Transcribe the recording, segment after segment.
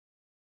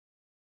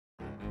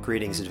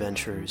Greetings,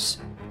 adventurers.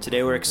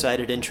 Today we're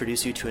excited to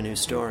introduce you to a new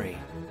story,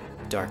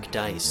 Dark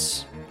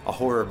Dice, a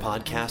horror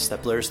podcast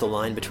that blurs the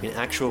line between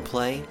actual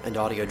play and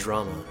audio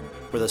drama,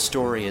 where the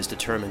story is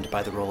determined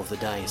by the roll of the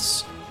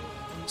dice.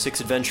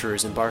 6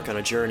 adventurers embark on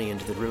a journey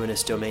into the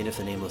ruinous domain of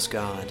the Nameless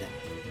God.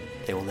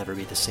 They will never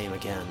be the same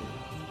again.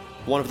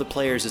 One of the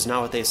players is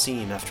not what they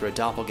seem after a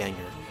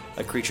doppelganger,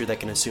 a creature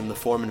that can assume the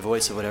form and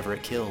voice of whatever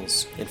it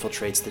kills,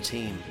 infiltrates the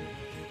team.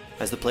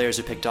 As the players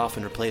are picked off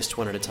and replaced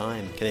one at a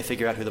time, can they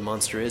figure out who the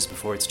monster is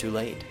before it's too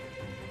late?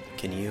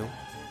 Can you?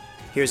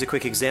 Here's a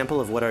quick example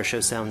of what our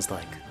show sounds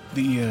like.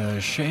 The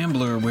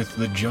shambler with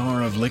the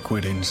jar of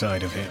liquid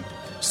inside of him.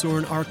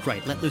 Soren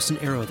Arkwright let loose an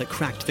arrow that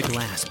cracked the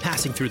glass,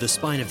 passing through the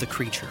spine of the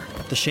creature.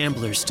 The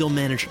shambler still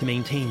managed to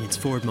maintain its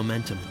forward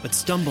momentum, but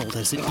stumbled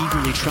as it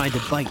eagerly tried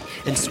to bite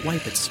and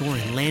swipe at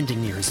Soren,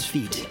 landing near his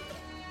feet.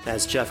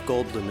 As Jeff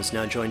Goldblum has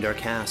now joined our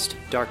cast,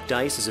 Dark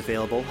Dice is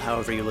available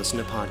however you listen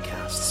to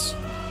podcasts.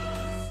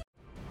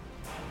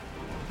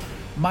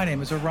 My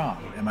name is Aram,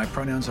 and my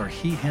pronouns are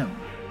he, him.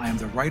 I am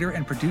the writer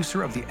and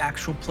producer of the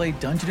actual play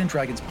Dungeons &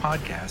 Dragons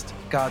podcast,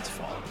 God's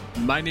Fall.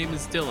 My name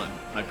is Dylan.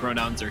 My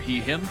pronouns are he,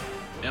 him,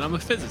 and I'm a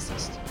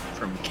physicist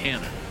from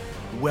Canon.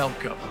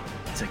 Welcome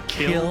to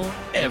Kill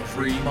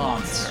Every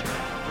Monster.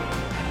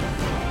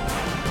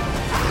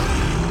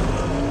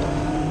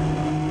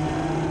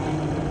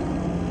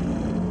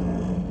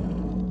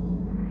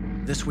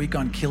 This week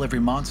on Kill Every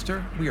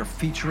Monster, we are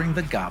featuring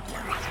the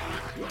Goblin.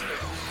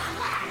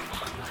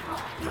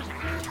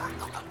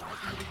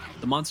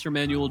 The Monster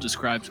Manual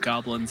describes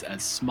goblins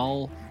as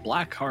small,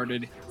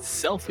 black-hearted,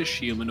 selfish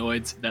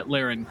humanoids that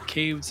lair in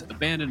caves,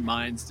 abandoned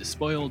mines,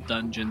 despoiled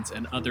dungeons,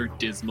 and other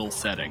dismal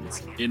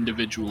settings.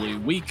 Individually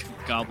weak,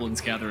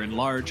 goblins gather in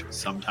large,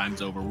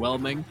 sometimes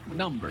overwhelming,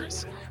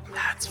 numbers.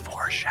 That's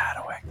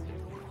foreshadowing.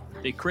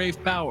 They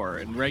crave power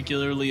and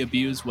regularly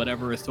abuse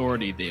whatever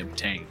authority they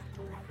obtain.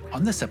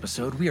 On this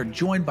episode, we are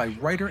joined by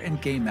writer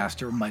and game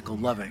master Michael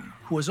Loving,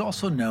 who is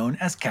also known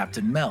as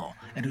Captain Mel,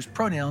 and whose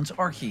pronouns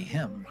are he,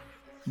 him.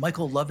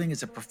 Michael Loving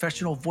is a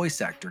professional voice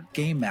actor,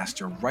 game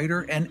master,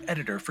 writer, and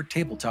editor for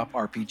tabletop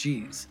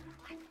RPGs.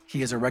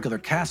 He is a regular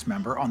cast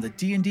member on the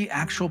D&D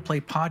actual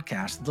play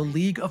podcast, The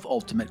League of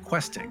Ultimate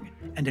Questing,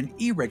 and an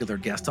irregular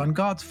guest on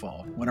God's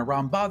Fall, when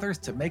Aram bothers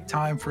to make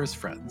time for his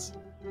friends.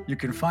 You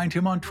can find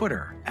him on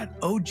Twitter at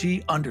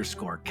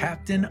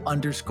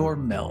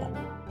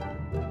OG_Captain_Mel.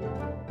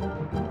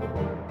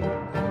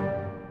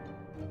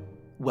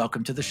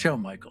 Welcome to the show,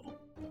 Michael.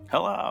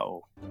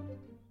 Hello.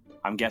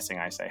 I'm guessing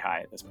I say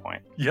hi at this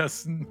point.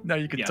 Yes, now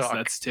you can talk. Yes,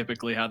 that's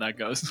typically how that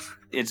goes.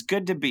 It's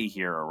good to be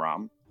here,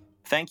 Aram.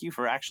 Thank you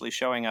for actually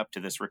showing up to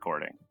this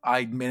recording.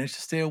 I managed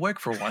to stay awake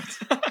for once.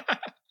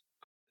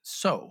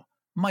 So,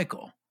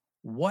 Michael,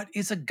 what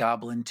is a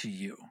goblin to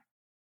you?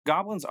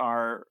 Goblins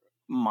are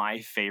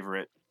my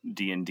favorite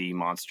D&D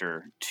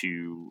monster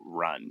to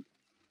run.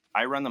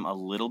 I run them a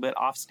little bit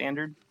off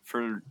standard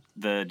for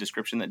the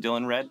description that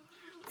Dylan read.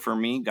 For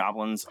me,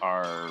 goblins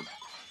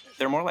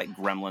they're more like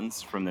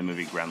gremlins from the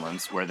movie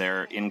Gremlins, where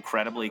they're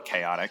incredibly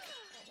chaotic,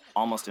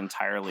 almost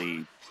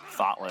entirely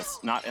thoughtless,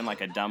 not in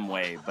like a dumb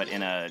way, but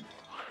in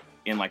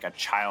like a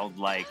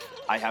childlike,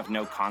 I have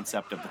no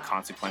concept of the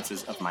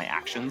consequences of my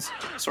actions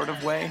sort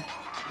of way.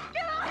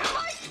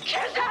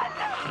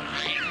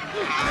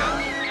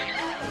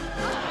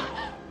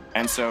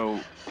 And so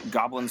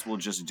goblins will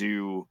just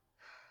do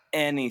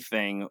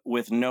anything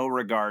with no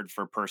regard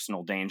for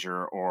personal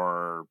danger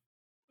or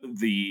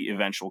the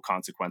eventual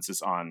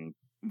consequences on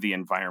the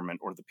environment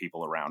or the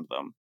people around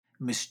them.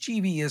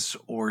 Mischievous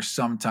or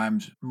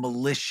sometimes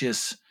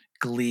malicious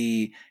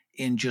glee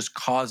in just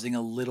causing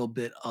a little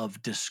bit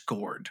of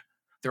discord.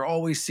 There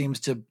always seems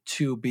to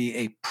be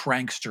a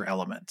prankster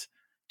element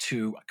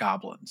to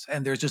goblins,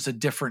 and there's just a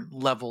different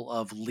level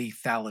of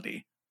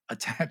lethality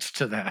attached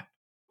to that.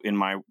 In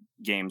my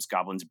games,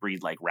 goblins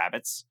breed like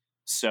rabbits,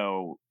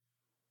 so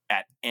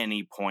at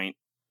any point,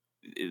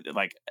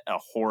 like a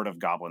horde of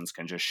goblins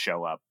can just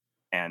show up,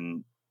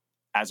 and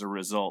as a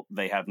result,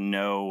 they have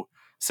no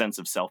sense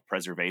of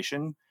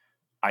self-preservation,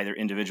 either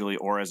individually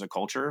or as a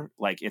culture.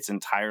 Like, it's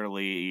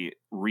entirely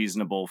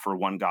reasonable for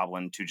one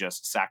goblin to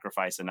just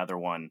sacrifice another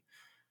one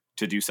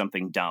to do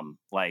something dumb,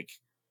 like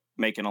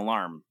make an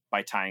alarm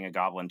by tying a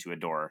goblin to a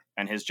door,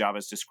 and his job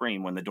is to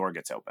scream when the door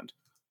gets opened.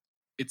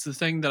 It's the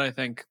thing that I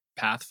think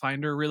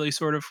Pathfinder really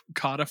sort of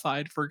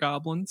codified for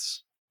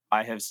goblins.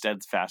 I have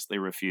steadfastly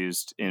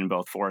refused in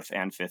both 4th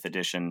and 5th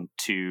edition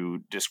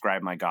to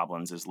describe my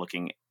goblins as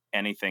looking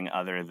anything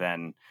other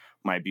than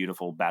my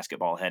beautiful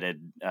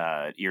basketball-headed,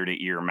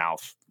 ear-to-ear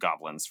mouth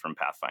goblins from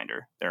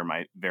Pathfinder. They're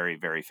my very,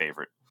 very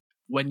favorite.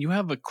 When you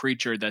have a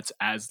creature that's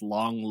as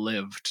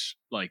long-lived,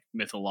 like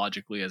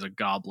mythologically, as a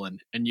goblin,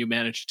 and you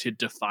manage to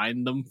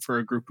define them for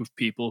a group of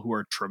people who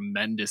are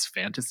tremendous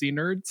fantasy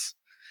nerds,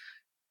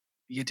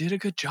 you did a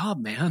good job,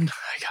 man.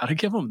 I gotta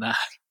give them that.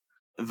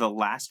 The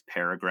last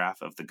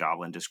paragraph of the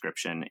goblin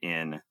description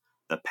in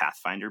the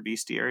Pathfinder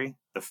bestiary,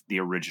 the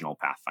original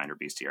Pathfinder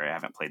bestiary, I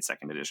haven't played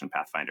 2nd edition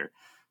Pathfinder,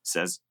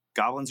 says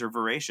goblins are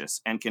voracious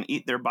and can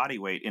eat their body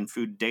weight in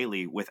food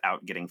daily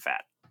without getting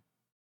fat.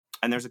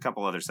 And there's a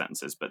couple other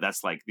sentences, but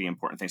that's like the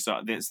important thing. So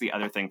this the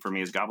other thing for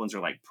me is goblins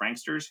are like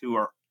pranksters who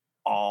are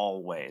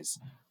always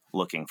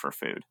looking for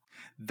food.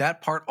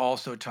 That part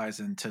also ties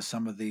into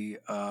some of the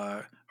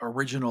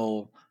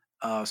original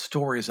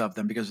stories of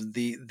them, because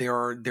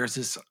there's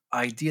this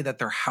idea that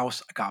they're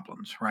house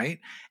goblins, right?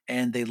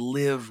 And they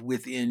live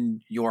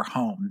within your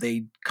home.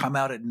 They come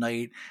out at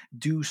night,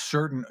 do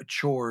certain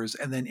chores,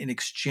 and then in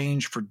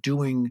exchange for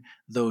doing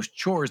those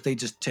chores, they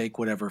just take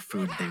whatever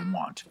food they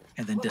want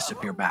and then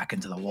disappear back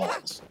into the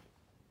walls.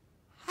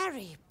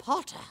 Harry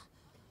Potter.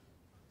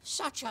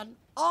 Such an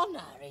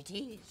honour it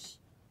is.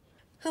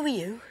 Who are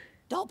you?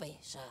 Dobby,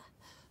 sir.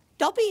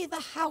 Dobby the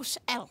house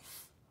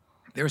elf.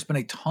 There's been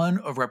a ton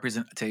of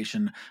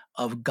representation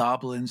of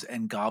goblins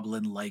and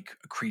goblin-like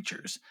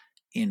creatures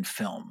in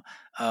film.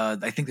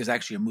 I think there's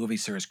actually a movie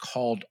series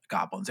called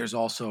Goblins. There's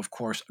also, of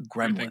course,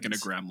 Gremlins. You're thinking of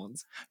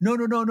Gremlins.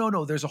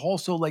 No. There's a whole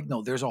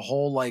there's a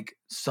whole like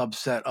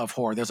subset of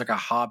horror. There's like a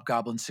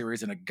Hobgoblin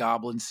series and a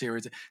Goblin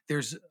series.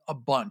 There's a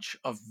bunch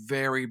of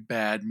very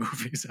bad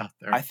movies out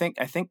there. I think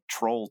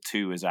Troll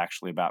 2 is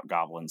actually about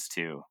goblins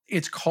too.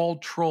 It's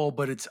called Troll,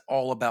 but it's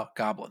all about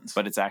goblins.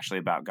 But it's actually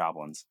about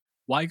goblins.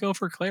 Why go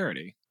for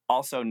clarity?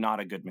 Also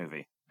not a good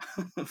movie,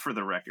 for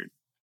the record.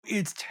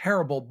 It's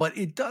terrible, but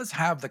it does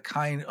have the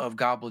kind of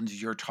goblins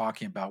you're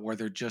talking about, where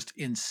they're just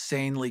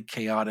insanely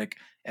chaotic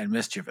and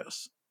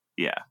mischievous.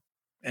 Yeah.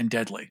 And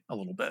deadly a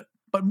little bit,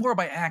 but more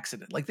by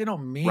accident. Like they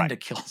don't mean to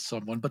kill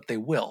someone, but they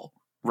will.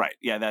 Right.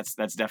 Yeah, that's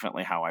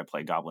definitely how I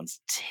play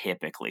goblins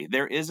typically.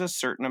 There is a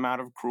certain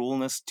amount of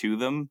cruelness to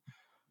them,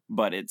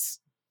 but it's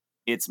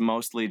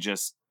mostly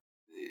just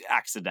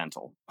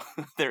accidental.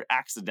 They're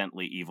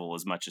accidentally evil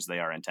as much as they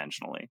are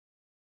intentionally.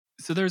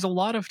 So there's a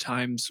lot of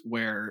times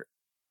where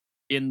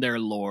in their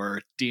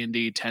lore,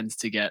 D&D tends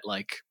to get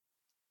like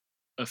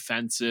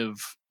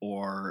offensive,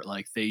 or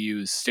like they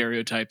use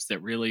stereotypes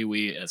that really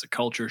we as a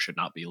culture should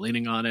not be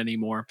leaning on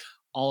anymore.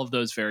 All of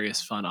those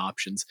various fun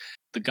options.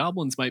 The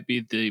goblins might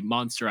be the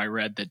monster I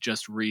read that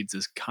just reads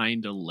as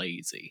kind of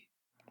lazy.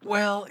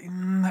 Well,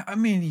 I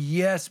mean,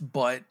 yes,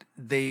 but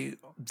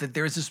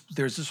there's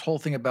this whole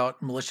thing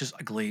about malicious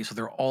glee. So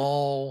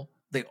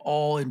they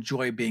all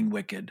enjoy being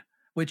wicked,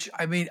 which,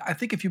 I mean, I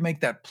think if you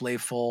make that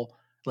playful,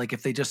 like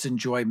if they just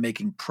enjoy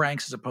making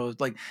pranks as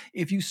opposed, like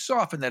if you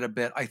soften that a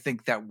bit, I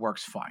think that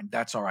works fine.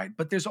 That's all right.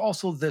 But there's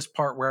also this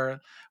part where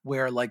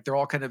like they're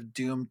all kind of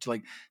doomed to,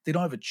 like, they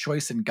don't have a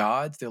choice in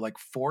gods. They're like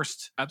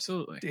forced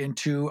absolutely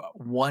into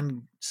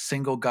one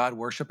single god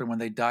worship. And when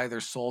they die, their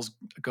souls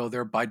go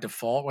there by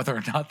default, whether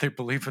or not they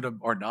believe in them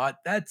or not.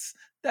 That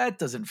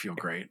doesn't feel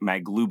great.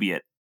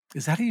 Maglubiate.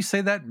 Is that how you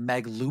say that?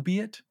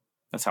 Maglubiate?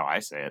 That's how I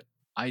say it.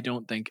 I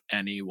don't think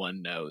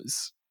anyone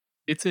knows.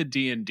 It's a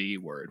D&D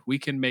word. We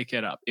can make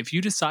it up. If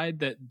you decide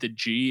that the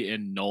G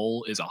in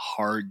Knoll is a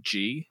hard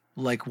G.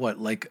 Like what?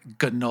 Like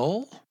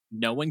Gnoll?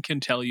 No one can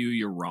tell you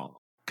you're wrong.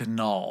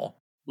 Gnoll.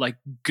 Like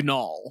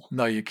Gnoll.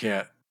 No, you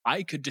can't.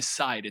 I could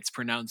decide it's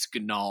pronounced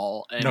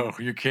Gnoll. And no,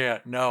 you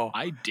can't. No.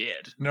 I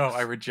did. No,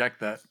 I reject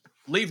that.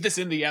 Leave this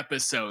in the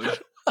episode.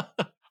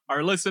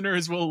 Our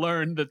listeners will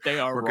learn that they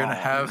are wrong. We're going to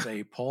have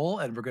a poll,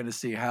 and we're going to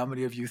see how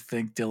many of you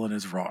think Dylan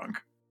is wrong.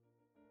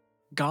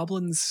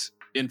 Goblins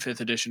in 5th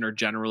edition are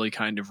generally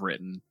kind of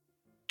written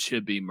to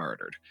be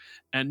murdered,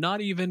 and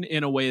not even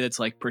in a way that's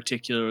like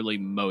particularly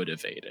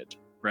motivated,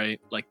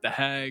 right? Like the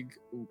hag,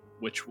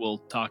 which we'll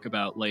talk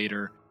about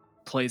later,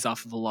 plays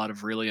off of a lot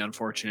of really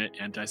unfortunate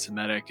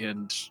anti-Semitic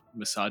and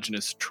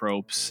misogynist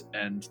tropes,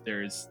 and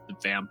there's the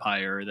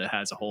vampire that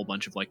has a whole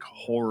bunch of like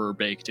horror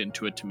baked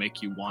into it to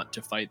make you want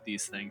to fight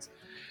these things.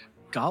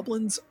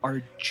 Goblins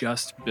are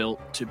just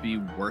built to be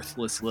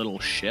worthless little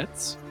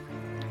shits.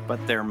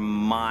 But they're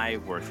my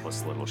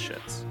worthless little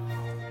shits.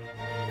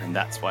 And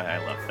that's why I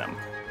love them.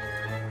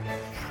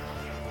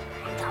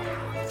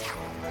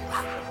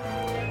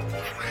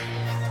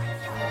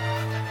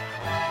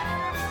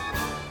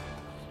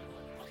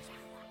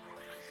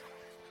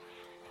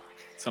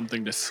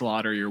 Something to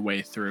slaughter your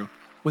way through.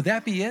 Would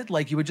that be it?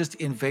 Like you would just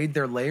invade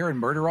their lair and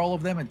murder all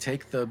of them and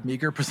take the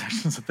meager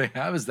possessions that they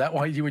have? Is that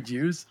why you would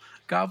use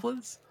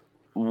goblins?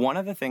 One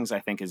of the things I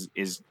think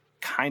is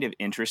kind of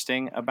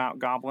interesting about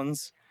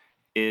goblins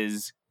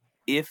is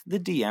if the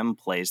DM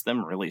plays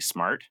them really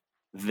smart,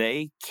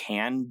 they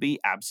can be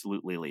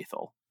absolutely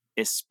lethal,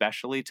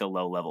 especially to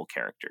low-level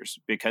characters.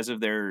 Because of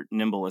their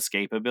nimble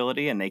escape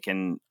ability and they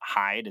can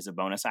hide as a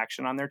bonus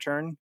action on their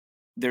turn,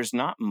 there's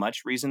not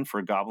much reason for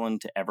a goblin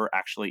to ever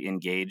actually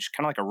engage,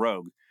 kind of like a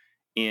rogue,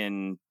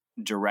 in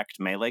direct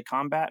melee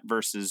combat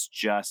versus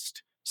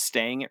just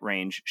staying at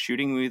range,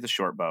 shooting with a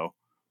short bow,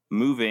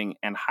 moving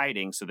and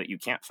hiding so that you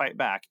can't fight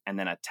back, and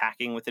then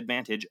attacking with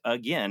advantage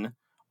again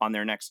on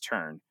their next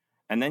turn.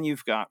 And then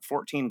you've got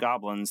 14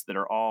 goblins that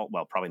are all,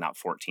 well, probably not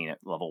 14 at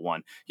level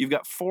 1. You've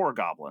got 4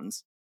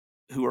 goblins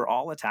who are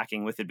all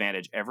attacking with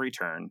advantage every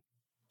turn,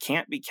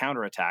 can't be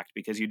counterattacked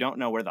because you don't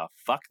know where the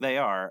fuck they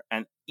are,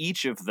 and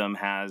each of them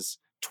has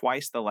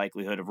twice the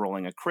likelihood of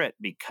rolling a crit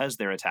because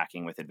they're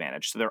attacking with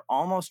advantage. So they're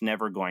almost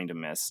never going to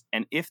miss.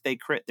 And if they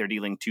crit, they're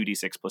dealing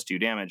 2d6 plus 2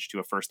 damage to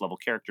a first level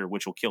character,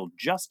 which will kill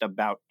just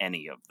about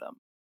any of them.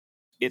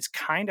 It's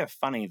kind of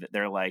funny that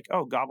they're like,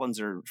 oh, goblins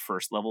are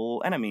first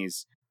level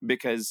enemies,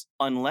 because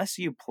unless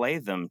you play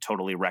them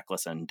totally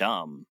reckless and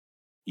dumb,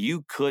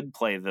 you could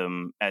play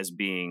them as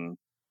being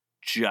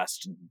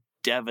just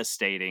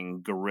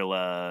devastating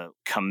guerrilla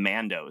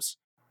commandos.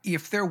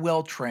 If they're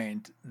well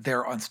trained,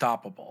 they're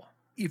unstoppable.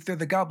 If they're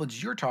the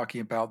goblins you're talking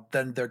about,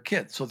 then they're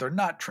kids, so they're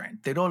not trained.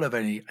 They don't have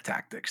any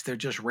tactics. They're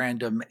just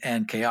random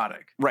and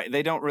chaotic. Right.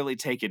 They don't really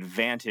take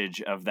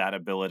advantage of that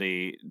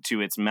ability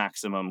to its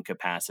maximum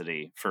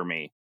capacity for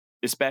me,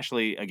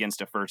 especially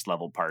against a first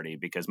level party,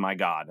 because my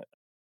God.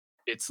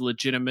 It's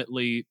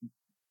legitimately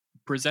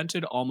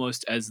presented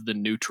almost as the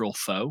neutral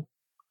foe.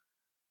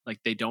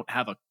 Like, they don't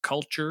have a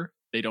culture,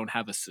 they don't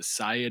have a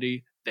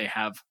society, they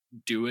have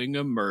doing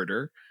a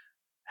murder,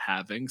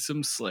 having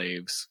some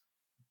slaves,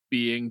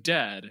 being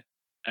dead,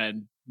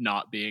 and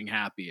not being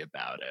happy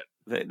about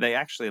it. They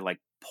actually, like,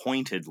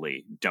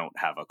 pointedly don't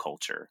have a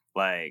culture.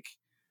 Like,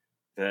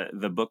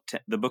 the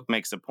book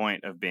makes a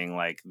point of being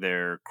like,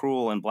 they're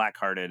cruel and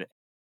black-hearted.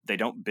 They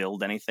don't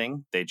build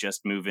anything. They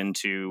just move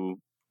into,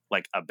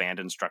 like,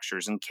 abandoned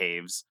structures and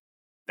caves.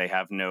 They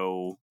have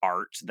no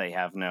art. They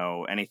have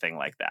no anything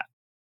like that.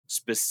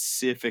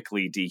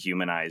 Specifically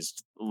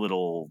dehumanized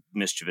little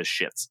mischievous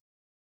shits.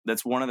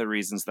 That's one of the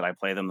reasons that I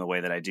play them the way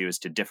that I do, is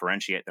to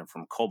differentiate them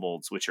from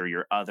kobolds, which are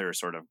your other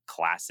sort of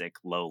classic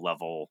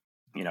low-level,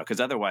 because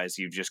otherwise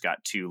you've just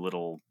got two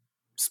little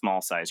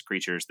small-sized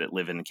creatures that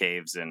live in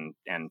caves and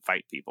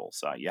fight people.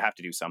 So you have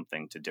to do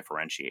something to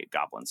differentiate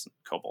goblins and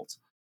kobolds.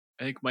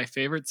 I think my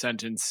favorite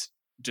sentence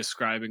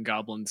describing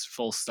goblins,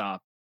 full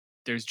stop,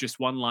 there's just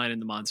one line in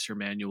the monster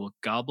manual: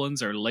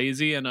 goblins are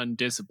lazy and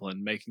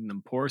undisciplined, making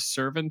them poor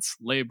servants,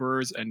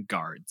 laborers, and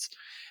guards.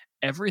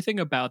 Everything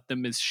about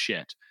them is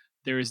shit.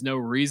 There is no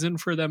reason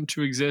for them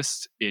to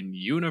exist in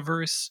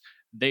universe.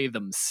 They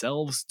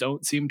themselves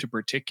don't seem to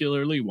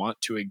particularly want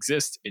to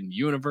exist in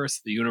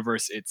universe. The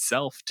universe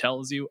itself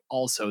tells you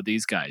also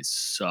these guys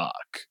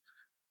suck.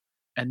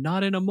 And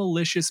not in a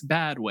malicious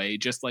bad way,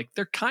 just like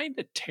they're kind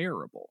of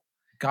terrible.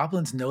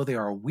 Goblins know they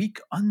are a weak,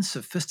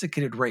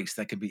 unsophisticated race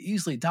that can be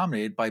easily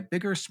dominated by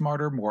bigger,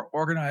 smarter, more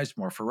organized,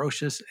 more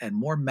ferocious, and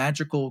more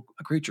magical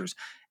creatures.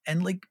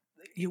 And like,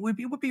 it would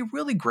be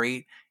really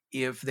great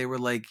if they were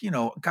like,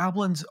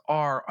 goblins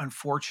are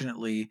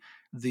unfortunately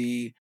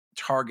the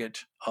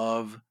target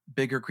of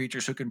bigger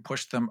creatures who can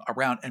push them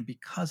around. And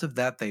because of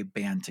that, they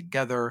band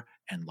together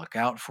and look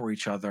out for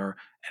each other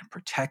and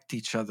protect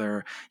each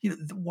other. It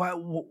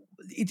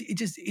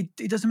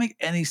doesn't make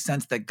any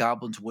sense that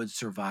goblins would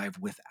survive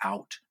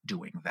without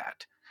doing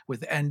that.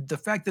 And the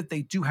fact that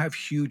they do have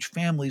huge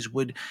families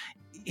would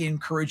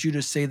encourage you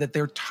to say that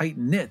they're tight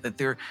knit, that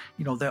they're,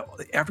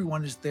 that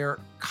everyone is their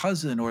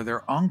cousin or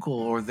their uncle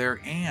or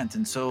their aunt.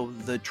 And so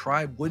the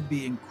tribe would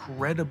be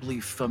incredibly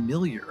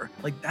familiar.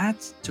 Like,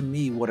 that's to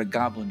me what a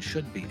goblin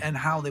should be and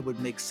how they would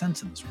make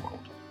sense in this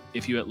world.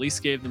 If you at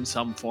least gave them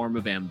some form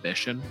of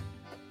ambition,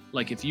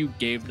 like if you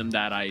gave them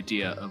that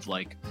idea of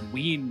like,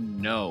 we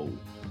know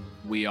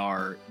we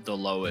are the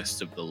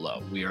lowest of the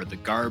low. We are the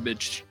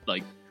garbage,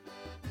 like,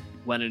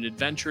 when an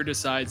adventurer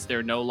decides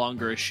they're no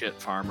longer a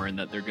shit farmer and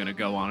that they're going to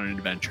go on an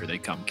adventure, they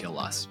come kill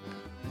us.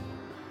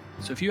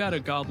 So if you had a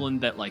goblin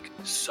that like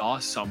saw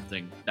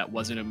something that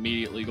wasn't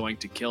immediately going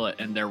to kill it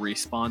and their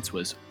response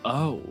was,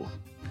 oh,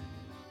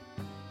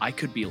 I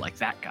could be like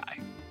that guy.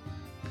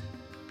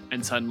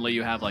 And suddenly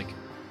you have like,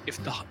 if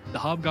the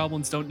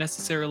hobgoblins don't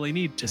necessarily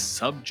need to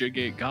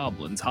subjugate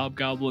goblins.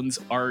 Hobgoblins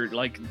are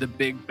like the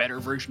big, better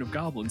version of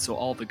goblins. So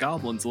all the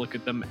goblins look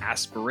at them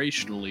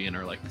aspirationally and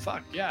are like,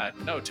 fuck yeah,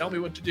 no, tell me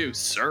what to do,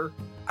 sir.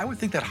 I would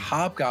think that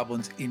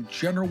hobgoblins in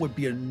general would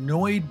be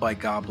annoyed by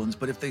goblins,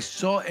 but if they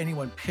saw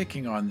anyone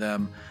picking on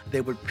them,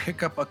 they would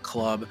pick up a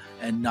club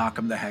and knock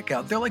them the heck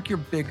out. They're like your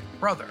big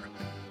brother.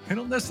 They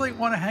don't necessarily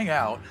want to hang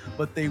out,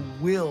 but they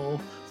will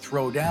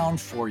throw down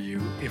for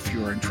you if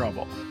you're in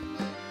trouble.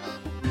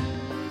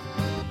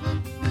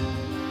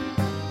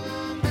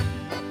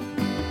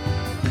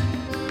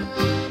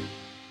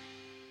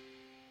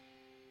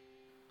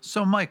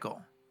 So,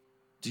 Michael,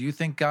 do you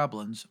think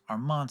goblins are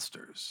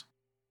monsters?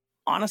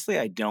 Honestly,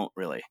 I don't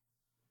really.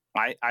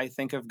 I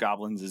think of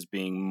goblins as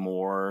being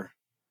more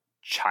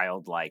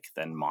childlike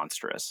than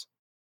monstrous.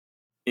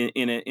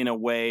 In a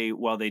way,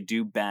 while they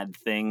do bad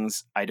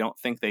things, I don't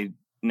think they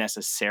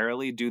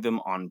necessarily do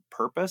them on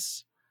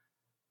purpose.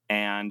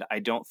 And I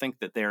don't think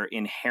that they're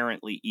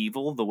inherently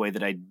evil the way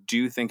that I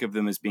do think of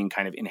them as being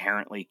kind of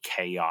inherently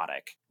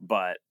chaotic.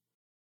 But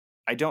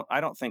I don't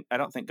think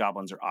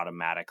goblins are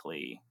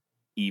automatically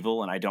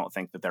evil, and I don't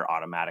think that they're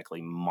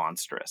automatically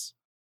monstrous.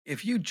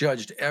 If you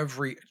judged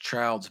every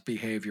child's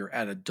behavior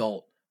at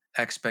adult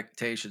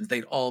expectations,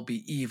 they'd all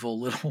be evil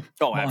little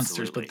monsters,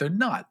 absolutely. But they're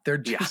not. They're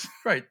just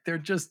right. They're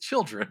just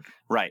children.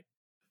 Right.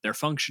 They're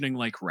functioning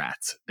like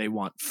rats. They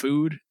want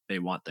food. They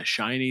want the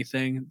shiny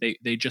thing.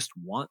 They just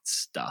want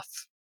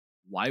stuff.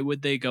 why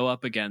would they go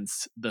up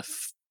against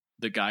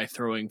the guy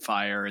throwing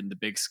fire and the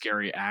big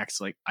scary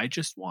axe? Like,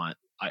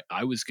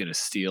 I was going to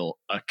steal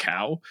a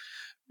cow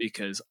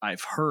because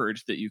I've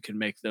heard that you can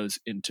make those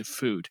into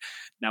food.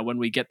 Now, when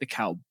we get the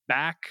cow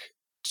back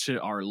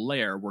to our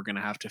lair, we're going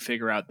to have to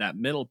figure out that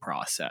middle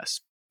process.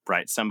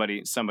 Right.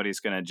 Somebody's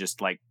going to just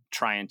like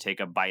try and take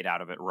a bite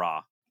out of it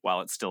raw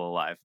while it's still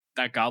alive.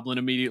 That goblin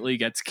immediately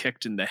gets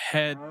kicked in the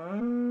head.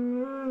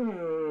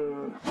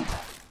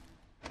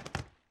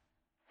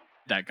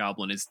 That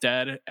goblin is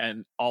dead,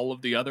 and all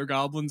of the other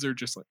goblins are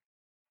just like,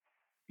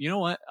 you know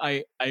what?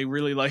 I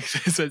really like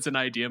this as an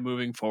idea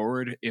moving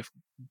forward. If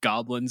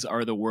goblins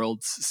are the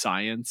world's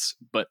science,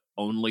 but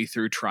only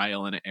through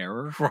trial and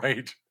error.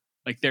 Right.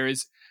 Like there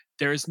is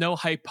no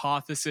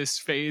hypothesis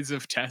phase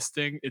of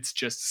testing. It's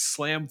just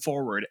slam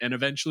forward, and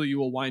eventually you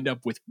will wind up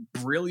with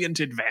brilliant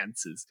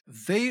advances.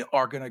 They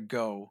are going to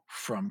go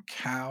from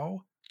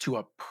cow to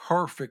a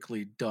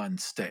perfectly done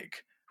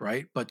steak,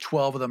 right? But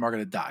 12 of them are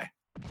going to die.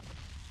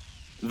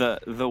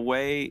 The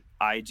way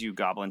I do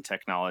goblin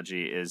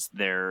technology is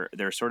they're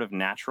sort of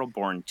natural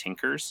born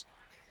tinkers,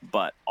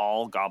 but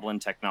all goblin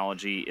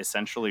technology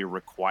essentially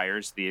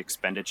requires the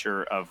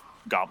expenditure of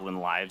goblin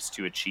lives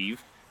to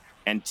achieve,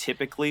 and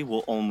typically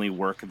will only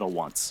work the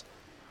once.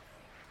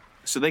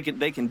 So they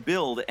can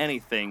build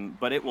anything,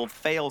 but it will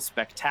fail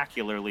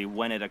spectacularly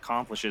when it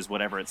accomplishes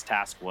whatever its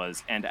task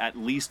was, and at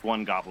least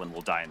one goblin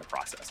will die in the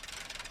process.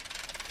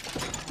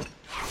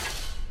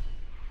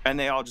 And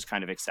they all just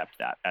kind of accept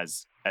that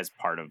as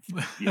part of,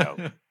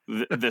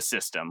 the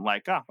system.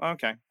 Like, oh,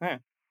 okay. Yeah.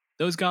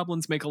 Those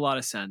goblins make a lot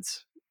of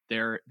sense. They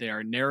are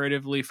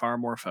narratively far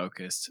more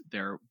focused.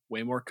 They're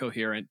way more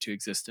coherent to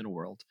exist in a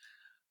world,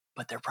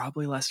 but they're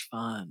probably less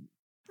fun.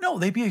 No,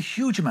 they'd be a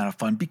huge amount of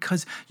fun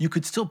because you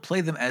could still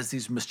play them as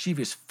these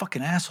mischievous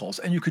fucking assholes,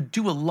 and you could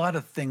do a lot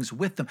of things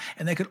with them.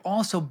 And they could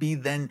also be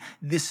then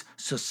this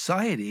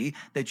society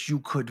that you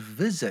could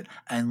visit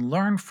and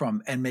learn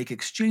from and make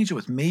exchanges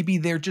with. Maybe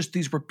they're just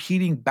these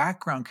repeating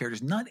background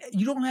characters.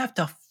 You don't have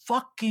to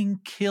fucking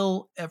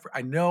kill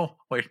I know.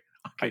 Wait.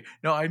 Okay.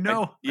 No, I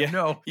know. Yeah, I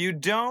know. You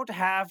don't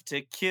have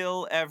to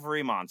kill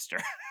every monster.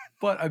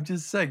 But I'm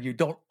just saying, you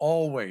don't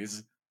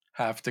always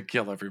have to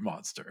kill every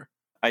monster.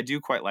 I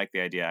do quite like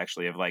the idea,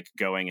 actually, of like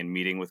going and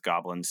meeting with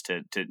goblins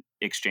to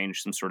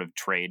exchange some sort of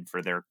trade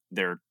for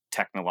their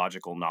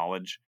technological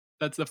knowledge.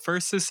 That's the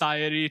first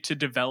society to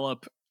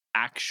develop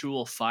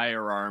actual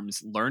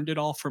firearms, learned it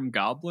all from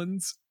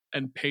goblins,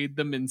 and paid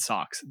them in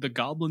socks. The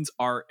goblins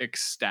are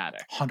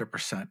ecstatic.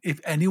 100%. If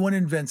anyone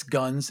invents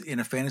guns in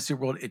a fantasy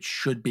world, it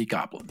should be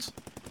goblins.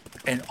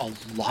 And a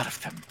lot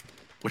of them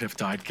would have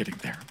died getting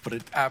there, but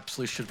it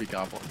absolutely should be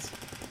goblins.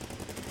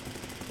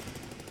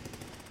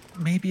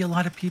 Maybe a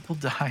lot of people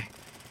die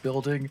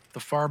building the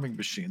farming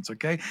machines,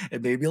 okay?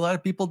 And maybe a lot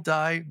of people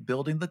die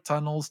building the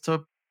tunnels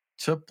to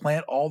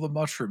plant all the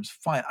mushrooms.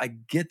 Fine, I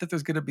get that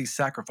there's going to be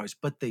sacrifice,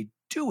 but they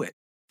do it.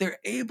 They're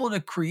able to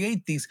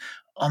create these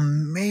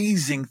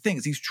amazing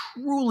things, these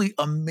truly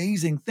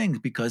amazing things,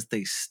 because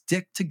they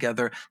stick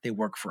together, they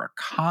work for a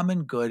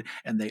common good,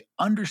 and they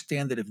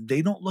understand that if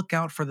they don't look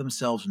out for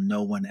themselves,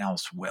 no one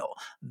else will.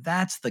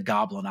 That's the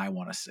goblin I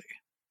want to see.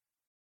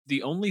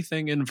 The only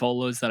thing in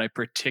Volos that I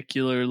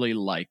particularly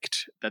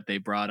liked that they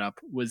brought up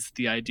was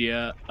the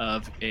idea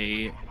of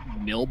a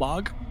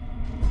Nilbog.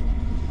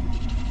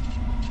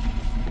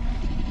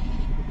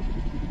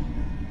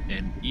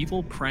 An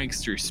evil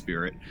prankster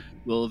spirit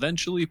will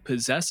eventually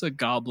possess a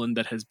goblin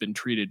that has been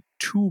treated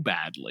too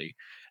badly,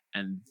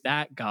 and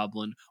that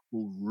goblin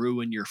will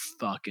ruin your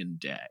fucking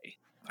day.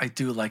 I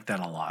do like that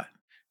a lot.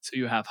 So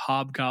you have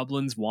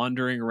hobgoblins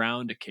wandering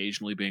around,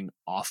 occasionally being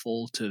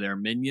awful to their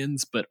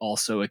minions, but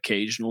also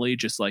occasionally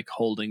just like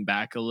holding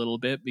back a little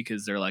bit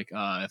because they're like,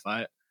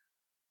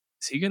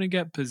 is he going to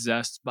get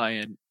possessed by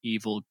an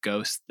evil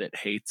ghost that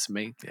hates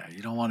me? Yeah,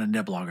 you don't want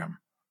to niblog him.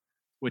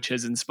 Which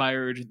has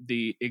inspired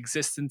the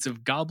existence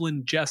of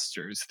goblin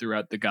jesters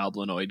throughout the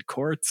goblinoid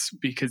courts,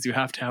 because you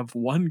have to have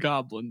one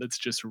goblin that's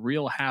just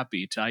real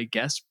happy to, I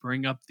guess,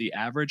 bring up the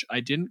average.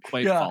 I didn't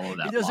quite follow that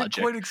logic. It doesn't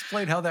quite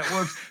explain how that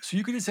works. So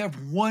you can just have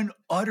one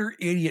utter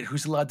idiot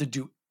who's allowed to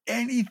do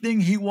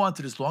anything he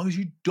wanted. As long as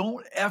you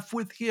don't F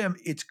with him,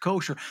 it's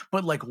kosher.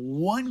 But like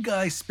one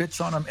guy spits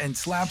on him and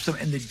slaps him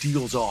and the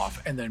deal's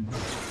off. And then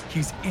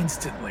he's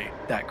instantly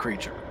that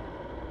creature.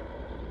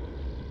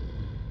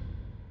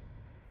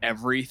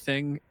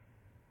 Everything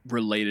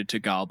related to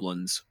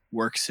goblins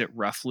works at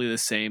roughly the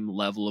same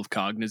level of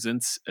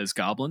cognizance as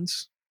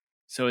goblins.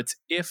 So it's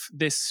if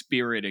this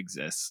spirit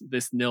exists,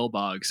 this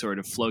Nilbog sort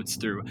of floats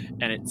through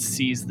and it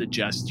sees the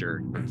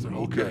jester. It's like,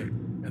 okay.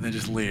 And then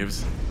just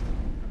leaves.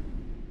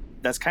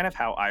 That's kind of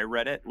how I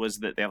read it,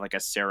 was that they have like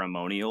a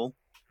ceremonial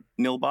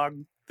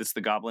Nilbog. That's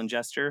the goblin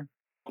jester.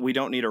 We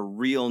don't need a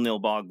real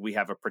Nilbog. We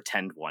have a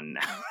pretend one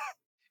now.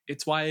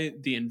 It's why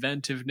the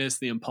inventiveness,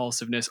 the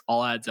impulsiveness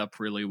all adds up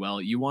really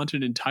well. You want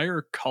an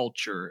entire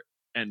culture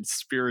and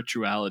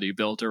spirituality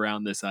built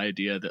around this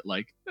idea that,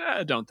 like,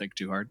 don't think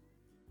too hard.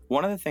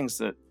 One of the things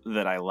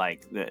that I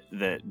like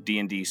that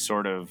D&D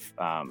sort of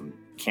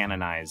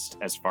canonized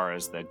as far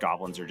as the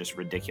goblins are just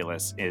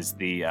ridiculous is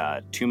the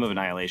Tomb of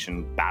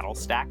Annihilation battle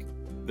stack.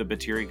 The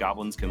Batiri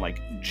goblins can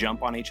like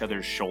jump on each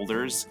other's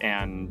shoulders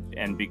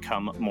and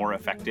become more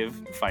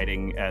effective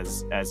fighting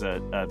as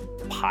a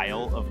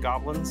pile of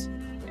goblins.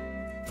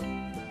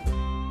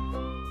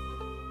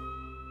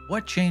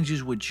 What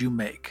changes would you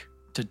make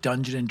to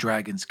Dungeons &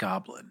 Dragons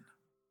Goblin?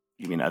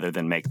 You mean other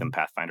than make them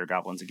Pathfinder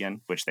goblins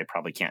again, which they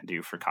probably can't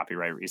do for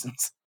copyright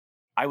reasons?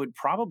 I would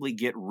probably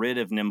get rid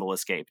of Nimble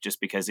Escape just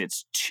because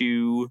it's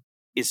too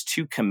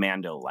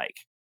commando-like.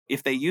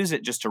 If they use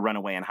it just to run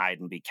away and hide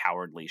and be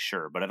cowardly,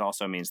 sure, but it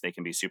also means they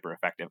can be super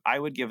effective. I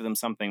would give them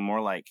something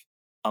more like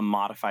a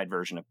modified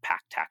version of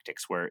pack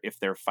tactics, where if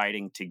they're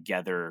fighting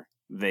together,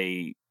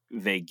 they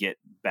get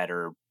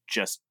better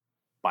just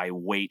by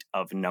weight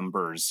of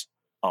numbers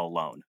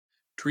alone.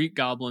 Treat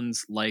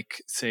goblins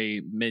like, say,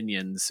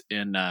 minions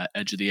in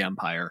Edge of the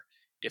Empire.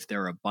 If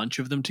there are a bunch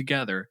of them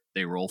together,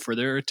 they roll for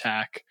their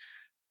attack,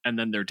 and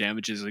then their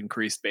damage is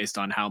increased based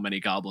on how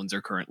many goblins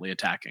are currently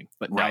attacking.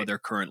 But now they're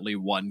currently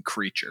one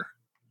creature.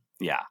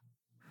 Yeah.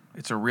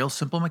 It's a real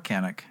simple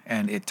mechanic,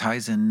 and it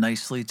ties in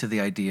nicely to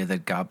the idea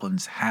that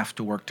goblins have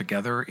to work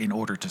together in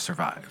order to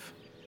survive.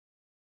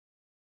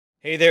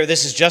 Hey there,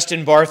 this is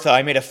Justin Bartha.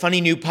 I made a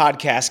funny new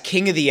podcast,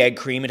 King of the Egg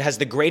Cream. It has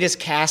the greatest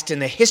cast in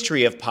the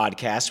history of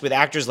podcasts with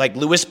actors like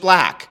Louis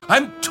Black.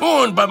 I'm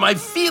torn by my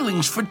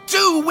feelings for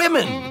two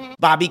women.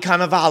 Bobby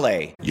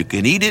Cannavale. You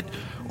can eat it,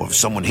 or if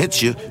someone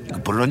hits you, you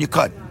can put it on your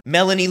cut.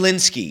 Melanie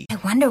Linsky. I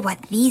wonder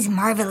what these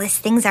marvelous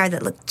things are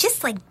that look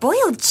just like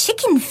boiled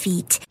chicken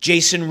feet.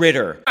 Jason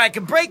Ritter. I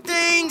can break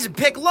things and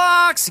pick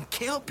locks and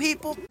kill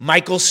people.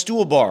 Michael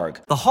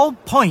Stuhlbarg. The whole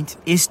point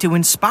is to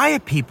inspire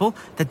people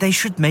that they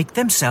should make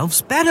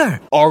themselves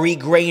better. Ari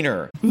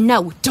Grainer.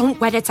 No,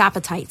 don't whet its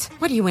appetite.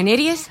 What are you, an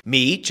idiot?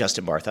 Me,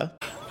 Justin Bartha.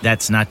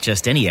 That's not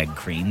just any egg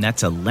cream,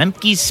 that's a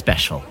Lemke's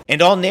special.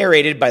 And all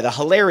narrated by the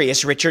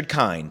hilarious Richard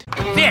Kind.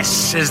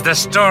 This is the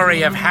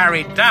story of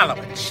Harry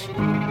Dalowitz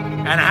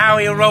and how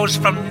he rose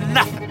from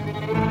nothing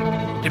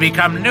to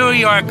become New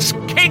York's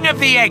King of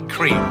the Egg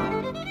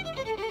Cream.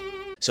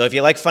 So if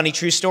you like funny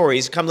true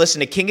stories, come listen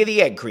to King of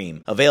the Egg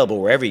Cream,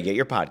 available wherever you get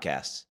your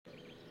podcasts.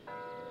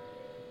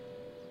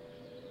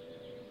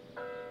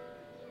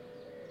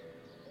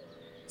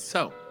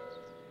 So,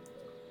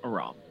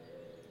 Aram.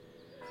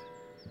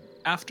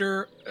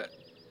 After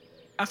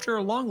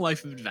a long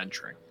life of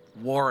adventuring.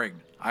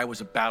 Warring. I was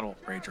a battle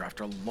rager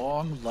after a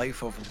long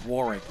life of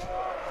warring.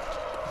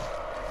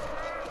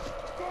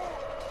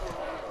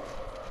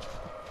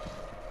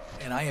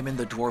 And I am in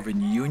the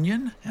Dwarven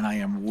Union, and I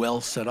am well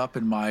set up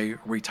in my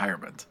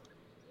retirement.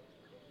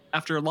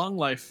 After a long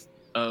life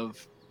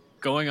of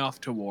going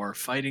off to war,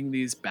 fighting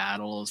these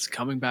battles,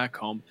 coming back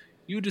home,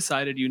 you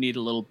decided you need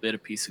a little bit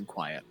of peace and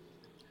quiet.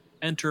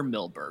 Enter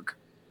Millburg.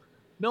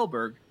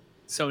 Millburg,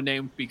 so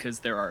named because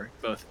there are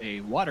both a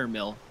water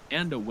mill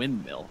and a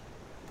windmill.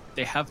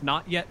 They have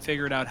not yet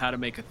figured out how to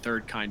make a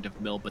third kind of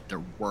mill, but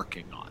they're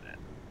working on it.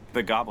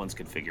 The goblins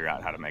could figure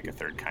out how to make a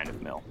third kind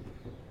of mill.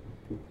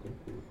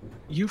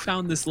 You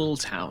found this little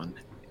town.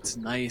 It's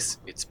nice,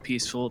 it's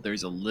peaceful,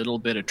 there's a little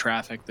bit of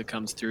traffic that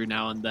comes through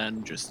now and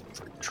then, just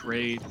for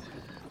trade.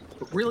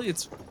 But really,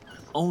 it's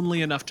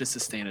only enough to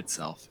sustain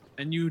itself.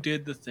 And you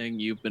did the thing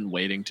you've been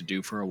waiting to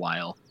do for a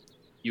while.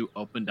 You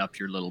opened up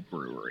your little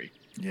brewery.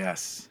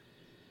 Yes.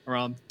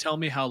 Aram, tell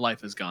me how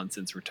life has gone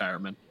since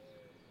retirement.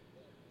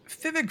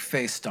 Fivig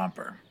Face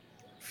Stomper.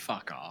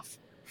 Fuck off.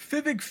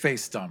 Fivig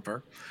Face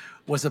Stomper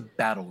was a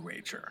battle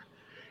rager.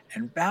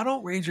 And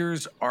battle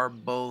ragers are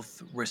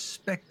both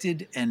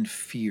respected and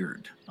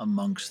feared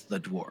amongst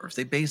the dwarves.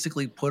 They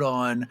basically put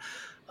on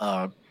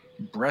a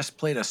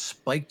breastplate of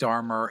spiked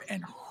armor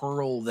and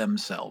hurl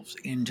themselves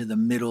into the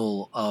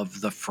middle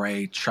of the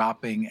fray,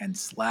 chopping and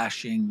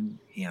slashing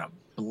in a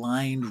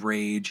blind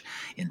rage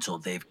until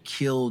they've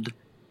killed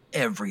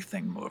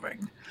everything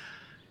moving.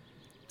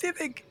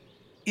 Fivig,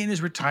 in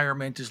his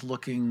retirement, is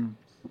looking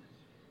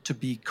to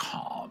be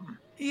calm.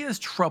 He has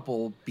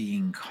trouble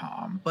being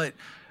calm, but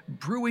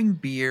brewing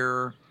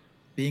beer,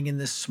 being in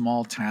this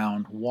small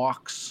town,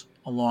 walks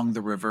along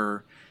the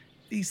river,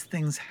 these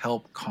things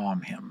help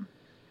calm him,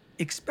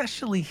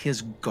 especially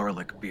his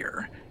garlic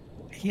beer.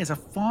 He has a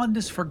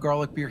fondness for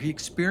garlic beer. He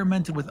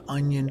experimented with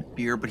onion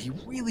beer, but he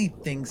really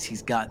thinks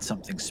he's got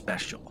something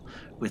special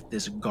with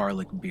this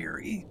garlic beer.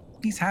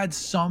 He's had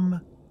some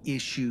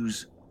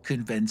issues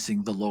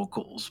convincing the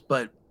locals,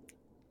 but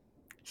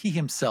he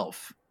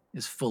himself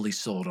is fully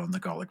sold on the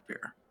garlic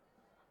beer.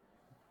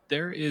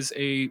 There is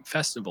a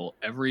festival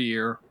every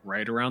year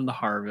right around the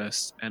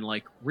harvest, and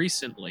like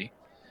recently,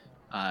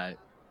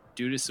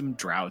 due to some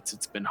droughts,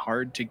 it's been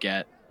hard to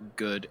get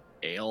good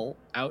ale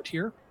out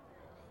here.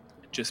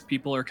 Just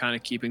people are kind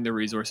of keeping their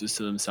resources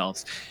to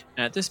themselves.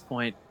 And at this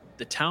point,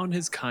 the town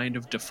has kind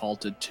of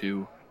defaulted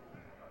to,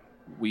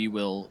 we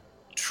will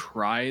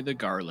try the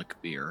garlic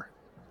beer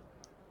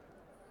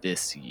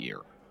this year.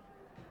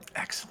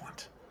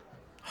 Excellent.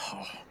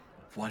 Oh,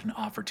 what an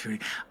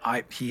opportunity.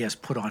 He has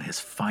put on his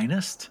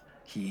finest,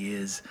 He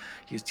is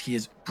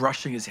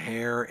brushing his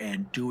hair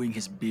and doing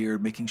his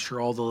beard, making sure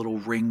all the little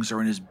rings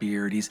are in his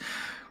beard.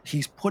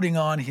 He's putting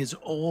on his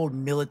old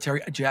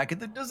military jacket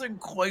that doesn't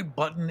quite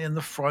button in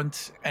the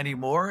front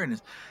anymore, and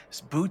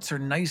his boots are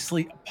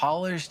nicely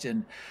polished.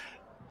 And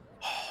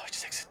he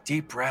just takes a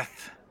deep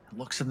breath and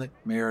looks in the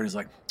mirror and is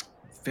like,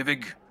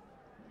 Fivig,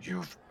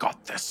 you've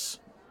got this.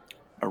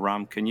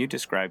 Aram, can you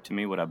describe to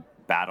me what a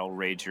battle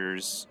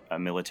rager's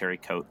military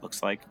coat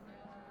looks like?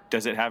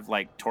 Does it have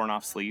like torn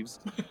off sleeves?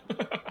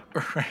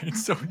 Right.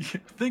 So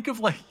think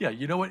of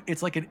you know what?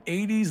 It's like an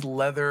 80s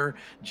leather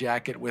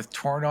jacket with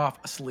torn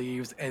off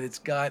sleeves, and it's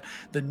got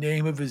the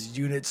name of his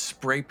unit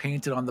spray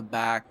painted on the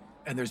back.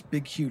 And there's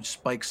big, huge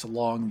spikes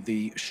along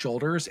the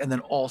shoulders. And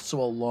then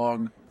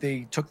also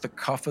they took the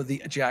cuff of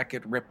the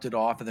jacket, ripped it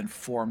off, and then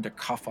formed a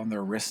cuff on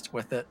their wrist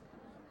with it.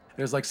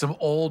 There's like some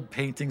old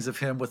paintings of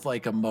him with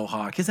like a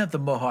mohawk. He doesn't have the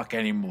mohawk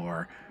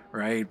anymore,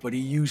 right? But he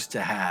used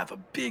to have a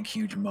big,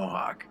 huge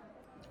mohawk.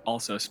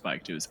 Also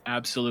spiked. It was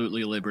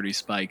absolutely Liberty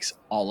spikes.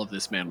 All of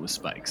this man was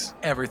spikes.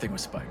 Everything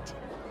was spiked.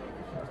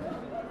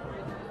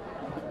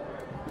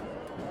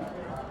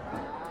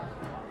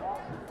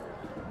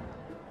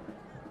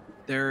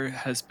 There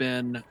has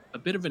been a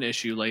bit of an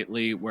issue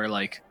lately where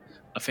like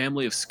a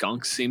family of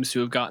skunks seems to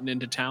have gotten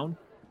into town.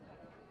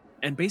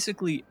 And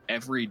basically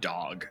every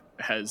dog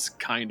has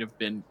kind of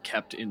been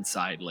kept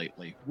inside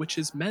lately, which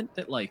has meant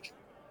that like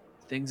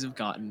things have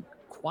gotten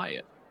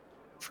quiet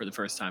for the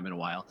first time in a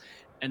while.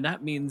 And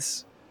that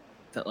means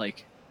that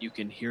like you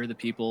can hear the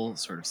people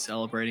sort of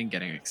celebrating,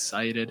 getting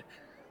excited.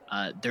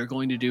 They're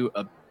going to do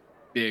a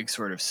big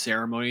sort of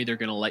ceremony. They're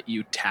going to let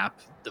you tap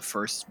the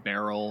first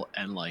barrel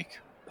and like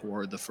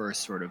pour the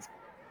first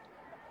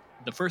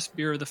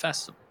beer of the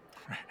festival.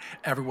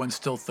 Everyone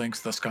still thinks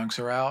the skunks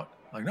are out.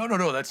 Like,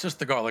 no, that's just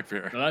the garlic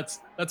beer. No,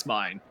 that's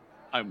mine.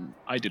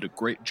 I did a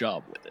great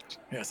job with it.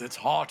 Yes, it's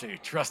hearty,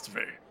 trust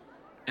me.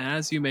 And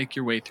as you make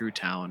your way through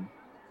town,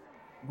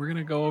 we're going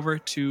to go over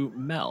to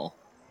Mel.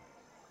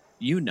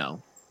 You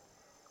know,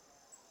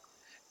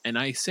 and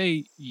I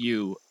say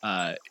you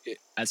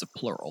as a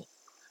plural,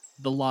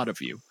 the lot of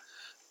you,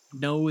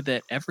 know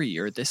that every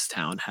year this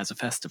town has a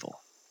festival.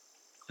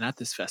 And at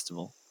this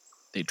festival,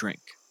 they drink.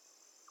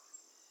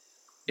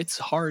 It's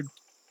hard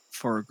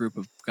for a group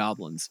of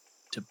goblins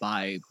to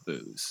buy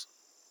booze.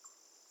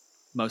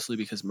 Mostly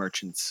because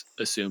merchants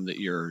assume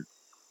that you're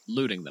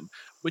looting them,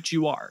 which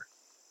you are.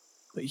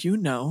 But you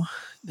know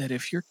that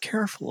if you're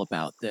careful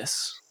about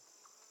this,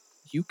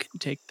 you can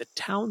take the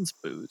town's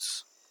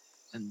booze,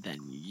 and then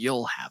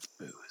you'll have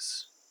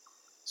booze.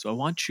 So I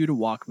want you to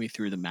walk me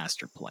through the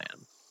master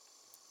plan.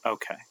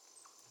 Okay.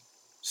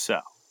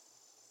 So,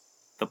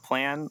 the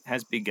plan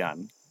has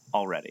begun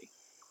already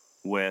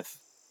with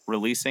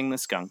releasing the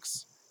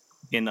skunks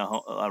in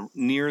the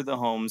near the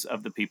homes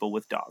of the people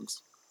with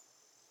dogs.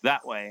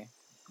 That way,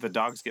 the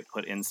dogs get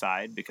put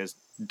inside because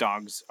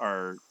dogs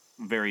are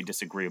very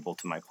disagreeable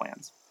to my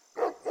plans.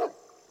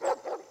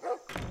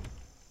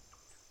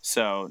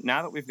 So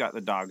now that we've got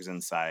the dogs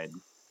inside,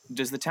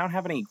 does the town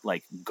have any,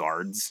 like,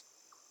 guards?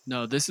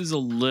 No, this is a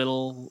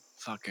little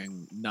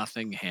fucking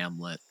nothing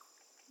hamlet.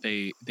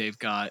 They've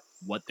got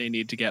what they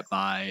need to get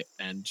by,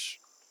 and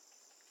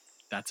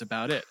that's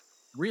about it.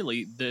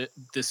 Really,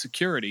 the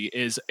security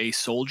is a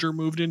soldier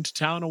moved into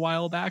town a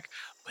while back,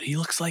 but he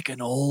looks like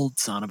an old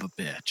son of a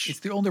bitch. It's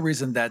the only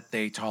reason that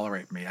they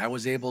tolerate me. I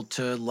was able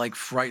to, like,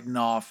 frighten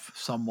off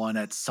someone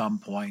at some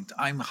point.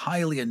 I'm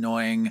highly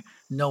annoying.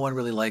 No one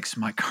really likes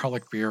my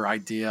garlic beer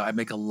idea. I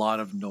make a lot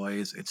of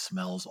noise. It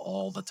smells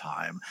all the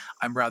time.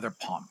 I'm rather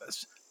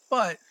pompous,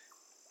 but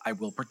I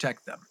will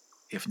protect them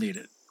if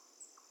needed.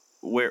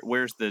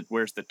 Where's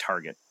the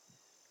target?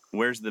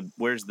 Where's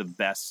the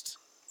best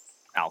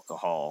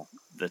alcohol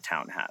the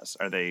town has?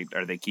 Are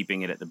they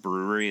keeping it at the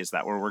brewery? Is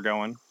that where we're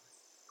going?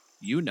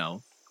 You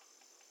know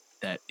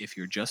that if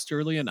you're just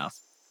early enough,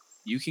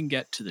 you can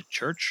get to the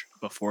church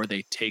before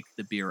they take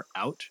the beer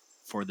out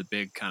for the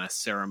big kind of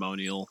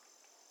ceremonial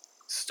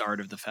start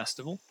of the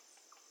festival.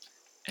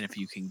 And if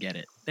you can get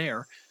it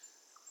there,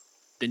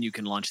 then you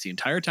can launch the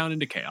entire town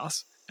into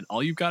chaos. And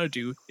all you've got to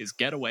do is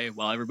get away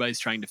while everybody's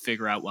trying to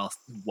figure out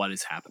what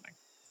is happening.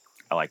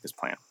 I like this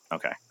plan.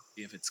 Okay.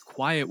 If it's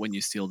quiet when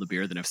you steal the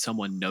beer, then if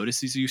someone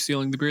notices you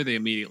stealing the beer, they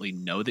immediately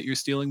know that you're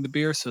stealing the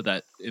beer, so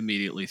that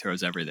immediately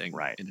throws everything.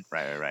 Right.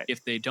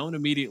 If they don't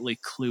immediately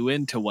clue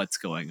into what's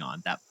going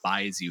on, that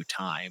buys you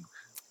time.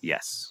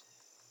 Yes.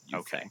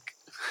 Okay.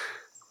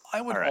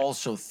 I would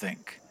also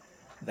think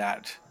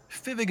that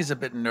Fivig is a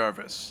bit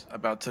nervous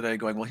about today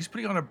going, well, he's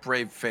putting on a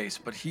brave face,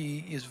 but he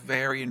is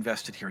very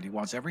invested here and he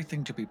wants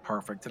everything to be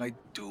perfect. And I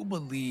do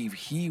believe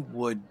he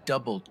would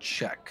double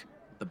check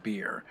the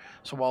beer.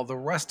 So while the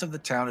rest of the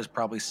town is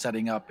probably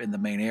setting up in the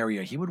main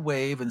area, he would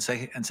wave and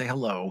say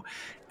hello,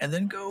 and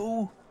then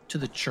go to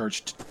the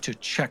church to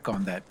check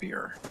on that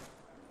beer.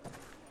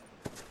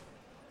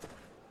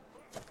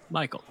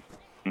 Michael,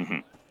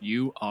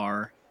 you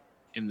are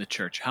in the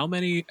church. How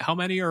many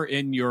are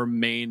in your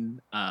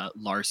main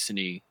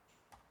larceny?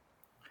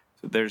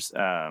 So there's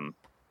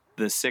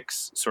the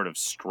 6 sort of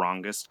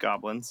strongest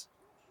goblins,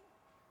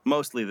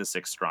 mostly the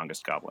 6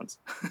 strongest goblins,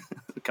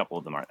 a couple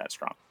of them aren't that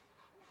strong,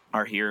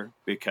 are here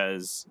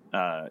because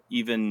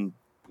even,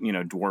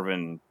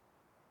 dwarven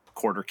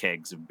quarter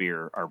kegs of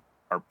beer are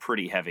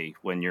pretty heavy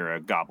when you're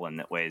a goblin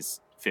that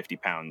weighs 50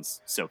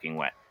 pounds soaking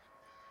wet.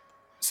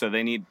 So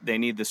they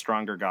need the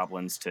stronger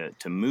goblins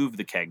to move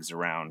the kegs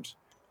around,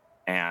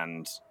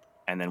 and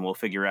then we'll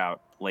figure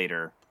out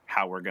later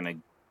how we're going to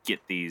get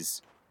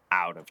these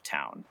out of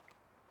town.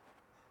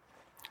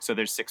 So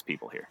there's 6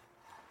 people here.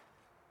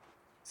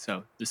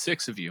 So the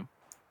 6 of you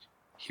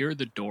hear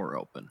the door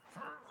open.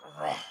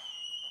 Blood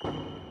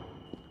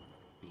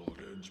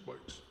and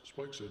spikes.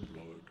 Spikes and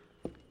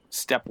blood.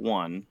 Step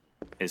 1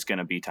 is going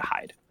to be to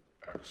hide.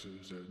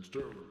 Axes and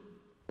sterling.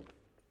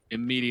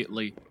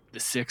 Immediately, the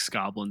 6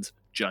 goblins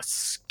just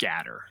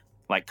scatter.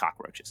 Like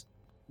cockroaches.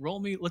 Roll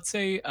me, let's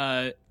say,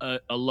 a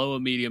low, a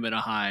medium, and a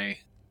high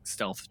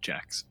stealth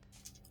checks.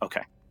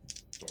 Okay.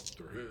 Stomp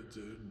their heads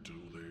in until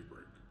they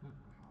break.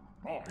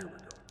 Oh, here we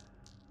go.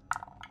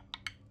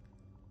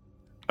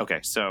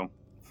 Okay, so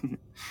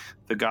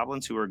the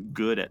goblins who are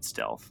good at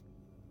stealth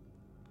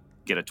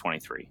get a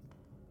 23.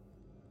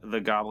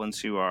 The goblins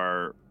who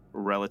are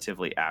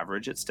relatively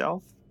average at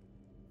stealth,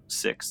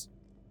 6.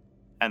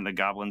 And the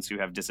goblins who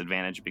have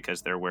disadvantage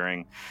because they're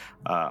wearing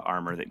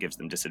armor that gives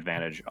them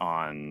disadvantage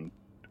on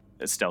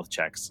stealth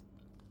checks,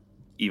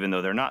 even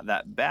though they're not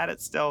that bad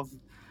at stealth,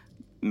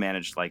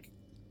 managed like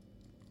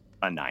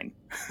a 9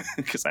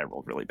 because I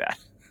rolled really bad.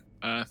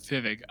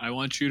 Fivig, I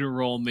want you to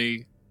roll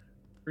me,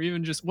 or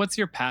even just, what's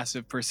your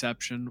passive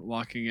perception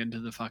walking into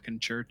the fucking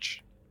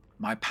church?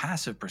 My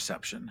passive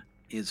perception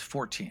is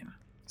 14.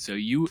 So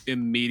you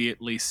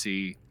immediately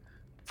see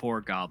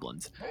 4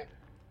 goblins.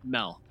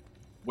 Mel,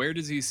 where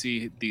does he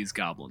see these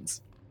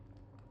goblins?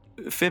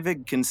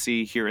 Fivig can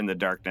see here in the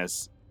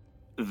darkness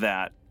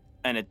that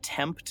an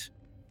attempt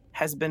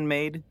has been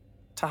made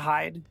to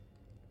hide.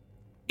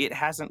 It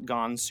hasn't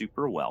gone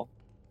super well.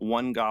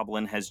 One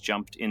goblin has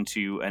jumped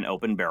into an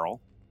open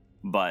barrel,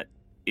 but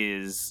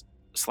is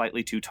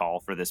slightly too tall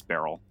for this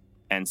barrel,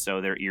 and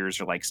so their ears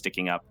are like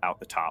sticking up out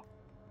the top.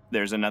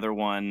 There's another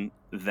one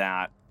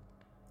that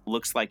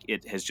looks like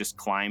it has just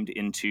climbed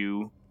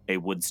into a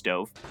wood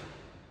stove.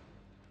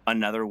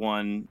 Another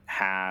one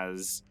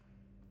has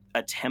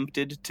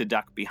attempted to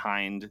duck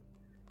behind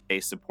a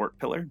support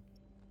pillar,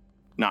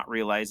 not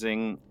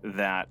realizing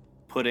that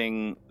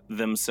putting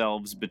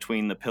themselves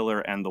between the pillar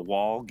and the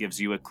wall gives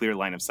you a clear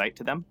line of sight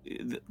to them.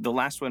 The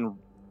last one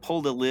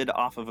pulled a lid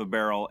off of a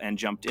barrel and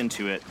jumped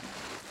into it,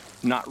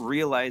 not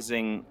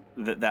realizing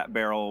that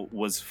barrel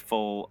was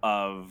full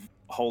of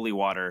holy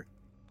water.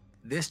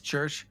 This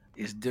church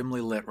is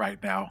dimly lit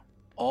right now.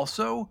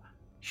 Also,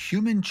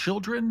 human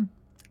children,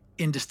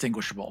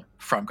 indistinguishable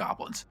from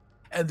goblins.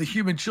 And the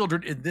human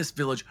children in this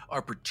village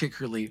are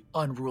particularly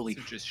unruly.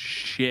 They're just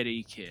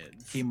shitty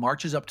kids. He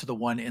marches up to the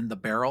one in the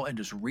barrel and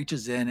just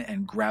reaches in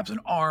and grabs an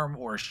arm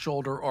or a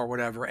shoulder or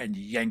whatever and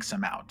yanks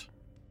him out.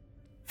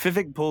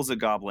 Fivig pulls a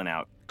goblin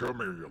out. Come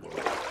here, you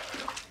little.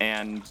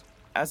 And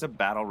as a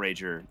battle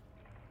rager,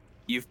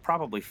 you've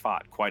probably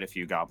fought quite a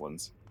few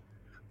goblins.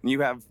 You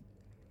have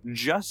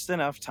just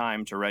enough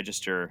time to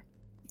register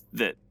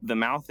that the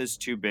mouth is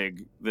too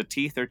big, the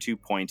teeth are too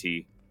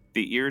pointy,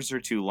 the ears are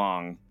too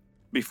long,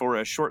 before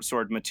a short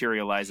sword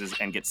materializes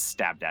and gets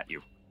stabbed at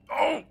you.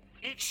 Oh,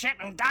 eat shit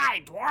and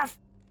die, dwarf!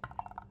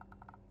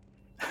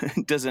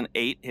 Does an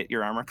 8 hit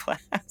your armor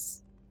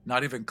class?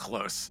 Not even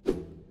close.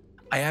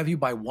 I have you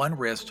by one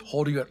wrist,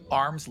 holding you at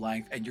arm's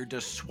length, and you're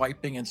just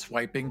swiping and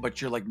swiping,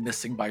 but you're like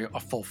missing by a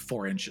full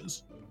 4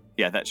 inches.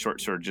 Yeah, that short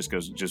sword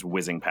just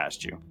whizzing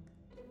past you.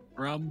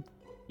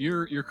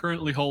 You're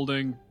currently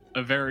holding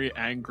a very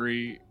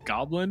angry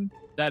goblin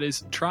that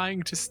is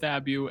trying to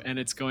stab you, and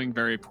it's going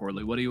very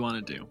poorly. What do you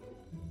want to do?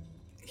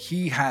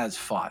 He has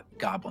fought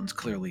goblins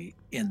clearly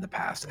in the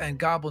past, and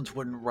goblins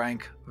wouldn't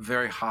rank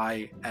very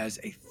high as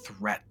a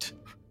threat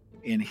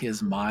in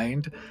his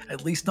mind,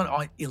 at least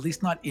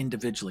not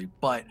individually,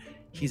 but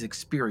he's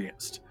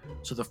experienced.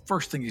 So the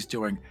first thing he's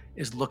doing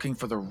is looking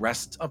for the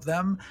rest of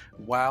them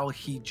while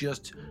he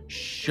just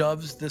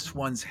shoves this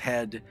one's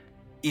head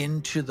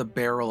into the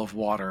barrel of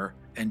water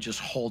and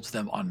just holds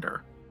them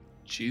under.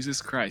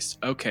 Jesus Christ.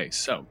 Okay,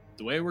 so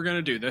the way we're going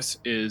to do this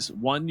is,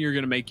 1, you're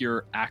going to make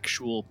your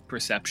actual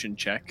perception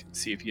check,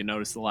 see if you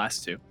notice the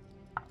last 2.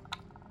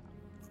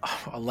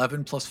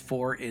 11 plus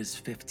 4 is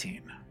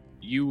 15.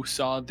 You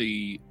saw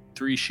the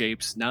 3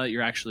 shapes. Now that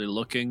you're actually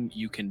looking,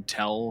 you can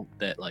tell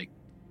that like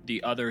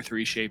the other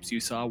 3 shapes you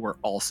saw were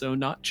also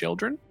not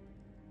children.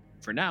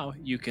 For now,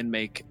 you can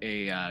make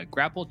a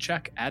grapple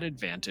check at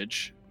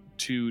advantage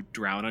to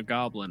drown a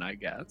goblin, I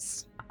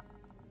guess.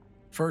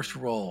 First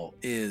roll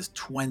is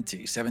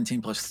 20,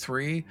 17 plus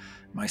 3.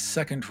 My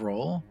second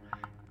roll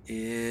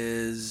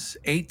is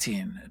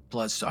 18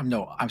 plus,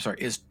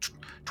 is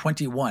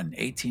 21,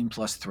 18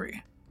 plus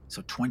 3.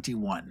 So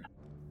 21.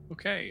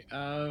 Okay,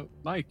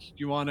 Mike,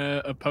 you want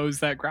to oppose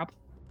that grapple?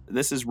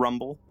 This is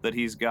Rumble that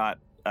he's got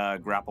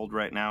grappled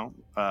right now.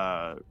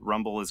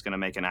 Rumble is going to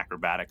make an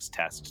acrobatics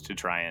test to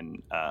try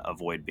and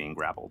avoid being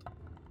grappled.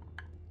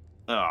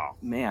 Oh,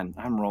 man,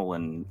 I'm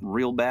rolling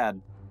real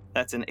bad.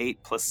 That's an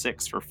 8 plus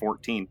 6 for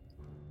 14.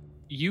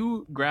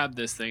 You grab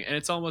this thing, and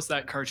it's almost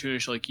that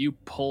cartoonish, like you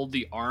pull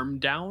the arm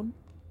down,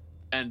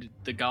 and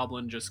the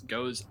goblin just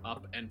goes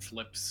up and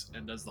flips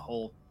and does the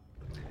whole...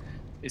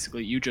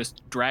 Basically, you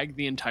just drag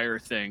the entire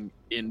thing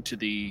into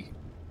the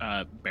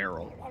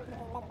barrel.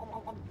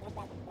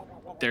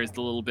 There's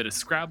the little bit of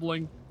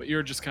scrabbling, but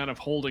you're just kind of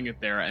holding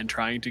it there and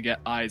trying to get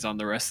eyes on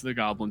the rest of the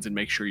goblins and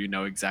make sure you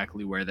know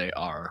exactly where they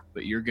are.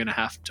 But you're going to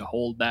have to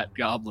hold that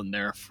goblin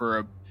there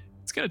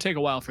it's going to take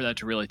a while for that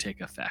to really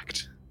take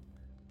effect.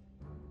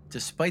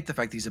 Despite the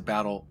fact he's a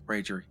battle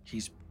rager,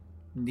 he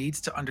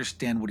needs to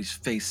understand what he's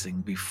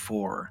facing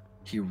before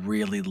he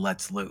really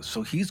lets loose.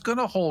 So he's going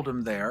to hold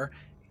him there.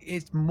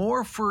 It's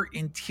more for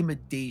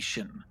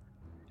intimidation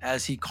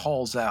as he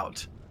calls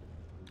out.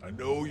 I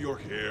know you're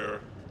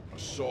here. I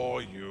saw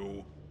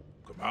you.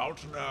 Come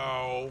out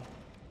now.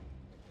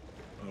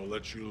 I'll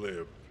let you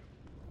live.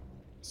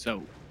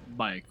 So,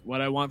 Mike,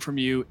 what I want from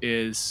you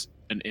is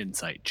an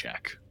insight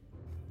check.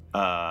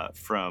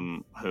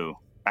 From who?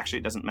 Actually,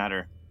 it doesn't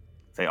matter.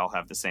 They all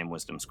have the same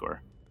wisdom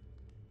score.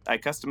 I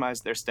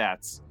customized their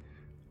stats.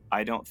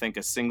 I don't think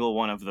a single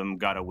one of them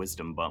got a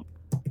wisdom bump.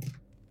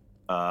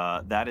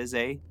 That is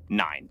a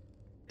 9.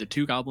 The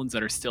 2 goblins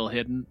that are still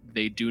hidden,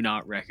 they do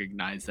not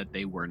recognize that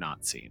they were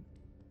not seen.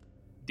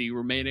 The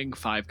remaining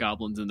 5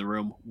 goblins in the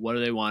room, what do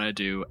they want to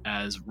do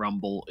as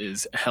Rumble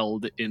is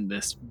held in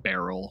this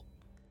barrel?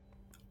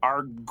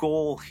 Our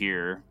goal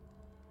here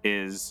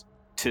is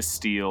to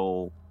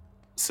steal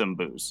some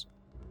booze.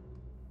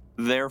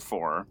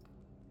 Therefore,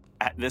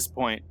 at this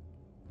point,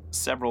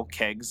 several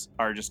kegs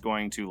are just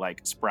going to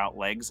sprout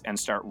legs and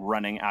start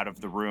running out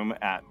of the room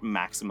at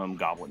maximum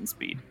goblin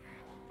speed,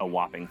 a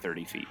whopping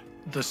 30 feet.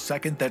 The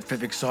second that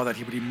Vivek saw that,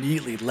 he would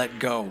immediately let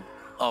go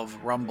of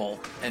Rumble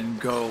and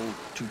go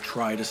to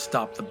try to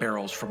stop the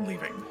barrels from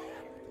leaving.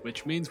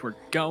 Which means we're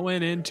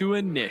going into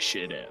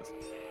initiative.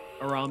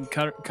 Aram,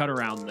 cut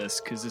around this,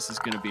 because this is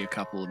going to be a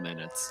couple of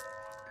minutes.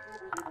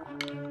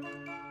 All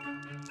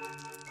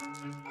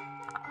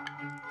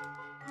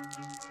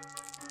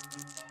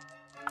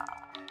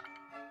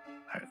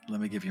right, let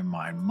me give you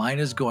mine. Mine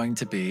is going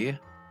to be...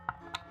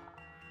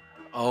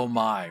 Oh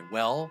my,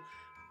 well,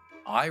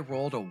 I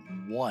rolled a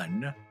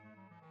 1.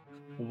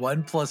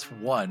 1 plus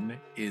 1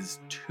 is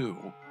 2.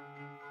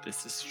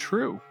 This is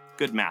true.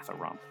 Good math,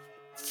 Aram.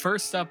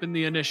 First up in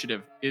the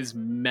initiative is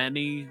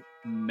many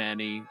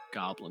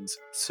goblins.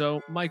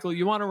 So, Michael,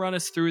 you want to run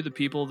us through the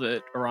people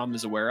that Aram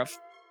is aware of?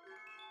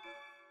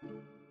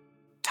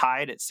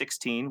 Tied at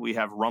 16, we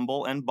have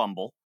Rumble and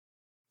Bumble.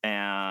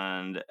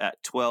 And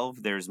at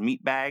 12, there's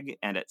Meatbag.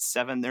 And at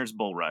 7, there's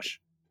Bullrush.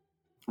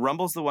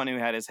 Rumble's the one who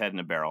had his head in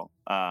a barrel.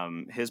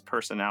 His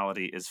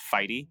personality is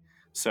fighty.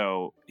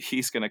 So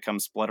he's going to come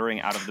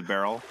spluttering out of the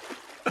barrel,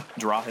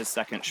 draw his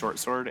second short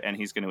sword, and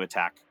he's going to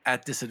attack.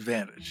 At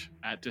disadvantage.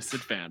 At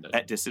disadvantage.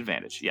 At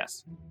disadvantage,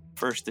 yes.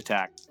 First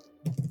attack,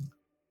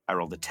 I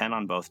rolled a 10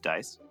 on both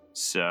dice,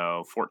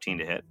 so 14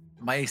 to hit.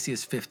 My AC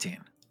is 15.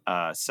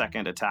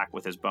 Second attack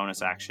with his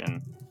bonus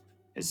action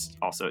is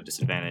also at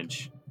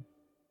disadvantage.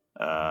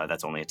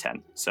 That's only a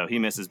 10, so he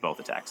misses both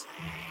attacks.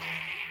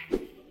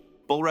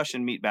 Bullrush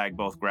and Meatbag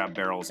both grab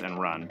barrels and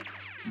run.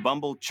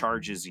 Bumble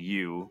charges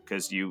you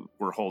because you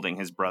were holding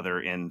his brother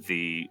in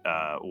the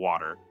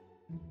water,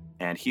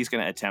 and he's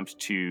going to attempt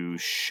to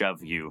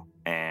shove you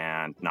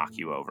and knock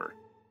you over.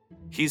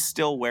 He's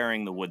still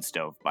wearing the wood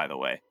stove, by the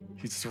way.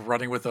 He's just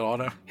running with it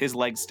on him? His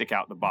legs stick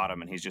out the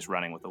bottom, and he's just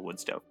running with a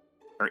wood stove,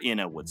 or in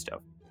a wood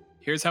stove.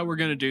 Here's how we're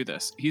going to do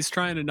this. He's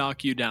trying to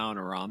knock you down,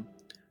 Aram.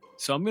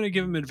 So I'm going to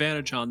give him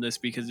advantage on this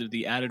because of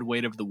the added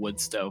weight of the wood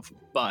stove.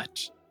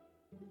 But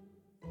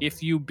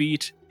if you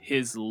beat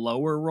his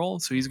lower roll,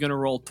 so he's going to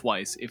roll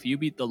twice. If you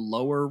beat the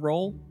lower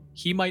roll,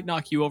 he might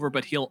knock you over,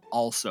 but he'll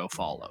also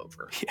fall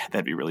over. Yeah,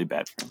 that'd be really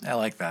bad for him. I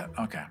like that.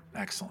 Okay,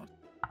 excellent.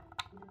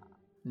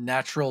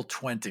 Natural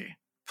 20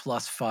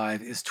 plus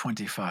 5 is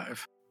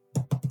 25.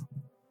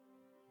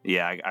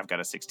 Yeah, I've got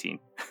a 16.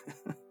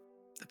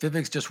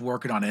 Vivek's just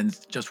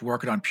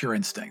working on pure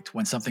instinct.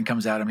 When something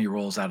comes at him, he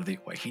rolls out of the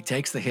way. He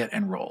takes the hit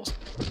and rolls.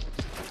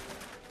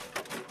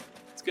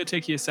 It's going to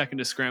take you a second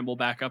to scramble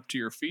back up to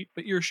your feet,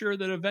 but you're sure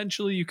that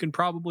eventually you can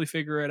probably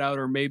figure it out,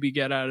 or maybe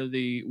get out of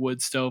the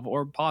wood stove,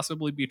 or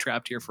possibly be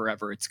trapped here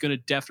forever. It's going to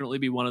definitely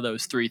be one of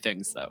those 3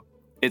 things, though.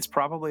 It's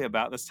probably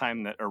about this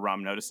time that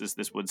Aram notices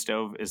this wood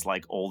stove is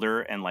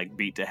older and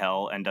beat to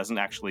hell and doesn't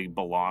actually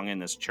belong in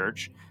this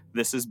church.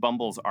 This is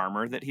Bumble's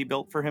armor that he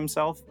built for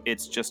himself.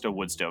 It's just a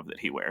wood stove that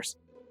he wears.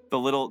 The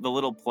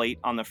little plate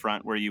on the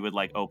front where you would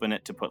open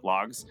it to put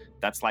logs,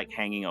 that's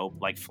hanging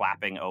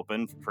flapping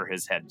open for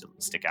his head to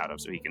stick out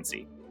of so he can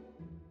see.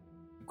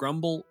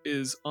 Grumble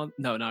is on...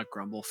 No, not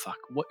Grumble. Fuck.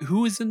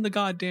 Who is in the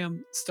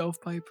goddamn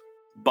stovepipe?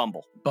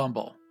 Bumble.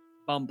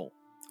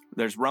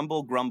 There's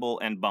Rumble, Grumble,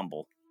 and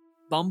Bumble.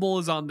 Bumble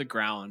is on the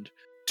ground.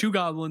 2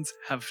 goblins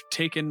have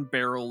taken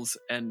barrels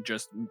and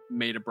just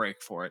made a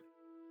break for it.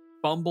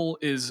 Bumble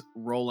is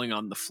rolling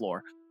on the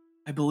floor.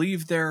 I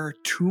believe there are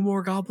 2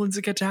 more goblins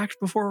that get attacked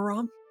before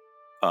Aram?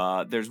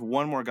 There's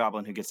one more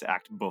goblin who gets to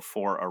act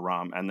before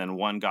Aram, and then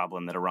one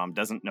goblin that Aram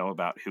doesn't know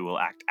about who will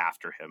act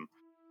after him.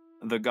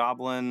 The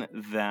goblin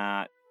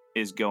that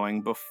is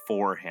going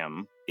before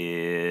him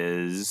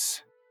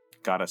is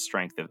got a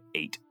strength of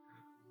 8.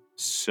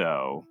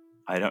 So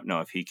I don't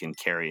know if he can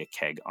carry a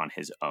keg on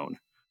his own.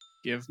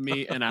 Give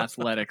me an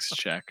athletics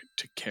check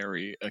to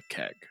carry a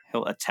keg.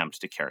 He'll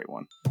attempt to carry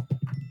one.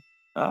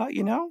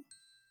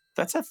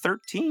 That's a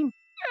 13.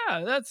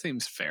 Yeah, that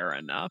seems fair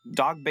enough.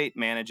 Dogbait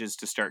manages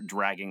to start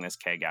dragging this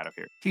keg out of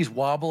here. He's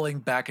wobbling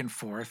back and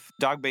forth.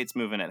 Dogbait's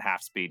moving at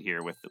half speed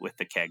here with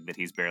the keg that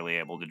he's barely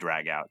able to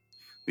drag out.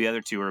 The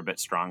other two are a bit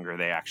stronger.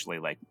 They actually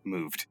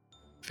moved.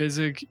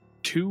 Fizig,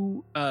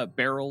 2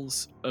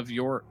 barrels of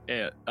your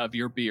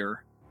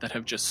beer that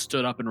have just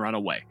stood up and run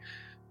away.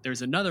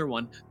 There's another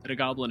one that a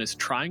goblin is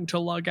trying to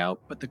lug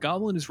out, but the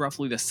goblin is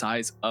roughly the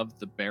size of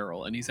the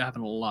barrel, and he's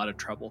having a lot of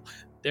trouble.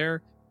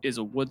 There is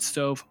a wood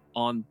stove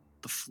on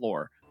the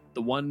floor.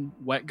 The one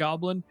wet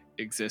goblin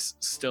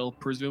exists still,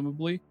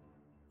 presumably.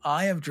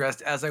 I am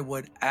dressed as I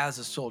would as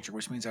a soldier,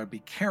 which means I would be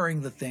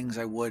carrying the things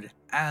I would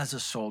as a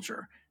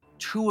soldier.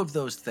 2 of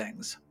those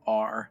things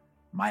are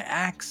my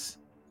axe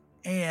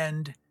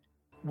and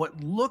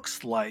what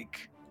looks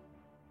like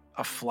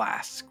a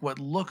flask, what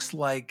looks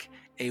like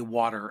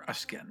a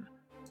skin.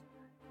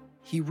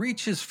 He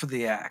reaches for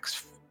the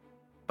axe,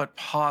 but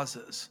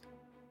pauses,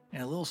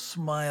 and a little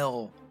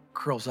smile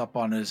curls up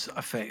on his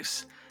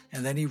face.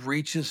 And then he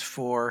reaches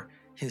for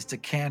his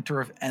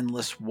decanter of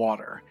endless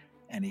water,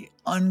 and he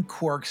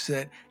uncorks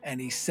it, and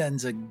he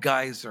sends a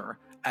geyser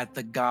at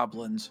the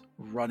goblins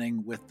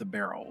running with the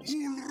barrels.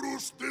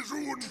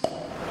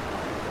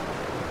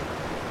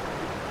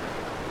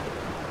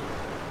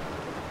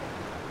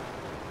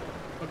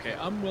 Okay,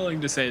 I'm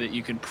willing to say that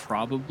you can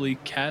probably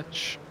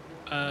catch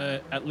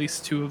at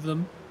least 2 of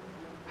them.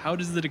 How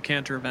does the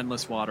decanter of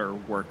endless water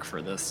work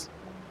for this?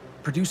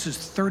 Produces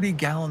 30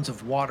 gallons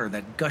of water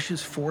that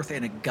gushes forth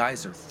in a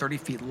geyser 30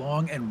 feet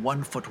long and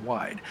 1 foot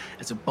wide.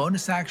 As a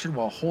bonus action,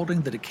 while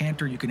holding the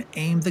decanter, you can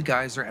aim the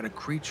geyser at a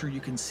creature you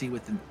can see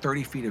within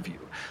 30 feet of you.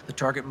 The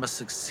target must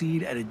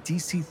succeed at a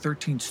DC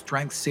 13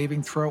 strength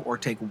saving throw or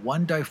take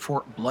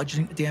 1d4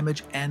 bludgeoning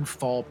damage and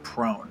fall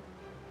prone.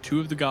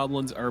 2 of the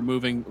goblins are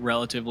moving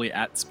relatively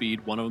at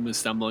speed. One of them is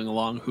stumbling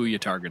along. Who are you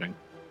targeting?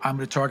 I'm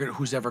going to target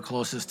who's ever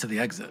closest to the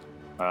exit.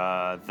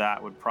 That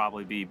would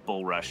probably be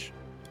Bullrush.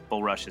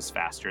 Bullrush is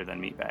faster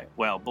than Meatbag.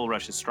 Well,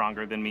 Bullrush is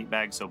stronger than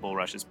Meatbag, so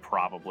Bullrush is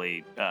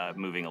probably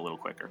moving a little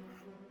quicker.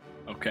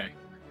 Okay.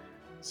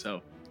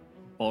 So,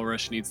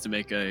 Bullrush needs to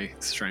make a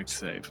strength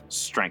save.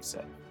 Strength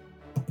save.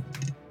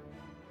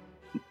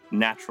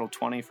 Natural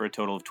 20 for a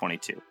total of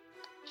 22.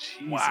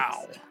 Jesus.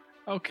 Wow.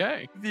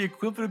 Okay. The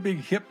equivalent of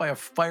being hit by a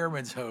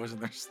fireman's hose, and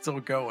they're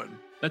still going.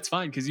 That's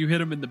fine, because you hit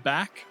him in the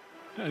back,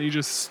 and he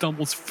just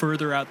stumbles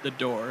further out the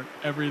door.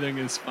 Everything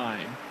is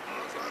fine.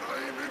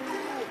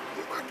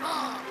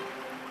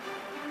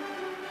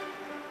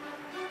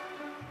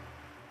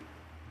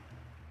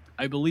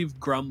 I believe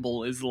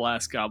Grumble is the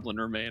last goblin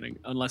remaining,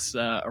 unless,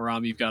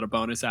 Aram, you've got a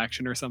bonus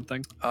action or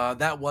something.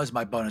 That was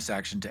my bonus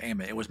action to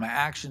aim it. It was my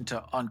action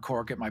to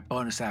uncork it, my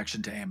bonus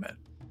action to aim it.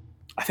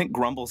 I think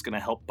Grumble's going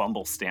to help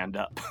Bumble stand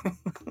up.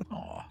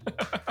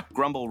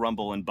 Grumble,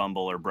 Rumble, and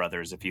Bumble are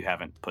brothers, if you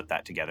haven't put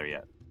that together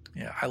yet.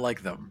 Yeah, I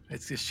like them.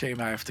 It's a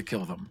shame I have to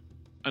kill them.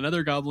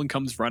 Another goblin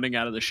comes running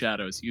out of the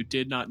shadows. You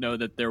did not know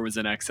that there was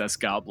an excess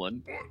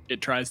goblin.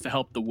 It tries to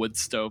help the wood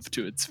stove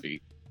to its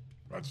feet.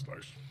 That's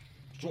nice.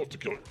 Still have to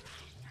kill it.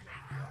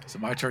 Is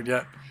it my turn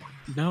yet?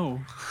 No.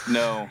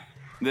 No.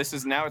 This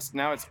is now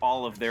it's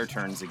all of their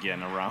turns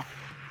again around.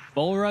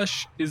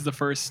 Bullrush is the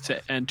first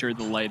to enter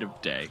the light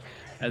of day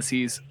as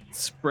he's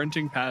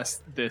sprinting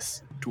past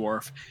this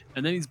dwarf,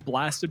 and then he's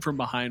blasted from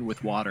behind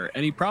with water.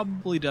 And he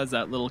probably does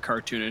that little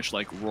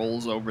cartoonish,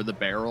 rolls over the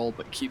barrel,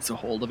 but keeps a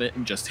hold of it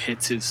and just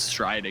hits his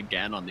stride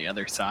again on the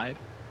other side.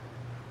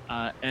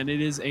 And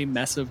it is a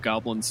mess of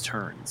goblins'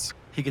 turns.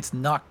 He gets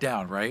knocked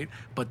down, right?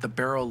 But the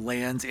barrel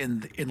lands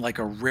in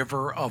a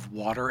river of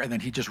water, and then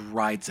he just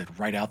rides it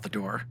right out the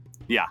door.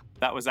 Yeah,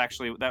 that was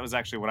actually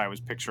what I was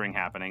picturing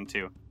happening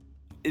too.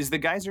 Is the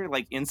geyser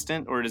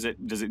instant, or does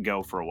it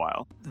go for a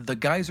while? The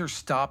geyser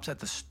stops at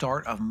the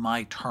start of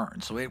my turn,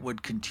 so it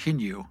would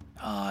continue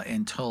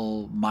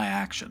until my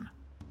action.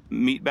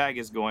 Meatbag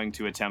is going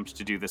to attempt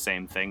to do the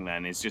same thing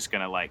then. He's just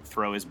going to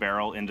throw his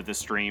barrel into the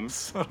stream.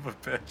 Son of a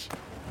bitch.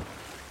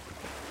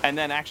 And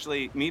then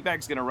actually,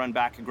 Meatbag's going to run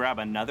back and grab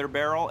another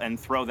barrel and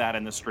throw that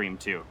in the stream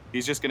too.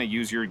 He's just going to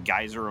use your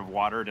geyser of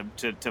water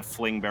to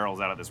fling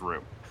barrels out of this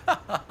room.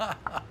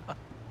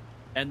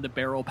 And the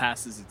barrel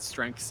passes its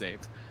strength save.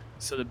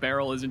 So the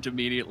barrel isn't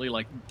immediately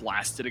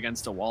blasted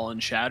against a wall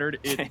and shattered.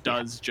 It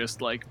does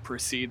just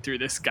proceed through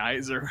this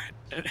geyser,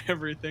 and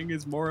everything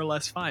is more or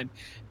less fine.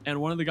 And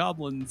one of the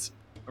goblins,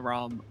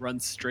 Aram,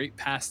 runs straight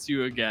past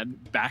you again,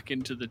 back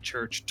into the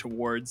church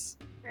towards,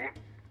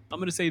 I'm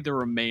gonna say, the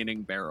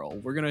remaining barrel.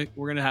 We're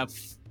gonna have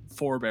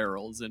 4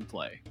 barrels in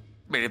play.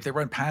 Wait, if they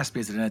run past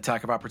me, is it an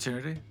attack of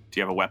opportunity? Do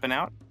you have a weapon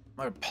out?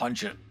 I'm gonna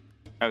punch it.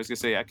 I was going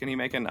to say, can he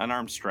make an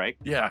unarmed strike?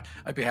 Yeah,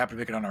 I'd be happy to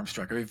make an unarmed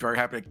strike. I'd be very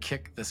happy to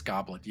kick this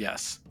goblin.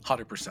 Yes,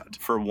 100%.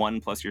 For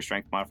 1 plus your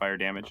strength modifier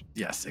damage?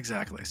 Yes,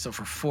 exactly. So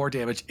for 4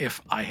 damage,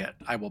 if I hit,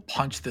 I will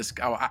punch this.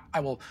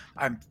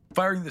 I'm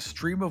firing the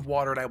stream of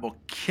water, and I will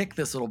kick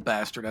this little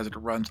bastard as it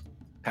runs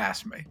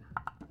past me.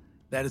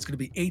 That is going to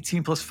be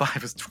 18 plus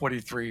 5 is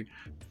 23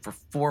 for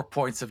 4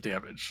 points of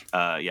damage.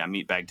 Yeah,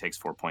 Meatbag takes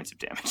 4 points of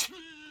damage.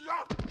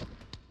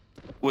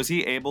 Was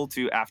he able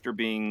to, after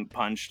being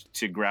punched,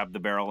 to grab the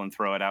barrel and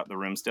throw it out the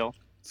room still?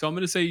 So I'm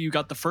going to say you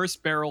got the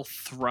first barrel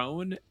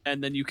thrown,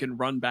 and then you can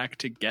run back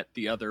to get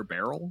the other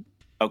barrel.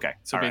 Okay.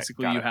 So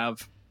basically you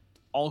have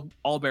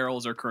all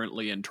barrels are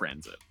currently in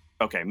transit.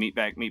 Okay,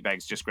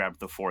 Meatbag's just grabbed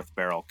the 4th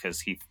barrel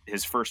because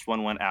his first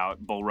one went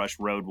out, Bullrush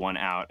rode one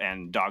out,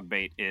 and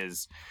Dogbait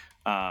is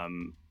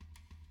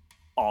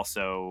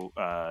also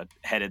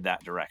headed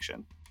that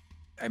direction.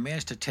 I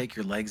managed to take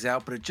your legs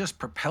out, but it just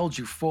propelled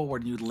you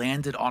forward and you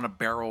landed on a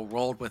barrel,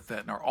 rolled with it,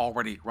 and are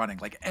already running.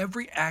 Like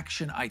every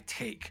action I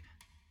take,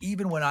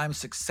 even when I'm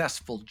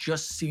successful,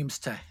 just seems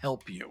to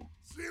help you.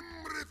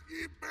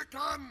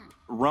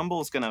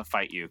 Rumble's gonna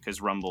fight you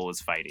because Rumble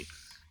is fighty.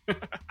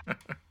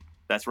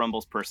 That's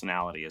Rumble's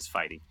personality, is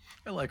fighty.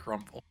 I like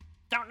Rumble.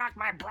 Don't knock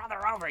my brother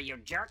over, you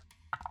jerk.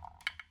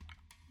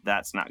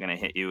 That's not gonna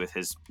hit you with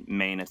his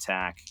main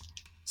attack.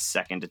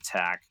 Second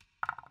attack.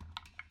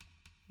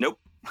 Nope.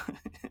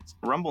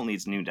 Rumble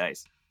needs new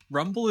dice.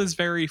 Rumble is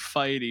very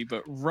fighty,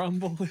 but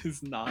Rumble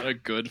is not a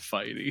good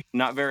fighty.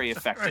 Not very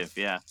effective,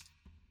 yeah.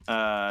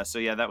 So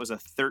yeah, that was a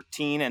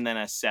 13 and then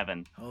a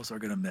 7. Those are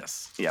going to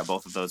miss. Yeah,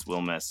 both of those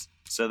will miss.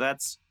 So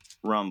that's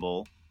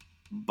Rumble.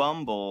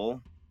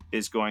 Bumble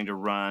is going to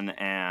run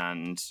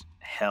and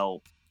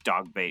help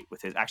Dogbait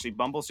with his... Actually,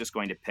 Bumble's just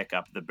going to pick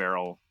up the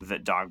barrel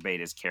that Dogbait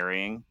is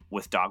carrying,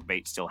 with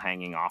Dogbait still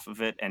hanging off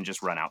of it, and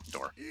just run out the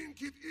door.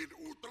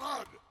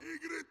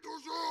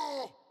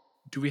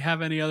 Do we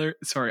have any other...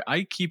 Sorry,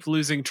 I keep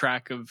losing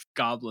track of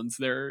goblins.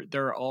 There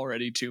are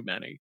already too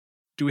many.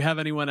 Do we have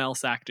anyone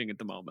else acting at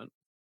the moment?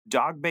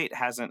 Dogbait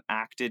hasn't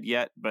acted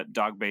yet, but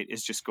Dogbait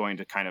is just going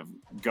to kind of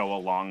go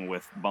along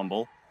with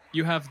Bumble.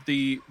 You have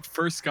the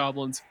first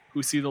goblins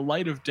who see the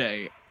light of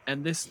day,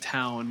 and this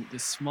town,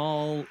 this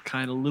small,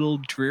 kind of little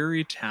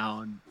dreary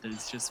town that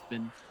has just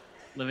been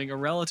living a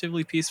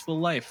relatively peaceful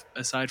life,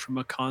 aside from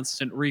a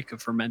constant reek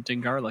of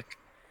fermenting garlic,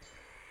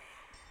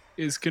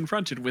 is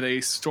confronted with a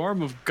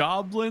storm of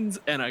goblins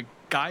and a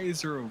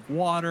geyser of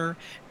water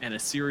and a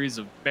series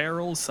of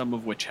barrels, some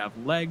of which have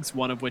legs,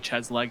 one of which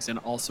has legs and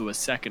also a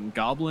second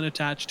goblin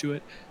attached to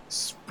it,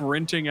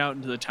 sprinting out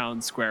into the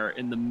town square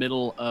in the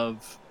middle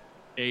of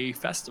a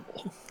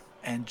festival.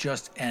 And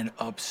just an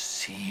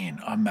obscene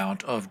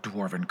amount of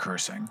dwarven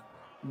cursing.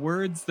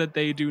 Words that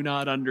they do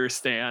not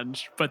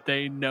understand, but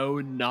they know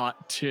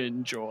not to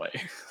enjoy.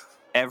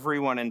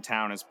 Everyone in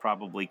town is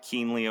probably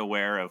keenly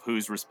aware of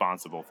who's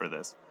responsible for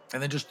this.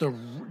 And then just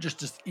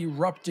this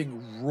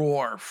erupting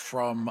roar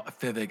from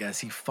Fivig as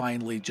he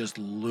finally just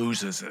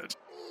loses it.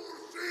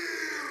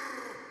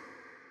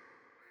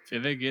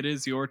 Fivig, it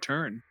is your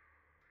turn.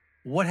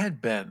 What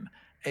had been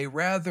a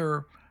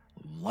rather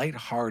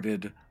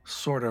lighthearted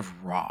sort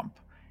of romp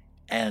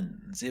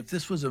ends. If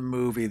this was a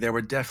movie, there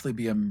would definitely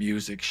be a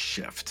music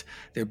shift.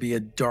 There'd be a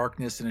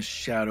darkness and a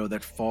shadow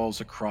that falls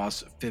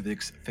across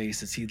Fivig's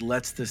face as he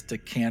lets this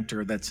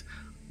decanter that's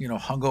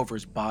hung over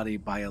his body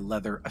by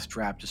a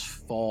strap just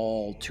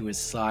fall to his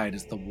side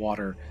as the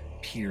water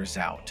peters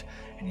out.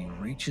 And he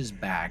reaches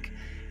back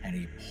and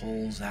he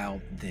pulls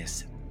out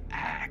this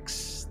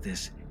axe,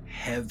 this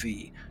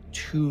heavy,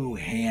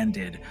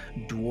 two-handed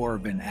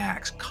dwarven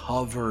axe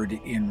covered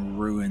in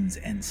ruins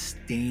and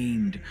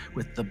stained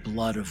with the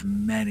blood of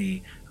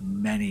many,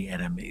 many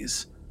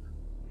enemies.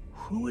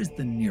 Who is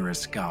the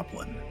nearest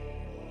goblin?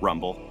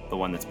 Rumble, the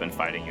one that's been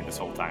fighting you this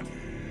whole time.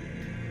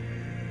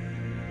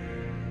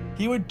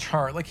 He would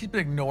turn, like he's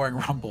been ignoring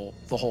Rumble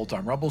the whole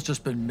time. Rumble's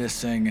just been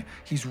missing.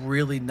 He's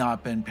really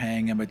not been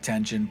paying him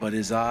attention, but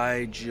his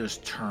eye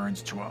just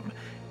turns to him,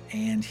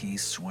 and he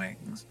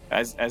swings.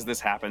 As this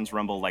happens,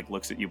 Rumble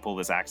looks at you, pull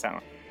this axe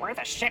out. Where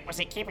the shit was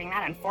he keeping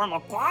that in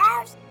formal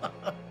gloves?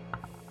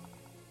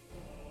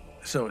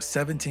 So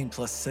 17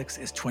 plus 6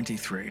 is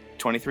 23.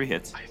 23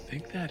 hits. I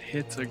think that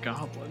hits a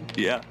goblin.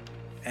 Yeah.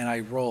 And I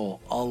roll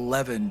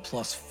 11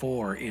 plus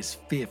 4 is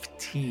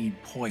 15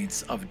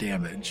 points of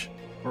damage.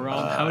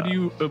 Baran, how do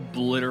you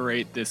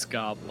obliterate this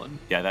goblin?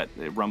 Yeah, that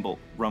Rumble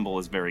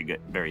is very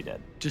good, very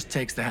dead. Just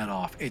takes the head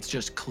off. It's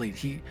just clean.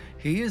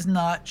 He is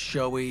not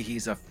showy,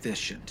 he's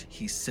efficient.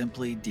 He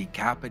simply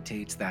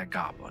decapitates that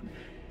goblin.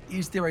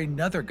 Is there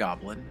another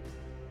goblin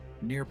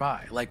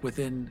nearby, like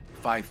within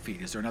 5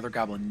 feet? Is there another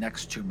goblin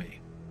next to me?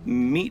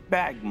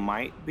 Meatbag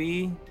might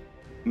be.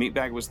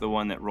 Meatbag was the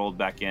one that ran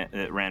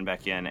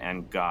back in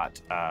and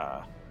got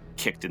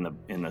kicked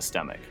in the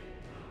stomach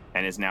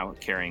and is now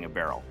carrying a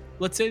barrel.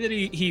 Let's say that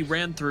he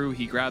ran through,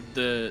 he grabbed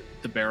the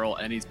barrel,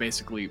 and he's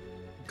basically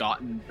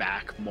gotten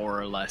back more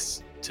or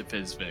less to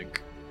Fizvig.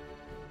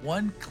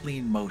 One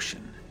clean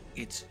motion.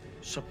 It's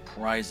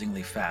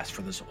surprisingly fast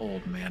for this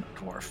old man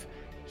dwarf.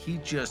 He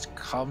just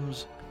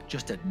comes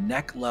just at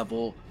neck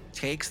level,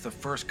 takes the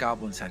first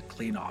goblin's head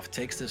clean off,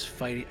 takes this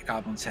fighting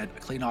goblin's head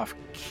clean off,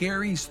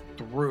 carries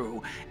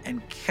through,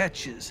 and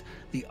catches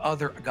the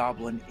other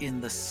goblin in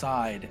the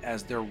side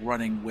as they're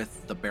running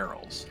with the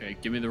barrels. Okay,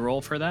 give me the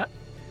roll for that.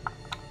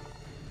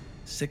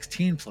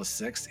 16 plus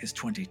 6 is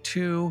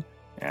 22.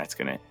 Yeah, that's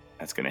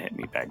gonna hit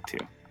me bag too.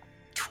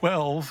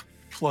 12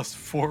 plus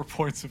 4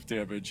 points of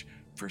damage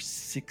for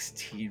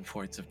 16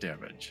 points of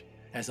damage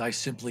as I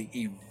simply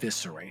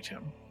eviscerate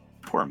him.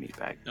 Poor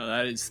meatbag. No,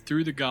 that is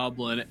through the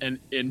goblin and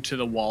into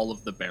the wall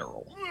of the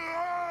barrel.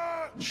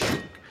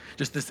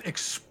 Just this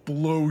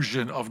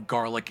explosion of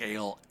garlic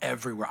ale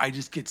everywhere. I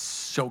just get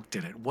soaked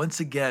in it.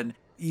 Once again,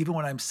 even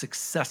when I'm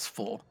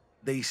successful,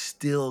 they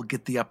still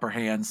get the upper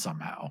hand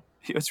somehow.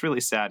 What's really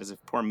sad is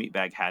if poor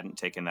meatbag hadn't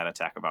taken that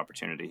attack of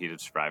opportunity, he'd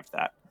have survived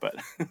that. But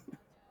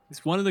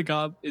is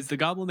the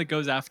goblin that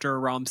goes after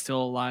Aram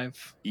still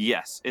alive?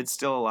 Yes, it's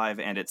still alive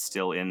and it's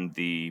still in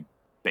the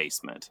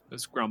basement.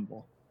 It's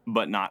Grumble.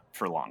 But not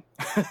for long,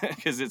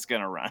 because it's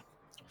gonna run.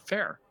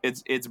 Fair.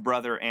 Its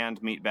brother and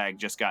meatbag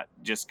just got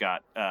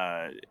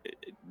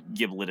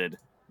gibleted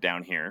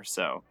down here,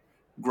 so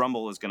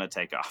Grumble is gonna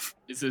take off.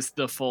 Is this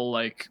the full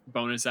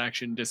bonus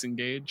action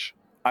disengage?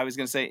 I was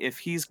gonna say if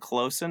he's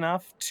close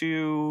enough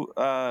to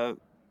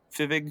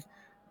Fivig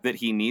that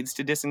he needs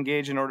to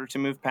disengage in order to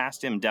move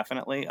past him,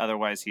 definitely.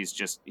 Otherwise, he's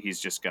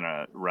just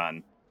gonna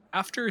run.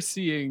 After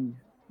seeing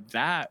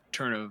that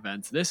turn of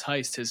events, this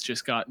heist has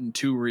just gotten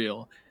too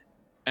real.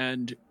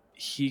 And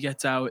he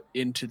gets out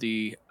into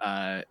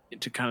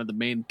into kind of the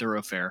main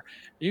thoroughfare.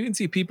 You can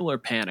see people are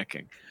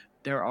panicking.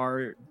 There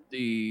are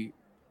the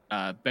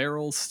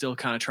barrels still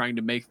kind of trying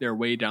to make their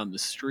way down the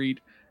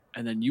street,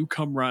 and then you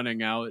come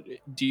running out.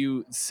 Do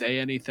you say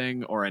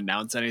anything or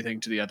announce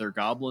anything to the other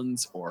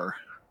goblins, or?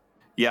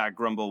 Yeah,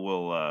 Grumble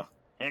will.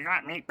 He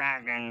got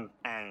meatbag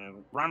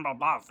and Grumble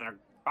both. They're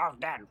both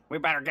dead. We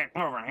better get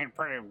moving. He's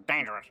pretty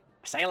dangerous.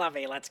 Say la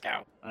vie, let's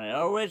go. I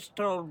always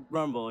told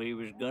Grumble he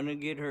was gonna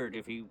get hurt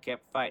if he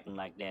kept fighting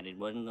like that. It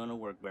wasn't gonna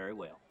work very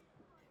well.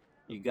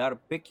 You gotta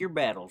pick your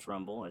battles,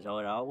 Rumble, as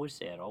I always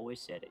said. Always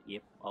said it.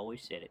 Yep,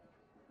 always said it.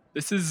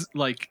 This is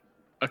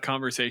a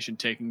conversation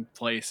taking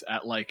place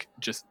at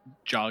just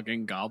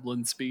jogging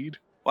goblin speed.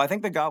 Well, I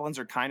think the goblins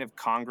are kind of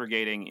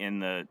congregating in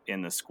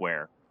the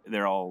square.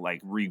 They're all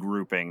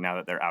regrouping now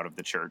that they're out of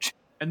the church.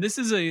 And this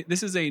is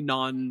a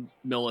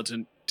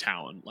non-militant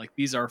town.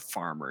 These are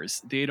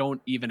farmers. They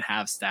don't even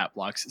have stat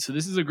blocks. So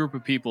this is a group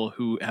of people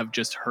who have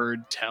just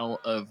heard tell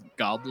of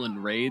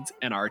goblin raids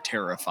and are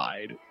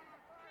terrified.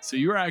 So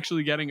you're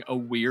actually getting a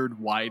weird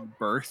wide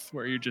berth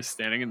where you're just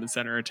standing in the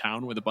center of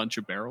town with a bunch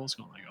of barrels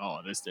going oh,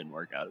 this didn't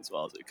work out as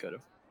well as it could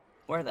have.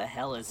 Where the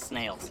hell is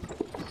Snails?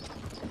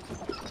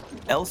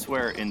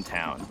 Elsewhere in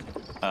town,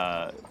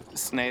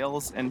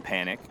 Snails and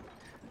Panic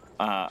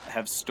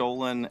have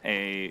stolen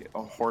a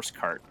horse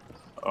cart,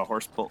 a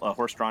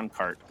horse-drawn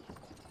cart.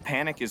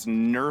 Panic is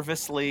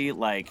nervously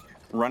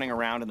running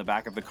around in the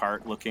back of the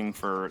cart looking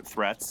for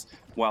threats,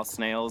 while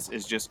Snails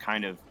is just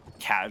kind of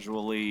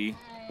casually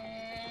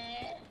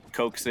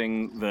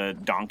coaxing the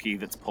donkey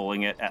that's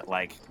pulling it at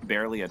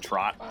barely a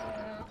trot.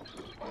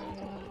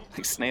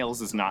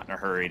 Snails is not in a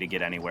hurry to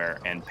get anywhere,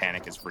 and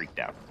Panic is freaked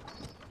out.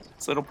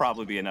 So it'll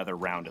probably be another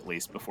round at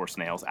least before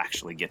Snails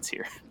actually gets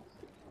here.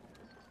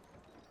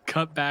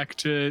 Cut back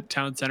to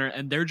town center,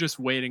 and they're just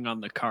waiting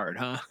on the cart,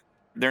 huh?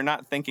 They're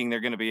not thinking they're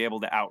going to be able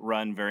to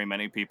outrun very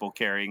many people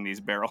carrying these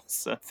barrels.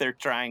 So they're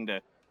trying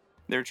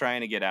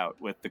to get out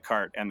with the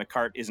cart, and the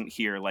cart isn't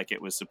here like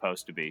it was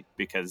supposed to be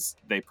because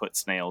they put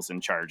Snails in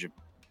charge of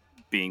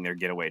being their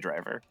getaway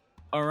driver.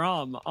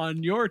 Aram,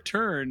 on your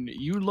turn,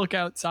 you look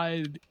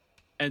outside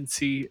and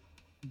see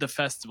the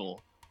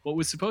festival. What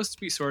was supposed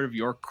to be sort of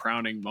your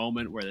crowning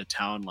moment where the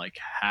town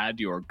had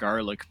your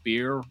garlic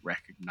beer,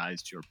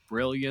 recognized your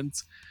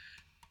brilliance.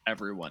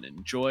 Everyone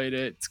enjoyed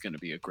it. It's going to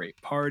be a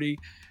great party.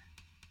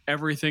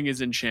 Everything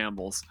is in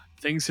shambles.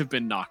 Things have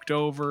been knocked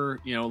over.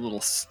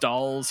 Little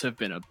stalls have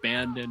been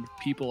abandoned.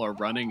 People are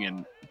running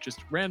in just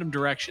random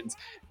directions.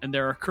 And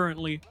there are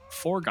currently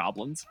 4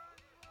 goblins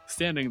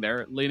standing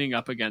there leaning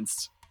up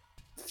against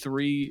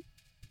three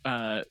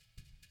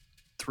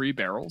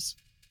barrels.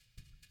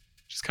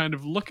 Just kind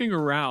of looking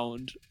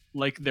around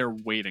like they're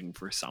waiting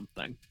for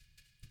something.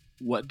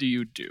 What do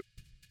you do?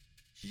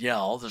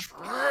 Yell,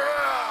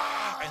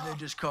 and then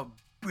just come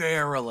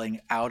barreling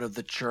out of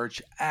the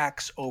church,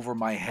 axe over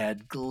my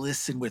head,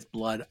 glisten with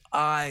blood,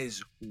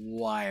 eyes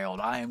wild.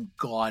 I am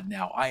God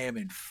now. I am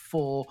in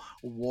full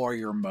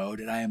warrior mode,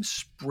 and I am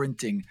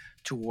sprinting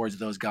towards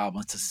those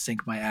goblins to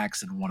sink my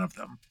axe in one of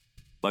them.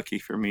 Lucky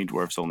for me,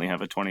 dwarves only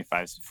have a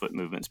 25-foot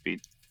movement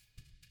speed.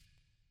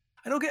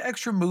 I don't get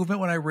extra movement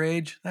when I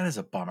rage. That is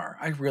a bummer.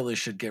 I really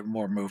should get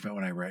more movement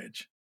when I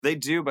rage. They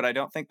do, but I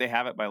don't think they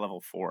have it by level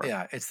 4.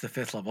 Yeah, it's the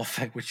 5th level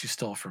thing, which you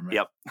stole from me.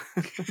 Yep.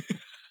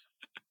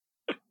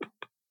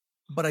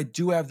 But I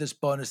do have this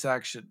bonus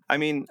action. I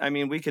mean,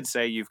 we could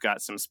say you've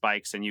got some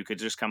spikes and you could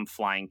just come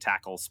flying,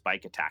 tackle,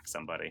 spike attack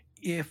somebody.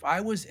 If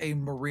I was a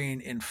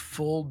Marine in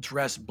full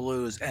dress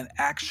blues and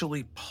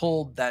actually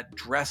pulled that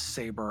dress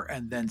saber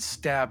and then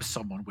stabbed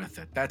someone with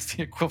it, that's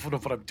the equivalent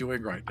of what I'm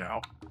doing right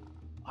now.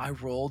 I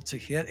rolled to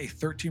hit. A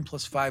 13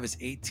 plus 5 is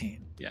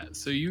 18. Yeah,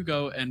 so you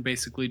go and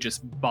basically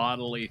just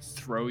bodily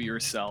throw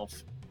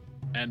yourself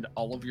and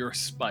all of your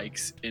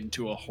spikes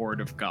into a horde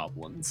of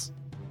goblins.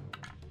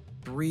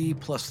 3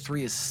 plus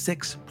 3 is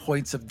 6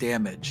 points of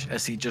damage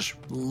as he just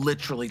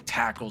literally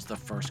tackles the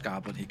first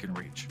goblin he can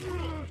reach.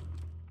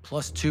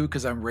 Plus 2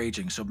 because I'm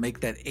raging, so make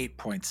that 8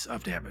 points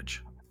of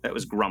damage. That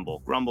was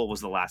Grumble. Grumble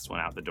was the last one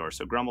out the door,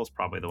 so Grumble's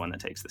probably the one that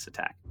takes this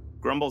attack.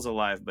 Grumble's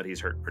alive, but he's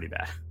hurt pretty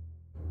bad.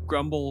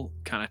 Grumble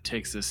kind of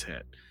takes this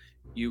hit.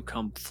 You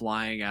come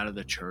flying out of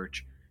the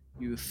church.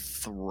 You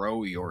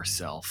throw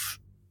yourself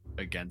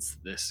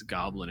against this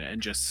goblin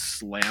and just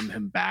slam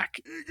him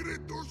back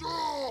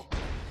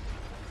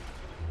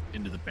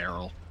into the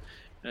barrel.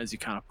 And as you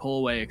kind of pull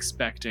away,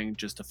 expecting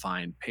just to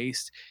find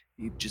paste,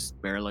 he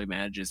just barely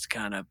manages to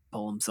kind of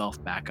pull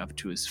himself back up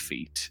to his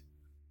feet.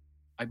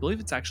 I believe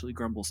it's actually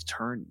Grumble's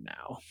turn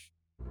now.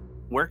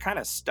 We're kind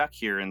of stuck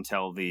here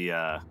until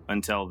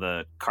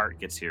the cart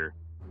gets here.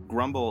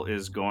 Grumble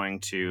is going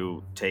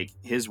to take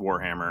his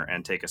warhammer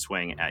and take a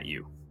swing at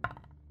you.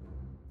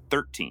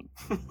 13.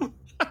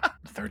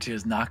 13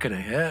 is not going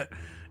to hit.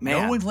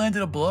 Man. No one's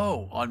landed a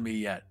blow on me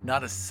yet.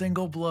 Not a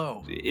single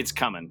blow. It's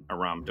coming,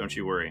 Aram. Don't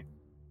you worry.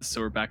 So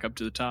we're back up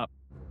to the top.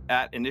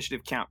 At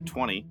initiative count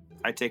 20,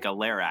 I take a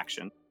lair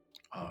action.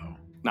 Oh.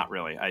 Not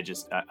really.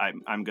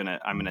 I'm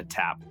gonna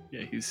tap.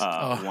 Yeah, he's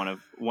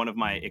one of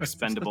my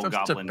expendable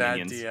goblin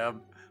minions. DM.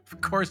 Of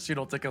course you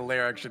don't take a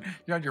lair action.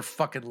 You're on your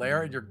fucking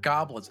lair and you're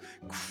goblins.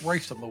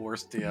 Christ, I'm the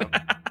worst DM.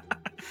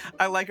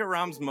 I like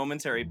Aram's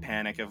momentary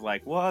panic of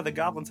like, whoa, the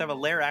goblins have a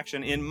lair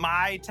action in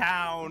my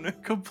town.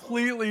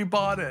 Completely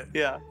bought it.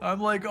 Yeah.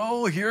 I'm like,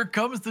 oh, here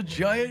comes the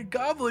giant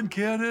goblin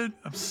cannon.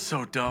 I'm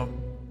so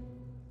dumb.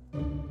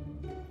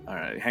 All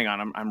right, hang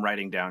on. I'm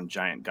writing down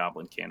giant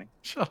goblin cannon.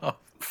 Shut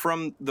up.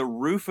 From the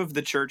roof of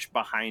the church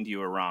behind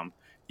you, Aram,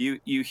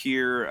 you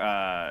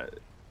hear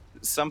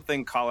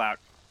something call out.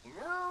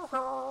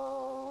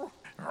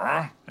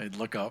 I'd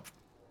look up.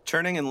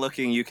 Turning and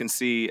looking, you can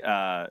see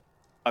a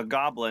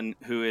goblin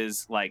who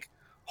is like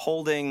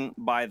holding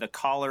by the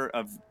collar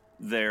of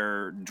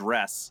their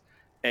dress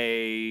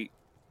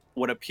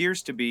what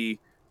appears to be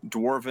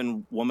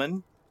dwarven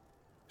woman.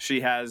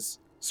 She has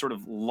sort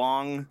of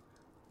long,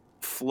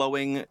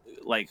 flowing,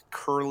 like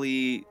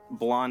curly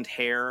blonde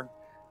hair,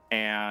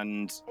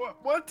 and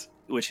what?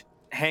 Which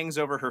hangs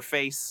over her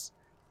face.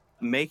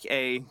 Make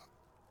a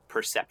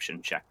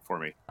perception check for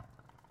me.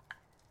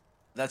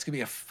 That's gonna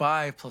be a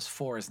 5 plus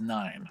 4 is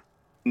 9.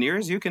 Near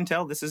as you can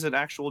tell, this is an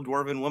actual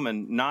dwarven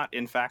woman, not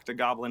in fact a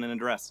goblin in a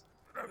dress.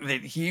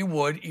 That he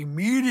would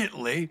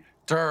immediately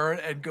turn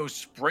and go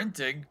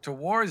sprinting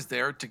towards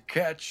there to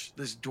catch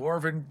this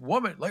dwarven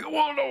woman. Like,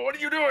 whoa, no, what are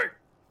you doing?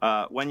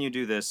 When you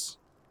do this,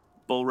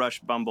 Bullrush,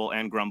 Bumble,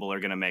 and Grumble are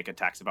going to make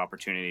attacks of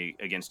opportunity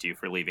against you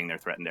for leaving their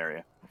threatened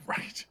area.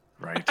 Right.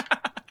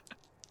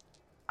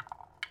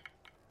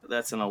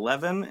 That's an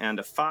 11 and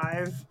a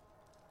 5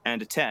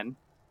 and a 10.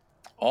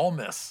 All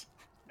miss.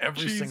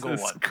 Every single one.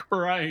 Jesus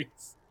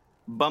Christ.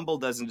 Bumble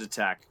doesn't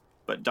attack,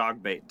 but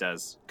Dogbait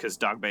does, because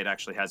Dogbait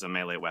actually has a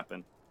melee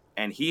weapon.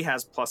 And he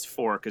has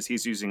 +4 because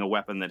he's using a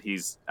weapon that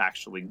he's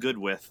actually good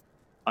with,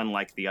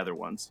 unlike the other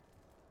ones,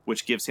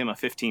 which gives him a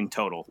 15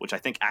 total, which I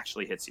think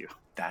actually hits you.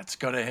 That's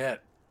gonna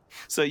hit.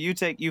 So you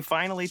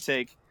finally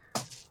take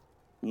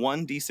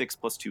 1d6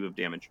 plus 2 of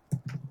damage.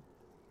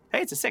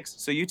 Hey, it's a 6,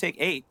 so you take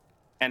 8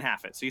 and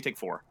half it, so you take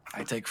 4.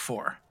 I take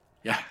 4.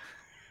 Yeah.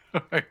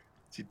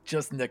 You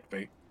just nicked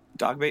me.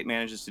 Dogbait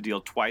manages to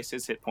deal twice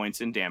his hit points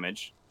in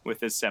damage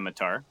with his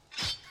scimitar.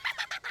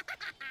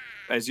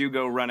 As you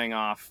go running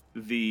off,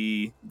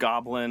 the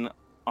goblin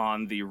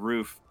on the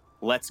roof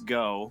lets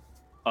go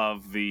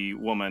of the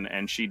woman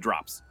and she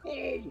drops.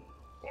 Oh,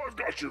 I've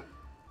got you.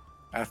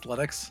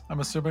 Athletics,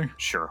 I'm assuming?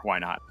 Sure, why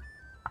not?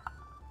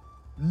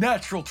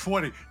 Natural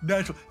 20.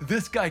 Natural.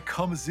 This guy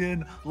comes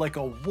in like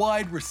a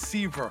wide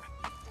receiver.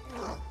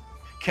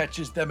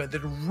 Catches them and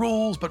then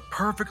rolls, but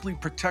perfectly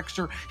protects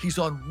her. He's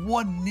on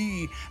one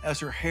knee as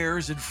her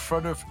hair's in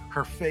front of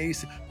her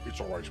face. It's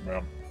all right,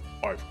 ma'am.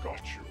 I've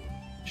got you.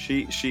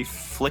 She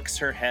flicks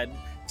her head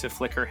to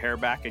flick her hair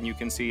back, and you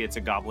can see it's a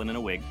goblin in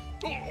a wig.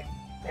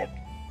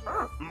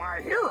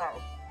 My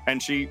hero.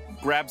 And she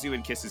grabs you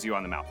and kisses you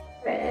on the mouth.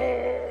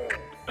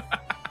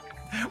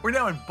 We're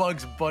now in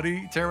Bugs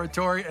Bunny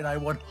territory, and I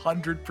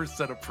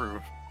 100%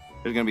 approve.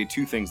 There's going to be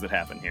 2 things that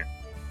happen here.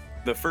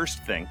 The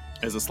first thing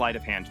is a sleight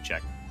of hand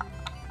check.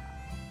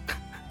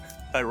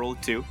 I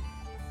rolled 2.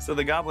 So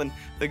the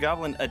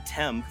goblin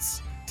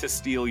attempts to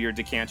steal your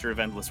decanter of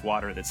endless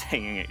water that's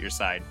hanging at your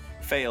side,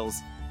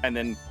 fails, and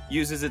then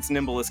uses its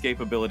nimble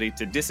escape ability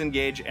to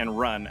disengage and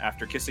run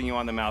after kissing you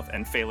on the mouth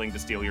and failing to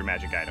steal your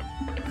magic item.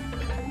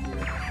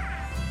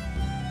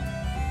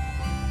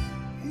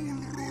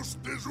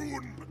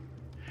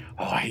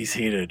 Oh, he's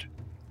heated.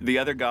 The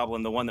other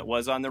goblin, the one that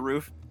was on the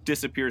roof,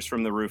 disappears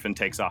from the roof and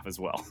takes off as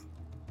well.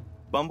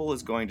 Bumble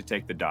is going to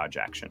take the dodge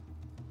action.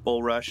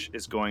 Bullrush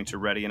is going to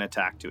ready an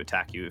attack to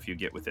attack you if you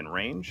get within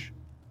range.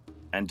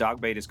 And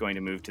Dogbait is going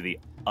to move to the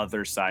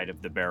other side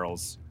of the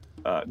barrels.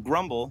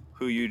 Grumble,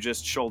 who you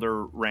just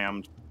shoulder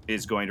rammed,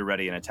 is going to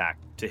ready an attack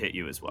to hit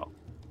you as well.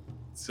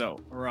 So,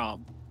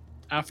 Aram,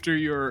 after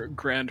your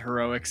grand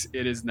heroics,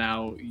 it is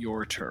now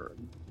your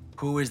turn.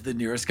 Who is the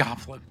nearest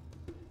goblin?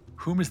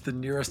 Whom is the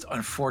nearest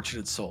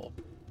unfortunate soul?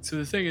 So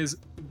the thing is,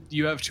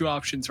 you have two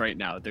options right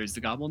now. There's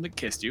the goblin that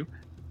kissed you.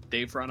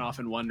 They've run off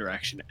in one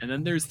direction. And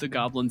then there's the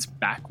goblins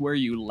back where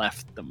you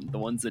left them, the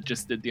ones that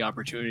just did the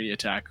opportunity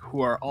attack, who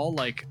are all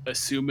like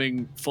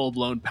assuming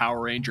full-blown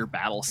Power Ranger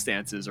battle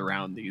stances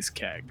around these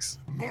kegs.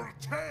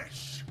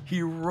 Mortesh!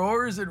 He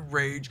roars in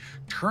rage,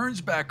 turns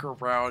back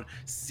around,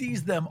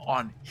 sees them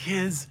on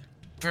his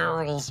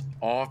barrels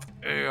of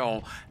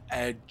ale,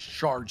 and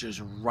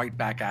charges right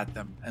back at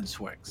them and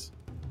swings.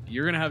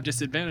 You're going to have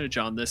disadvantage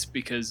on this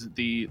because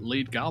the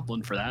lead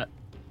goblin for that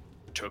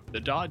took the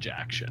dodge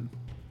action.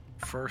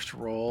 First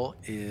roll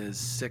is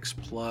 6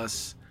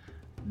 plus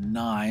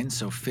 9,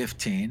 so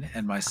 15.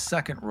 And my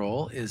second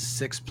roll is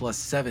 6 plus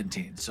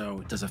 17. So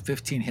does a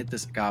 15 hit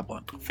this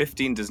goblin?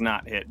 15 does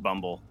not hit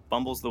Bumble.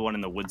 Bumble's the one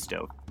in the wood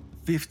stove.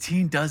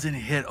 15 doesn't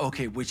hit.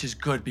 Okay, which is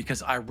good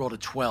because I rolled a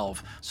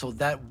 12. So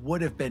that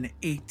would have been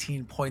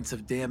 18 points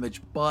of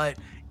damage, but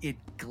it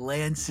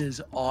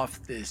glances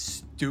off this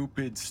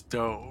stupid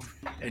stove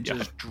and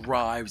just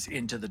drives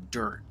into the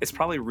dirt. It's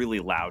probably really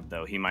loud,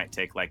 though. He might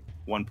take like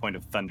 1 point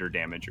of thunder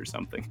damage or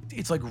something.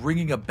 It's like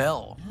ringing a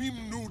bell.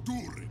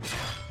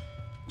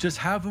 Just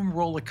have him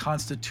roll a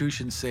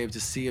constitution save to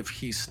see if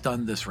he's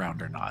stunned this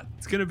round or not.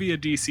 It's going to be a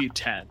DC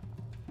 10.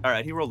 All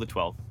right, he rolled a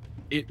 12.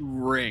 It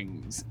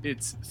rings.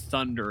 It's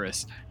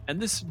thunderous. And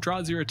this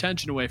draws your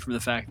attention away from the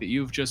fact that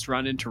you've just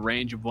run into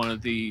range of one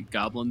of the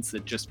goblins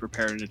that just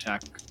prepared an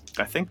attack.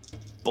 I think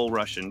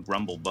Bullrush and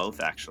Grumble both,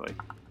 actually.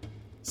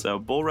 So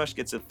Bullrush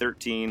gets a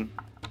 13.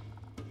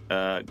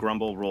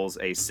 Grumble rolls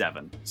a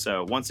 7.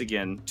 So once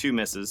again, 2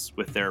 misses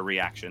with their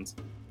reactions.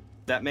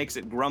 That makes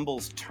it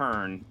Grumble's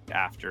turn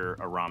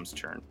after Aram's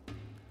turn.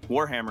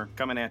 Warhammer,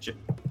 coming at you.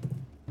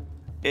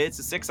 It's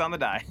a 6 on the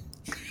die.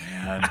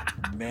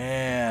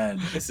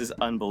 Man. This is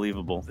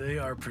unbelievable. They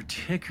are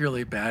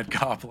particularly bad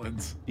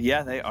goblins.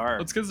 Yeah, they are.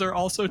 It's because they're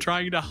also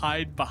trying to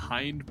hide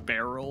behind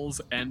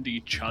barrels and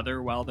each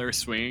other while they're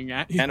swinging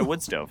at you. And a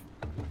wood stove.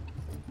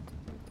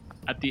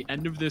 At the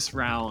end of this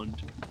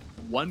round,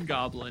 one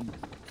goblin,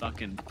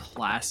 fucking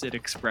placid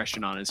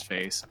expression on his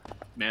face,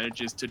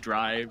 manages to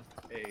drive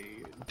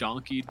a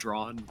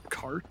donkey-drawn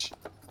cart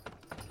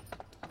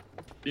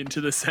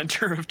into the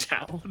center of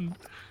town.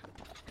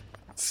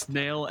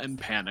 Snail and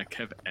Panic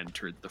have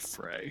entered the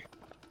fray.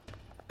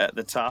 At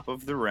the top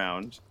of the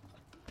round,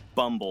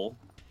 Bumble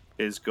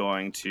is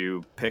going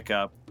to pick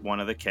up one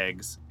of the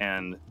kegs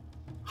and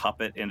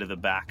hop it into the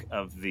back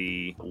of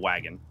the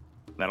wagon.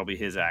 That'll be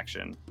his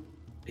action.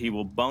 He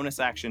will bonus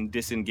action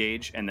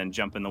disengage and then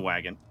jump in the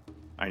wagon.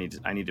 I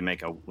need to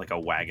make a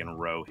wagon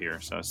row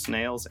here. So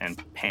Snails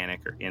and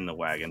Panic are in the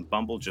wagon.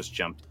 Bumble just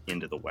jumped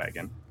into the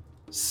wagon.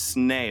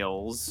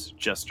 Snails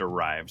just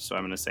arrived, so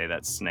I'm going to say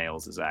that's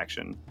Snails'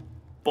 action.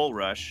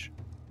 Bullrush,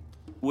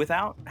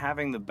 without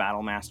having the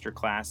Battlemaster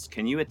class,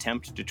 can you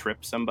attempt to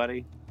trip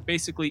somebody?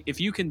 Basically, if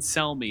you can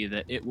sell me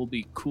that it will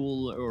be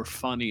cool or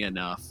funny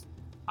enough,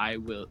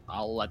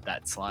 I'll let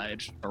that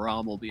slide.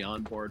 Aram will be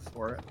on board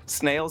for it.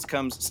 Snails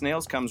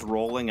comes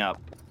rolling up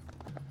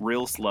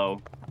real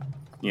slow,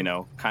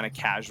 kind of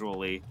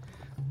casually.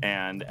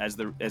 And as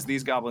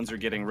these goblins are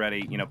getting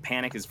ready,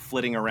 Panic is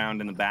flitting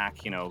around in the back,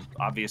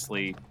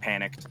 obviously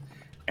panicked.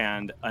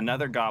 And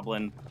another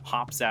goblin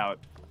hops out,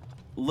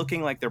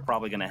 looking like they're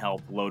probably going to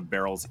help load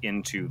barrels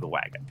into the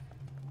wagon.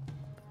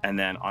 And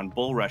then on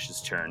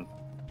Bullrush's turn,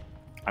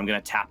 I'm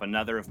going to tap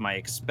another of my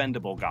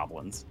expendable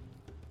goblins.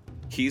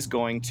 He's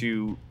going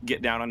to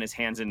get down on his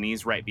hands and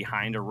knees right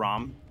behind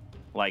Aram,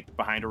 like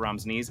behind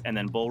Aram's knees, and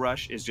then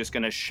Bullrush is just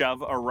going to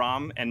shove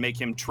Aram and make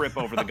him trip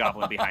over the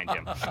goblin behind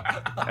him.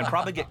 And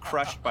probably get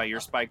crushed by your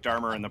spiked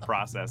armor in the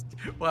process.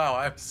 Wow,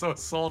 I'm so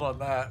sold on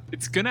that.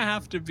 It's going to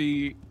have to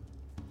be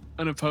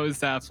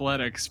unopposed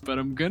athletics, but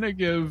I'm gonna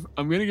give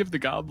the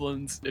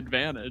goblins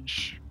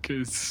advantage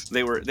because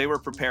they were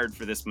prepared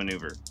for this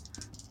maneuver.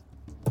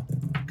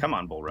 Come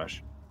on,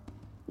 Bullrush.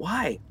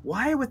 Why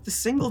with the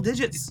single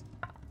digits?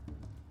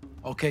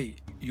 Okay,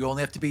 you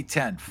only have to beat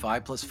 10.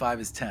 5 plus 5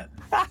 is 10.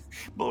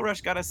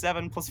 Bullrush got a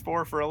 7 plus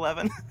 4 for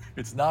 11.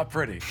 It's not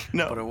pretty,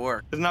 no, but it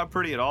worked. It's not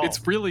pretty at all.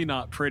 It's really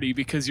not pretty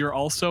because you're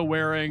also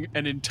wearing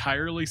an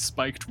entirely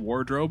spiked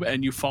wardrobe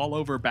and you fall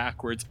over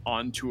backwards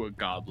onto a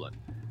goblin.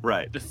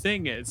 Right. The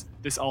thing is,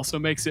 this also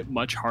makes it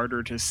much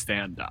harder to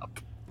stand up.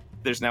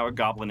 There's now a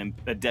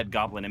dead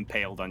goblin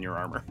impaled on your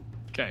armor.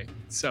 Okay,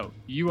 so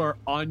you are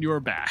on your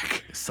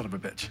back. Son of a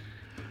bitch.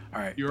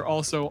 All right. You're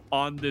also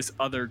on this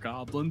other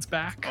goblin's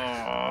back.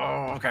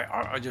 Oh, okay.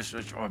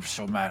 I'm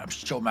so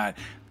mad.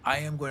 I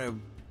am going to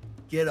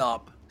get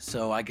up,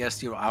 So I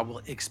guess I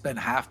will expend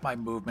half my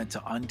movement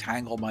to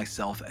untangle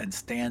myself and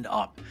stand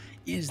up.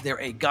 Is there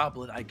a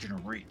goblin I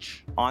can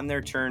reach? On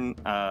their turn,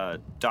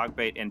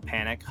 Dogbait and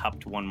Panic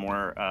hupped one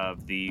more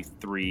of the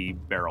 3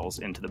 barrels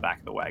into the back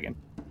of the wagon.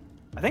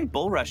 I think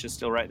Bullrush is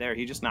still right there.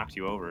 He just knocked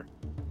you over.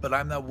 But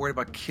I'm not worried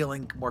about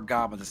killing more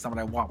goblins. That's not what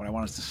I want. What I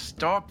want is to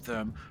stop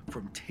them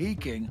from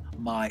taking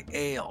my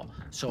ale.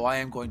 So I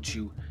am going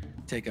to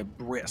take a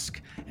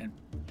brisk and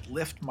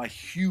lift my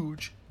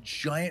huge,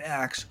 giant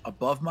axe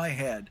above my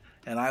head,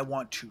 and I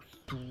want to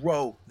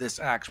throw this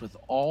axe with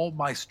all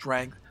my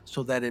strength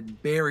so that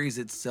it buries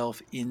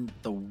itself in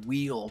the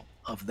wheel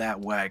of that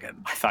wagon.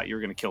 I thought you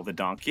were going to kill the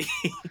donkey.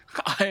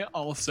 I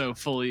also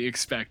fully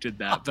expected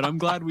that, but I'm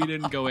glad we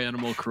didn't go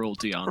animal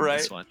cruelty on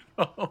this one.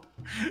 Oh,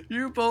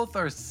 you both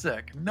are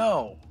sick.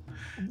 No,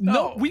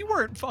 we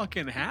weren't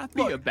fucking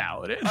happy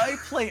about it. I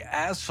play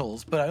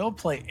assholes, but I don't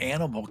play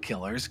animal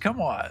killers. Come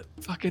on.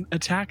 Fucking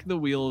attack the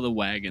wheel of the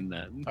wagon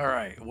then. All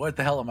right, what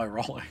the hell am I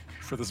rolling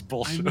for this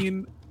bullshit? I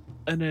mean,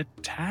 an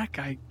attack,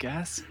 I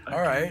guess.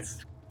 All right.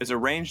 It's a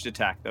ranged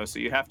attack, though, so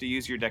you have to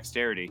use your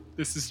dexterity.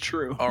 This is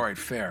true. All right,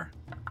 fair.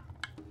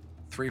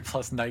 3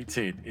 plus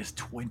 19 is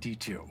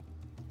 22.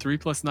 3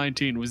 plus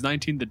 19. Was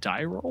 19 the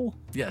die roll?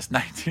 Yes,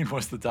 19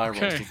 was the die roll.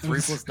 Okay. So 3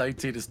 plus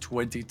 19 is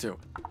 22.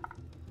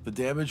 The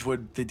damage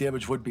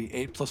would be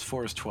 8 plus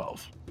 4 is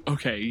 12.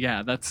 Okay,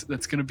 yeah, that's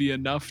gonna be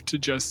enough to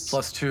just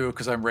plus 2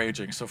 because I'm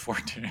raging, so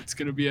 14. It's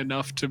gonna be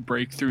enough to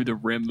break through the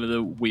rim of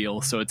the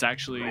wheel. So it's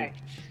actually,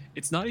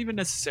 it's not even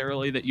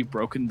necessarily that you've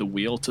broken the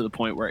wheel to the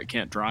point where it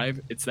can't drive.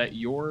 It's that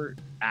your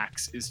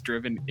axe is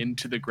driven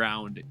into the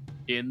ground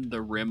in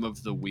the rim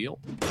of the wheel,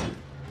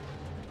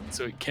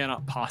 so it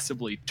cannot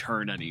possibly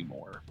turn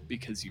anymore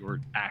because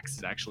your axe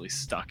is actually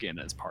stuck in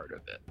as part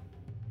of it.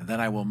 And then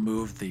I will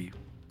move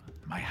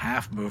my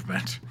half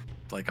movement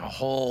like a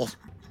whole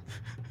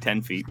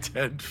 10 feet.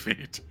 10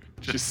 feet.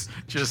 Just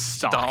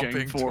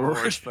stomping forward.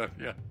 towards them.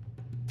 Yeah.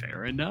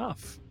 Fair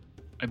enough.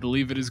 I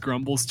believe it is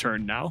Grumble's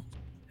turn now.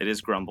 It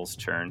is Grumble's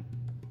turn.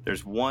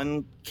 There's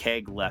one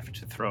keg left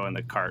to throw in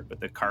the cart,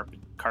 but the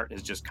cart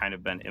has just kind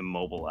of been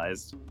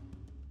immobilized.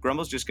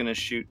 Grumble's just going to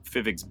shoot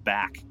Fivig's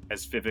back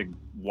as Fivig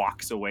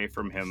walks away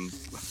from him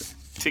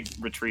to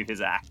retrieve his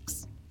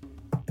axe.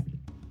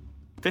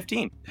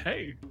 15.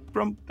 Hey,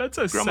 that's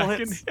a Grumble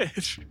second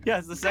hits. hit. Yeah,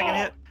 it's the second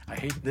hit. I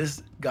hate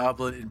this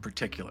goblin in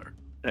particular.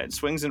 It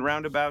swings and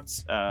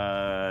roundabouts.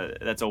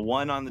 That's a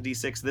 1 on the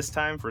d6 this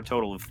time for a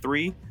total of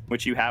 3,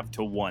 which you have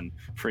to 1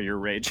 for your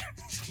rage.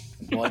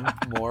 1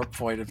 more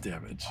point of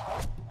damage.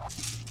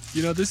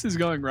 You know, this is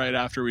going right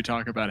after we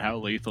talk about how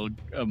lethal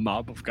a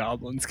mob of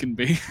goblins can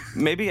be.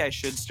 Maybe I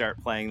should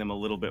start playing them a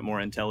little bit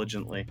more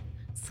intelligently.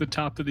 It's the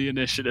top of the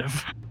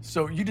initiative.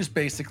 So you just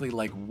basically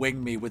like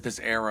wing me with this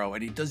arrow,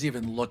 and he doesn't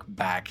even look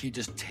back. He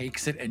just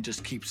takes it and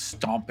just keeps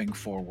stomping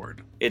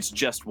forward. It's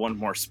just 1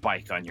 more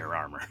spike on your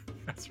armor.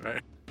 That's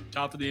right.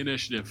 Top of the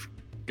initiative,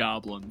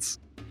 goblins.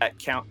 At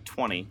count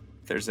 20,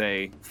 there's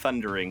a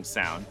thundering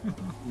sound.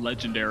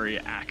 Legendary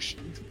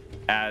action.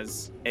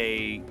 As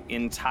a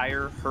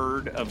entire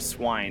herd of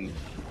swine,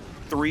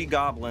 3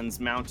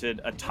 goblins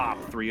mounted atop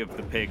 3 of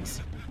the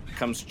pigs,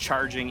 comes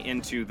charging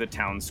into the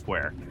town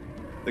square.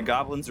 The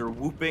goblins are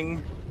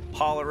whooping,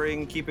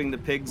 hollering, keeping the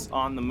pigs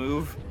on the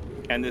move,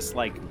 and this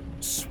like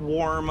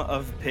swarm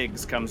of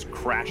pigs comes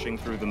crashing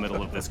through the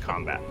middle of this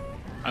combat.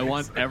 I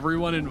want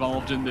everyone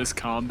involved in this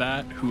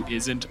combat who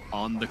isn't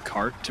on the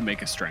cart to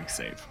make a strength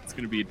save. It's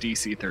going to be a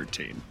DC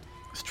 13.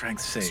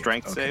 Strength save.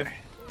 Strength save?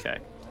 Okay.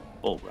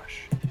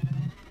 Bullrush.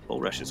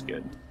 Bullrush is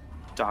good.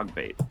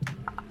 Dogbait.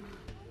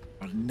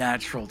 A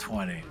natural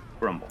 20.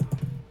 Grumble.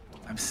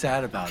 I'm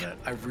sad about it.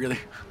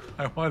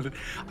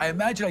 I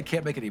imagine I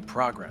can't make any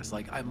progress.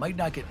 Like I might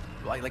not get,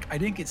 like I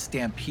didn't get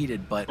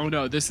stampeded, but. Oh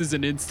no, this is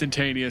an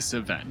instantaneous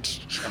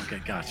event.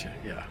 Okay, gotcha.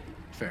 Yeah,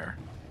 fair.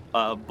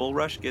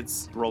 Bullrush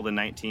gets rolled a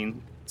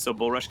 19, so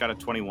Bullrush got a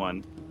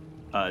 21.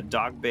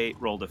 Dogbait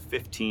rolled a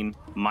 15,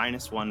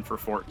 -1 for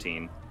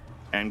 14,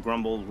 and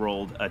Grumble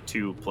rolled a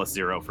 2 plus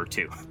 0 for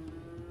 2.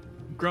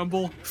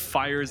 Grumble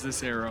fires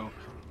this arrow.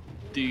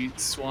 The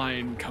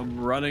swine come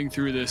running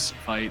through this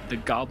fight. The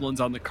goblins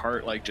on the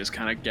cart like just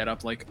kind of get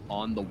up like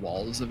on the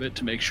walls of it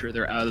to make sure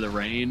they're out of the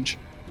range.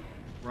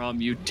 Rom,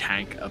 you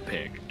tank a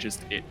pig.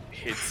 Just it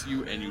hits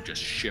you and you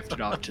just shift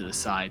it off to the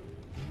side.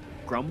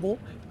 Grumble,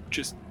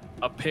 just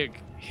a pig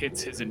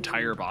hits his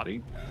entire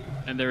body,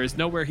 and there is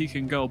nowhere he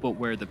can go but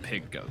where the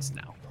pig goes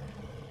now.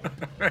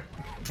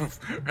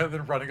 Rather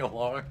than running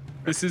along.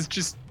 This is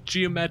just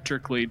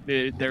geometrically,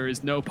 there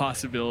is no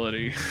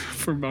possibility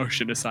for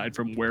motion aside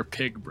from where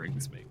pig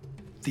brings me.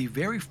 The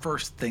very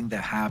first thing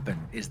that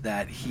happened is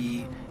that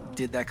he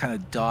did that kind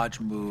of dodge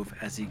move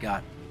as he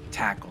got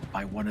tackled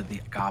by one of the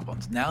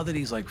goblins. Now that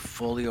he's like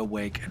fully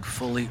awake and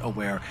fully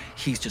aware,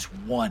 he's just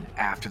one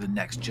after the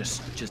next.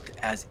 Just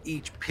as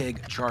each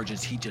pig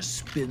charges, he just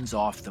spins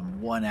off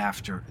them one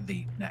after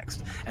the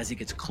next. As he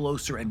gets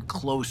closer and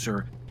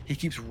closer, he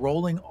keeps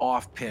rolling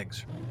off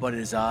pigs, but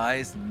his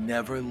eyes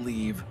never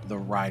leave the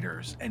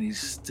riders, and he's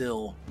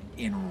still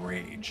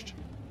enraged.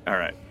 All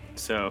right.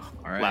 So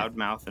right.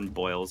 Loudmouth and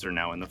Boils are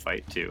now in the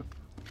fight too,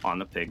 on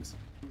the pigs.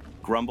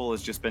 Grumble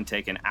has just been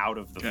taken out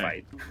of the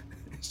fight,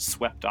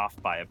 swept off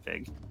by a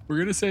pig. We're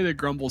going to say that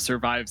Grumble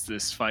survives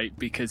this fight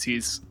because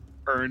he's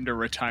earned a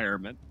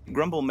retirement.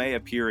 Grumble may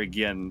appear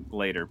again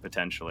later,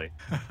 potentially.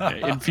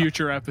 In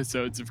future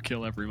episodes of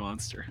Kill Every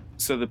Monster.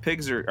 So the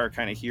pigs are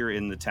kind of here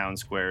in the town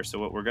square. So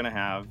what we're going to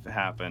have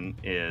happen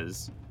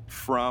is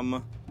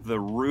from the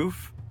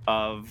roof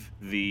of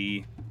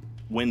the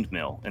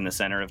windmill in the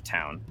center of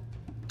town,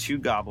 2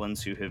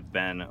 goblins who have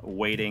been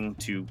waiting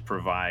to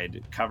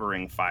provide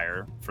covering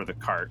fire for the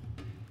cart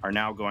are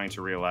now going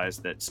to realize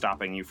that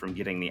stopping you from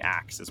getting the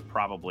axe is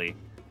probably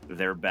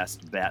their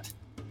best bet.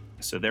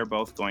 So they're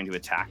both going to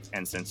attack,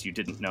 and since you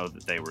didn't know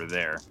that they were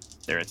there,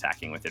 they're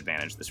attacking with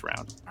advantage this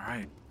round. All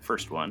right.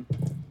 First one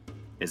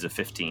is a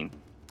 15.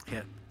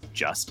 Hit.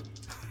 Just.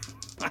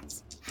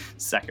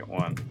 Second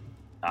one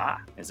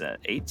is a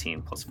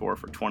 18 plus 4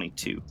 for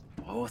 22.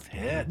 Both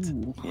hit.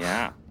 Ooh.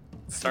 Yeah.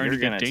 Starting to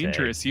get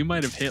dangerous. You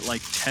might have hit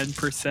like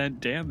 10%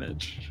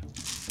 damage.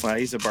 Well,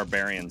 he's a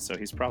barbarian, so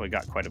he's probably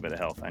got quite a bit of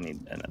health. I need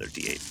another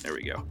d8. There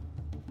we go.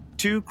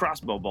 2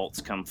 crossbow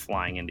bolts come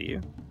flying into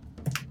you.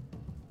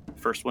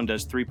 First one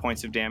does 3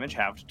 points of damage,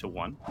 halved to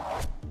 1.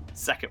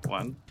 Second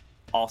one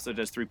also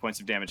does 3 points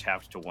of damage,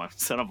 halved to 1.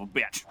 Son of a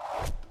bitch.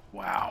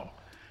 Wow.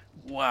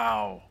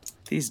 Wow.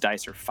 These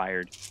dice are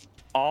fired.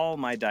 All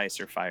my dice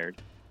are fired.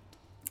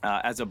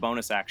 As a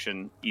bonus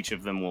action, each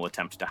of them will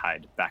attempt to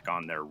hide back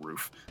on their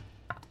roof.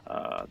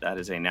 That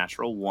is a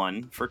natural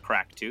 1 for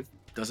Cracktooth.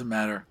 Doesn't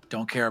matter.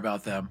 Don't care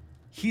about them.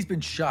 He's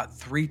been shot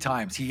 3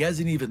 times. He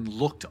hasn't even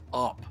looked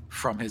up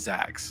from his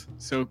axe.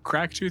 So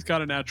Cracktooth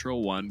got a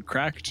natural 1.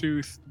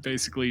 Cracktooth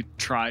basically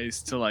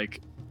tries to like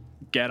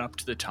get up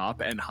to the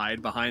top and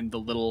hide behind the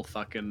little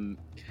fucking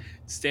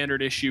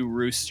standard issue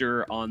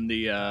rooster on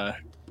the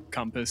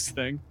compass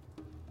thing.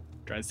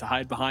 Tries to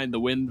hide behind the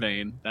wind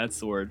vane. That's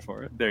the word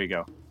for it. There you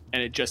go.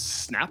 And it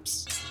just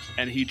snaps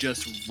and he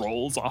just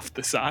rolls off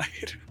the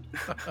side.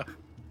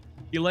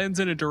 He lands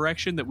in a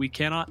direction that we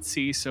cannot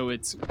see, so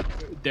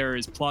there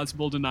is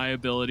plausible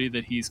deniability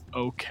that he's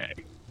okay.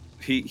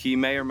 He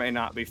may or may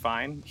not be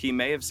fine. He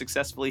may have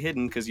successfully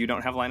hidden because you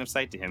don't have line of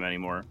sight to him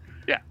anymore.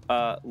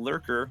 Yeah.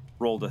 Lurker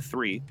rolled a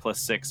 3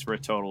 plus 6 for a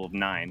total of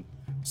 9.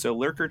 So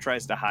Lurker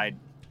tries to hide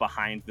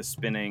behind the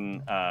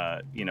spinning,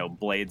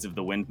 blades of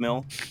the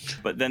windmill,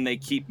 but then they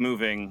keep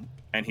moving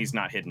and he's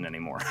not hidden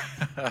anymore.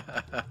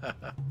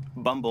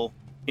 Bumble,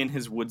 in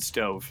his wood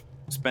stove,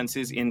 spends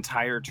his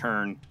entire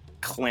turn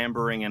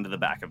clambering into the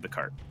back of the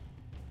cart.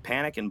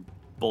 Panic and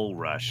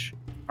Bullrush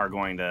are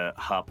going to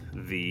hup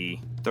the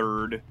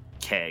 3rd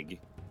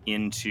keg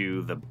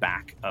into the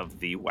back of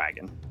the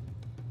wagon.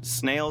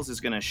 Snails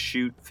is going to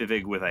shoot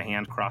Fivig with a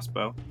hand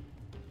crossbow.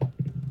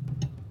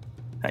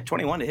 At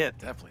 21 to hit.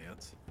 Definitely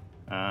hits.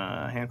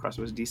 Hand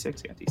crossbow is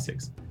d6. Yeah,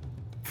 d6.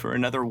 For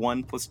another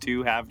 1 plus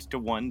 2 halved to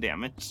 1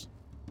 damage.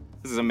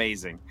 This is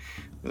amazing.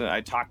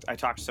 I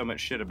talked so much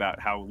shit about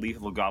how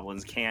lethal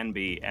goblins can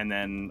be, and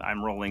then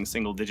I'm rolling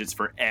single digits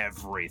for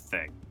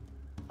everything.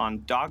 On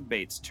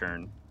Dogbait's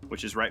turn,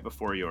 which is right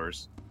before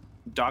yours,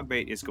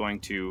 Dogbait is going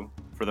to,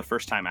 for the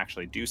first time,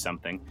 actually do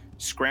something.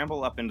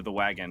 Scramble up into the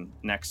wagon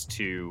next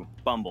to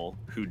Bumble,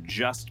 who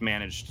just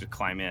managed to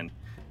climb in.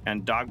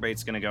 And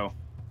Dogbait's going to go,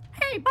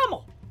 Hey,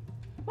 Bumble,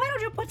 why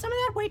don't you put some of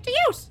that weight to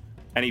use?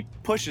 and he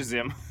pushes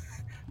him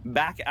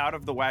back out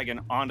of the wagon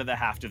onto the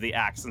haft of the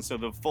axe. And so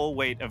the full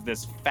weight of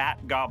this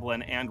fat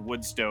goblin and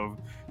wood stove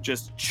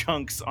just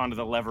chunks onto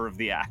the lever of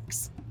the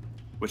axe,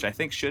 which I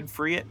think should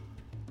free it.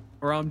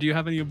 Ram, do you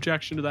have any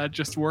objection to that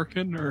just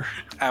working? Or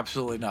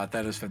Absolutely not.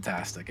 That is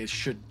fantastic. It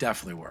should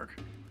definitely work.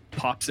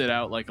 Pops it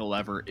out like a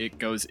lever. It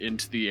goes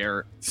into the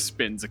air,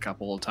 spins a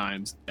couple of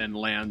times, and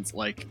lands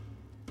like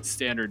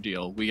standard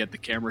deal. We get the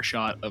camera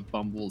shot of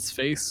Bumble's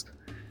face,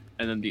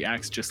 and then the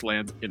axe just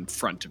lands in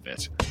front of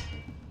it.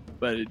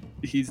 But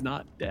he's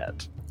not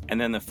dead. And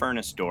then the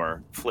furnace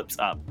door flips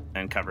up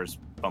and covers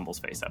Bumble's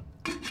face up.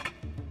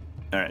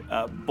 All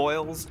right,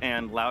 Boils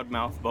and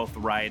Loudmouth both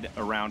ride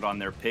around on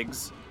their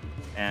pigs,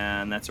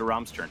 and that's a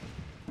Rom's turn.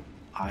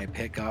 I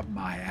pick up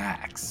my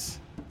axe.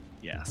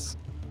 Yes.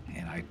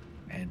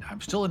 And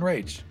I'm still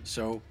enraged,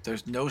 so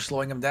there's no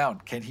slowing him down.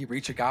 Can he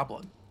reach a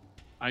goblin?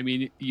 I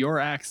mean, your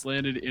axe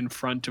landed in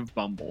front of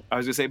Bumble. I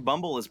was going to say,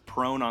 Bumble is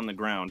prone on the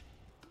ground.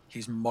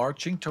 He's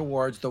marching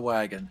towards the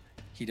wagon.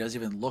 He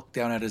doesn't even look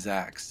down at his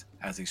axe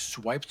as he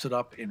swipes it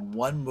up in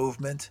one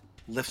movement,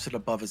 lifts it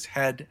above his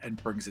head, and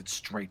brings it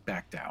straight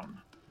back down.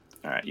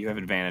 All right, you have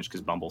advantage because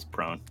Bumble's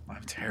prone.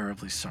 I'm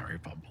terribly sorry,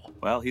 Bumble.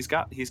 Well, he's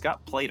got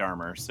plate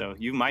armor, so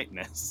you might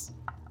miss.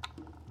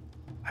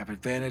 I have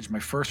advantage. My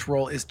first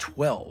roll is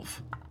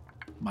 12.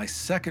 My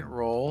second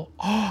roll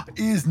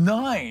is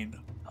 9.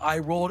 I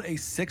rolled a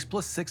 6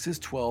 plus 6 is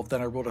 12.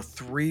 Then I rolled a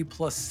 3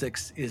 plus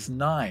 6 is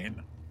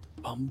 9.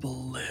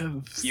 Bumble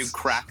lives. You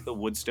crack the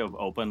wood stove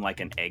open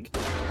like an egg,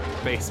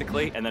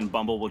 basically, and then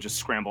Bumble will just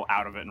scramble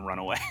out of it and run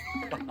away.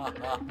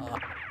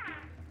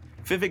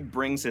 Fivik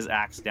brings his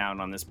axe down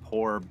on this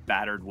poor,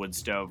 battered wood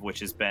stove, which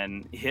has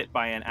been hit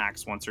by an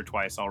axe once or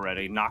twice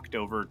already, knocked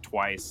over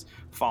twice,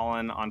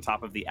 fallen on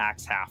top of the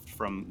axe haft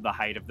from the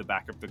height of the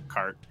back of the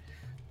cart.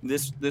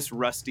 This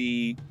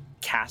rusty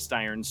cast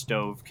iron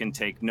stove can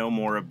take no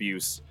more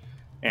abuse,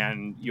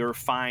 and your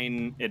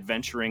fine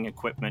adventuring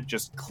equipment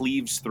just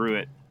cleaves through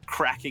it,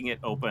 cracking it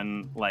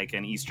open like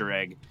an Easter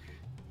egg,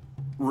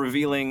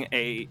 revealing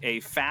a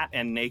fat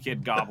and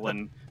naked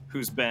goblin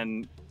who's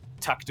been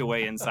tucked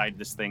away inside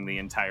this thing the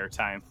entire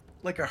time.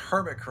 Like a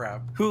hermit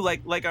crab. Who,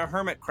 like a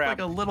hermit crab. Like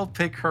a little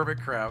pig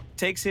hermit crab.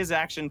 Takes his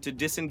action to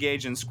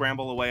disengage and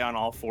scramble away on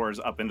all fours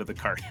up into the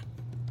cart.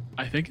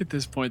 I think at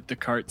this point the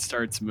cart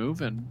starts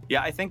moving.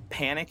 Yeah, I think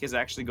Panic is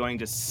actually going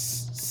to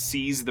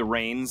seize the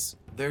reins.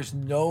 There's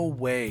no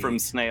way. From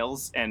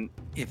Snails, and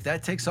if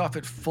that takes off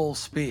at full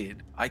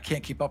speed, I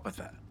can't keep up with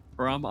that.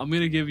 Ram, I'm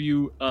going to give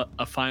you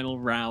a final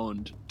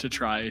round to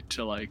try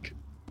to,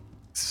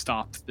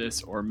 stop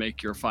this or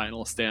make your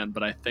final stand,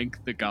 but I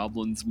think the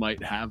goblins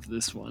might have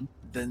this one.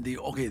 Then the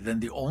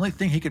only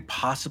thing he could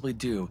possibly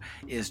do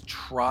is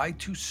try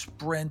to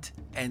sprint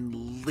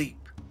and leap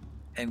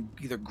and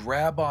either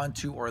grab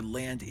onto or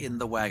land in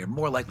the wagon.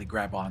 More likely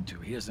grab onto.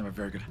 He doesn't have a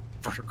very good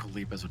vertical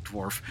leap as a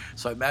dwarf.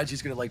 So I imagine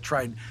he's going to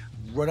try and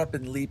run up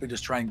and leap and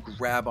just try and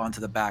grab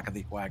onto the back of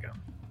the wagon.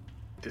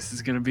 This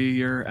is going to be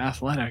your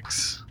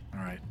athletics.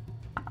 All right.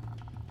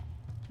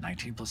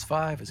 19 plus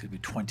 5 is going to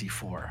be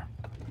 24.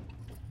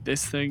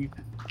 This thing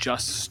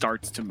just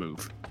starts to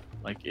move.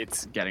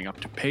 It's getting up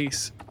to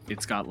pace.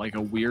 It's got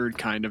a weird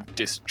kind of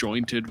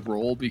disjointed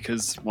roll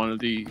because one of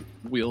the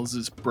wheels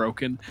is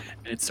broken,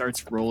 and it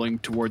starts rolling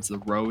towards the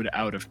road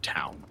out of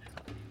town.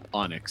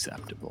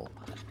 Unacceptable.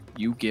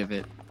 You give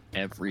it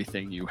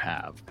everything you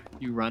have.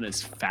 You run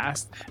as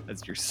fast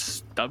as your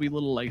stubby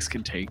little legs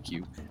can take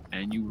you,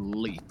 and you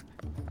leap.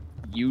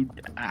 You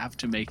have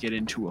to make it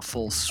into a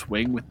full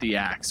swing with the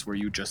axe where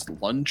you just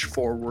lunge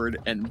forward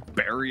and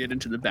bury it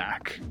into the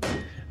back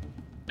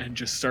and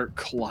just start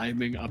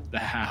climbing up the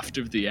haft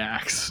of the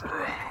axe.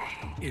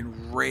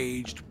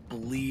 Enraged,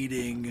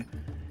 bleeding,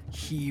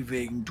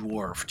 heaving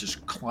dwarf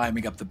just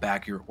climbing up the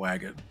back of your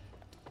wagon.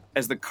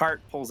 As the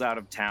cart pulls out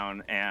of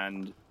town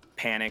and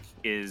Panic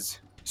is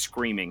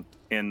screaming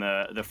in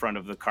the front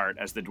of the cart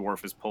as the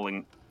dwarf is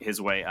pulling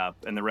his way up,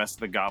 and the rest of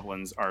the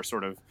goblins are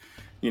sort of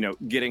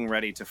getting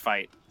ready to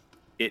fight.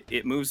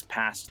 It moves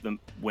past the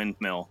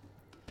windmill,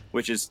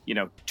 which is,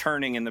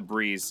 turning in the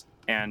breeze,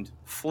 and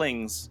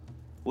flings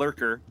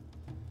Lurker,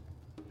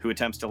 who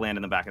attempts to land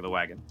in the back of the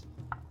wagon.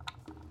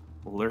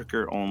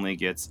 Lurker only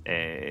gets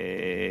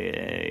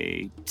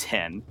a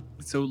 10.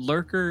 So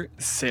Lurker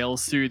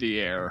sails through the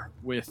air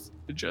with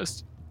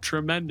just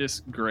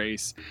tremendous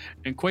grace.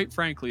 And quite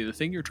frankly, the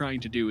thing you're trying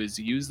to do is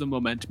use the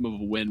momentum of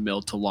a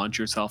windmill to launch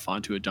yourself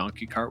onto a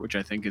donkey cart, which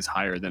I think is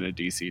higher than a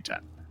DC 10.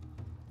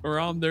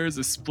 There's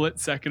a split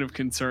second of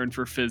concern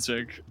for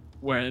Fivik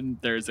when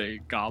there's a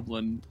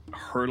goblin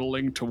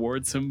hurtling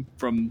towards him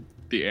from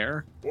the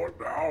air. What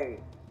now?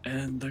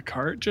 And the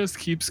cart just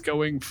keeps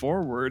going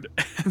forward,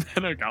 and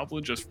then a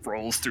goblin just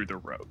rolls through the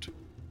road.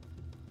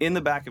 In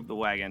the back of the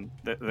wagon,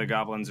 the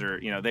goblins are,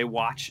 they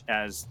watch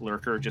as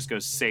Lurker just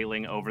goes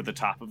sailing over the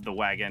top of the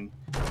wagon,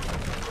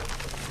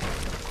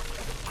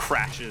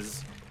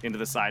 crashes into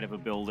the side of a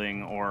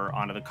building or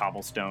onto the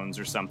cobblestones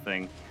or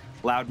something.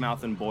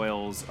 Loudmouth and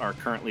Boils are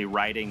currently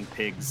riding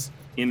pigs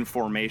in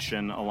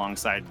formation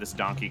alongside this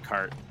donkey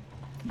cart.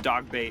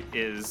 Dogbait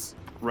is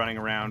running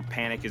around.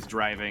 Panic is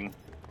driving.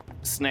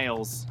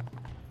 Snails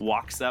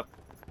walks up,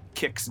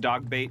 kicks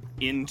Dogbait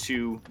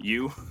into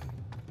you,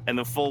 and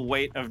the full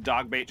weight of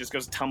Dogbait just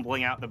goes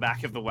tumbling out the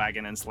back of the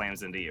wagon and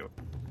slams into you.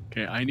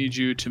 Okay, I need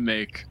you to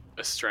make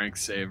a strength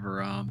save,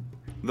 Ram.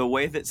 The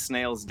way that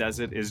Snails does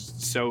it is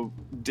so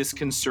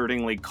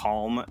disconcertingly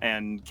calm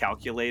and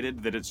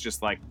calculated that it's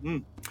just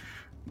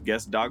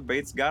guess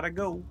Dogbait's gotta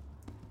go.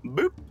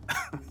 Boop.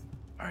 All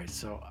right,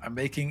 so I'm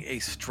making a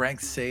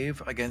strength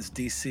save against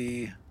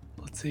DC.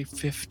 Let's say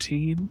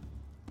 15.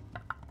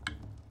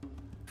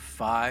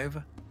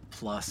 5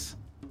 plus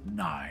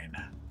 9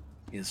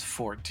 is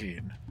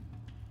 14.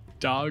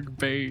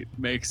 Dogbait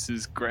makes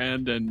his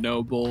grand and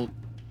noble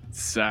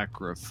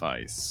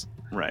sacrifice.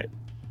 Right.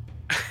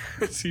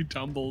 As he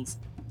tumbles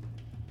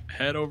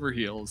head over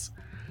heels,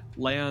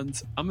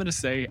 lands, I'm going to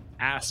say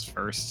ass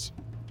first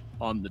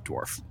on the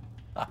dwarf.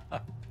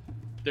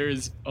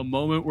 There's a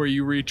moment where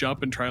you reach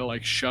up and try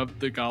to shove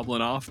the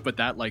goblin off, but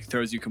that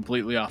throws you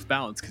completely off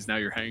balance because now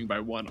you're hanging by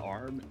one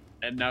arm,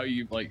 and now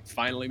you've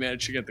finally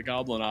managed to get the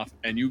goblin off,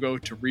 and you go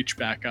to reach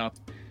back up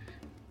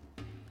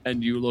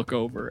and you look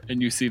over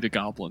and you see the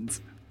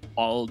goblins,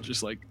 all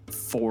just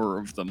 4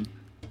 of them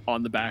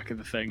on the back of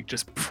the thing,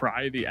 just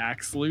pry the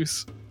axe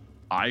loose,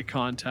 eye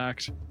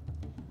contact,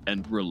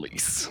 and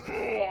release.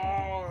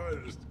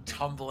 Just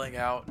tumbling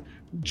out.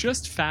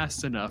 Just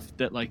fast enough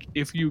that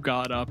if you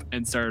got up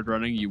and started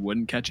running, you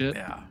wouldn't catch it.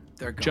 Yeah,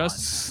 they're gone.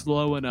 Just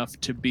slow enough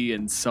to be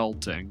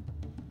insulting.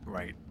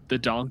 Right. The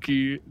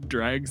donkey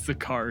drags the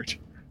cart,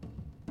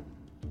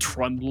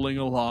 trundling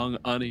along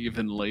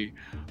unevenly,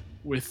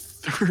 with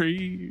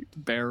 3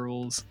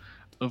 barrels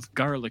of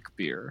garlic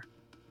beer.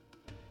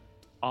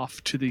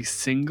 Off to the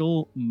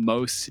single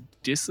most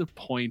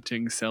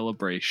disappointing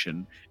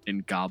celebration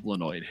in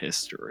Goblinoid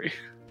history.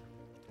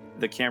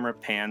 The camera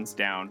pans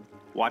down,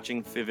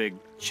 watching Fivig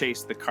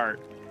chase the cart,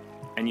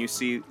 and you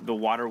see the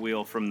water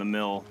wheel from the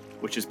mill,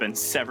 which has been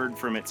severed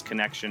from its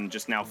connection,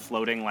 just now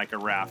floating like a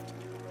raft,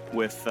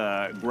 with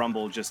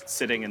Grumble just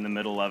sitting in the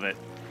middle of it,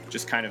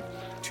 just kind of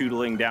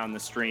tootling down the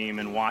stream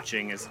and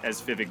watching as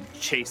Fivig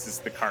chases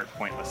the cart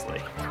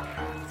pointlessly.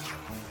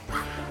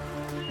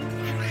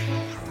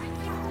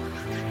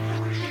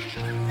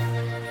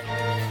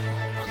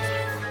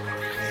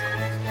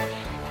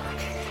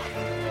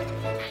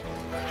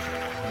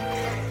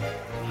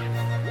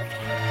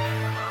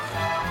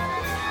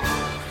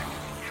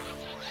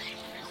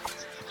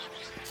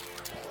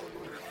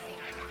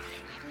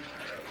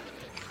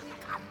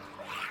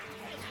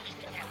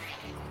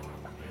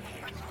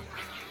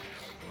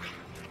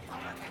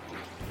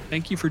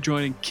 Thank you for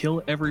joining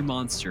Kill Every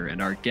Monster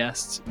and our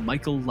guest,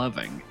 Michael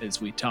Loving, as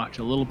we talked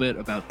a little bit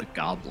about the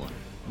Goblin.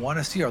 Want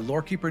to see our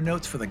Lorekeeper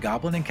notes for the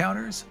Goblin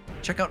encounters?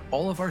 Check out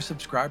all of our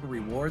subscriber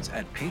rewards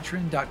at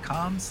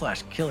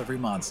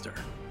patreon.com/killeverymonster.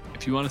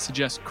 If you want to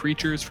suggest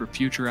creatures for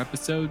future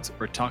episodes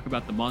or talk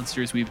about the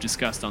monsters we've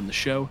discussed on the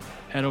show,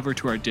 head over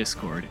to our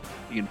Discord.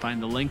 You can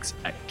find the links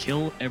at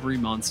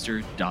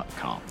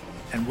killeverymonster.com.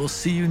 And we'll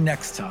see you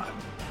next time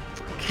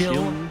for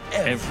Kill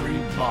Every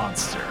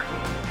Monster.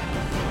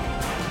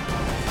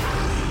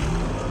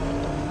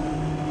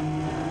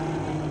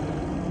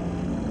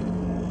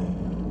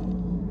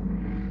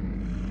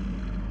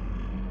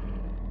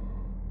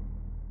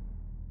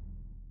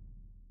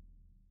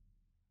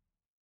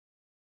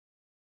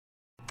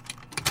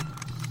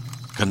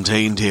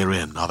 Contained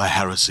herein are the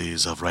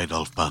heresies of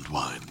Radolf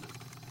Burntwine,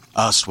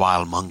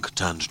 erstwhile monk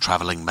turned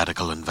traveling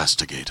medical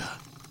investigator.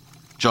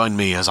 Join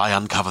me as I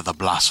uncover the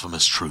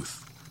blasphemous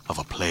truth of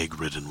a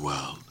plague-ridden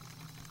world,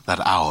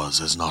 that ours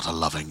is not a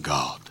loving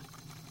God,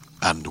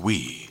 and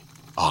we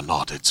are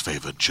not its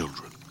favored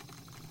children.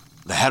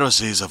 The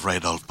heresies of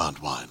Radolf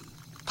Burntwine,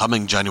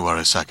 coming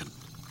January 2nd,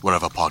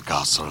 wherever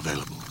podcasts are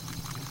available.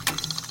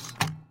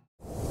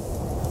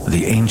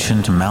 The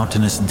ancient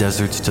mountainous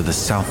deserts to the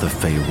south of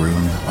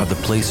Faerun are the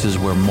places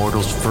where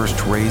mortals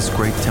first raised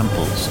great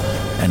temples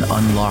and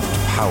unlocked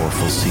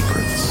powerful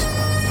secrets.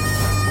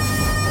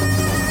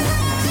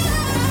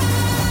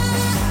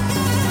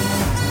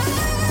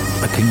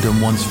 A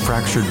kingdom once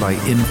fractured by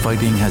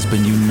infighting has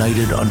been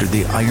united under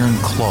the iron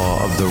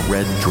claw of the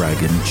red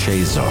dragon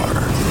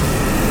Chazar.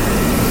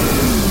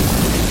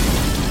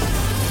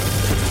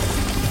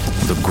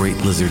 The great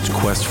lizard's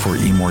quest for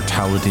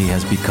immortality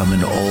has become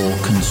an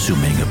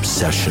all-consuming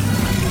obsession.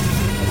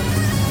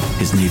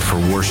 His need for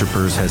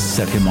worshippers has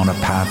set him on a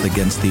path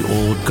against the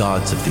old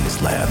gods of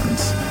these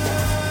lands,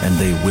 and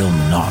they will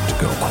not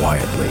go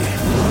quietly.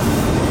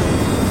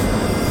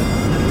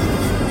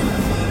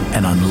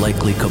 An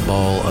unlikely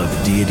cabal of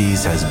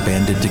deities has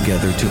banded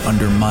together to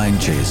undermine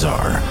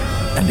Chazar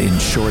and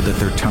ensure that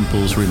their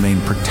temples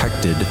remain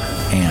protected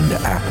and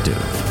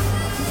active.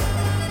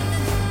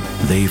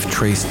 They've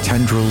traced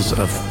tendrils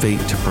of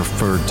fate to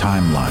preferred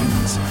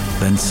timelines,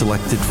 then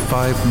selected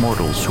 5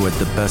 mortals who had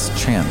the best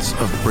chance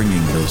of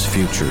bringing those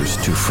futures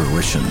to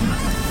fruition.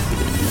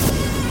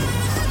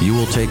 You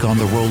will take on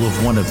the role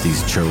of one of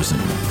these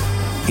chosen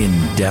in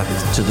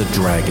Death to the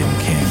Dragon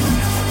King.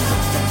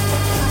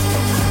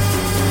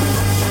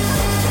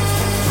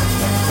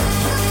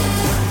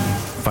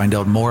 Find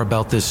out more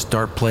about this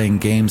Start Playing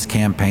Games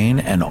campaign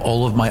and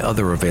all of my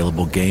other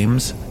available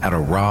games at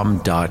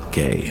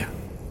aram.gay.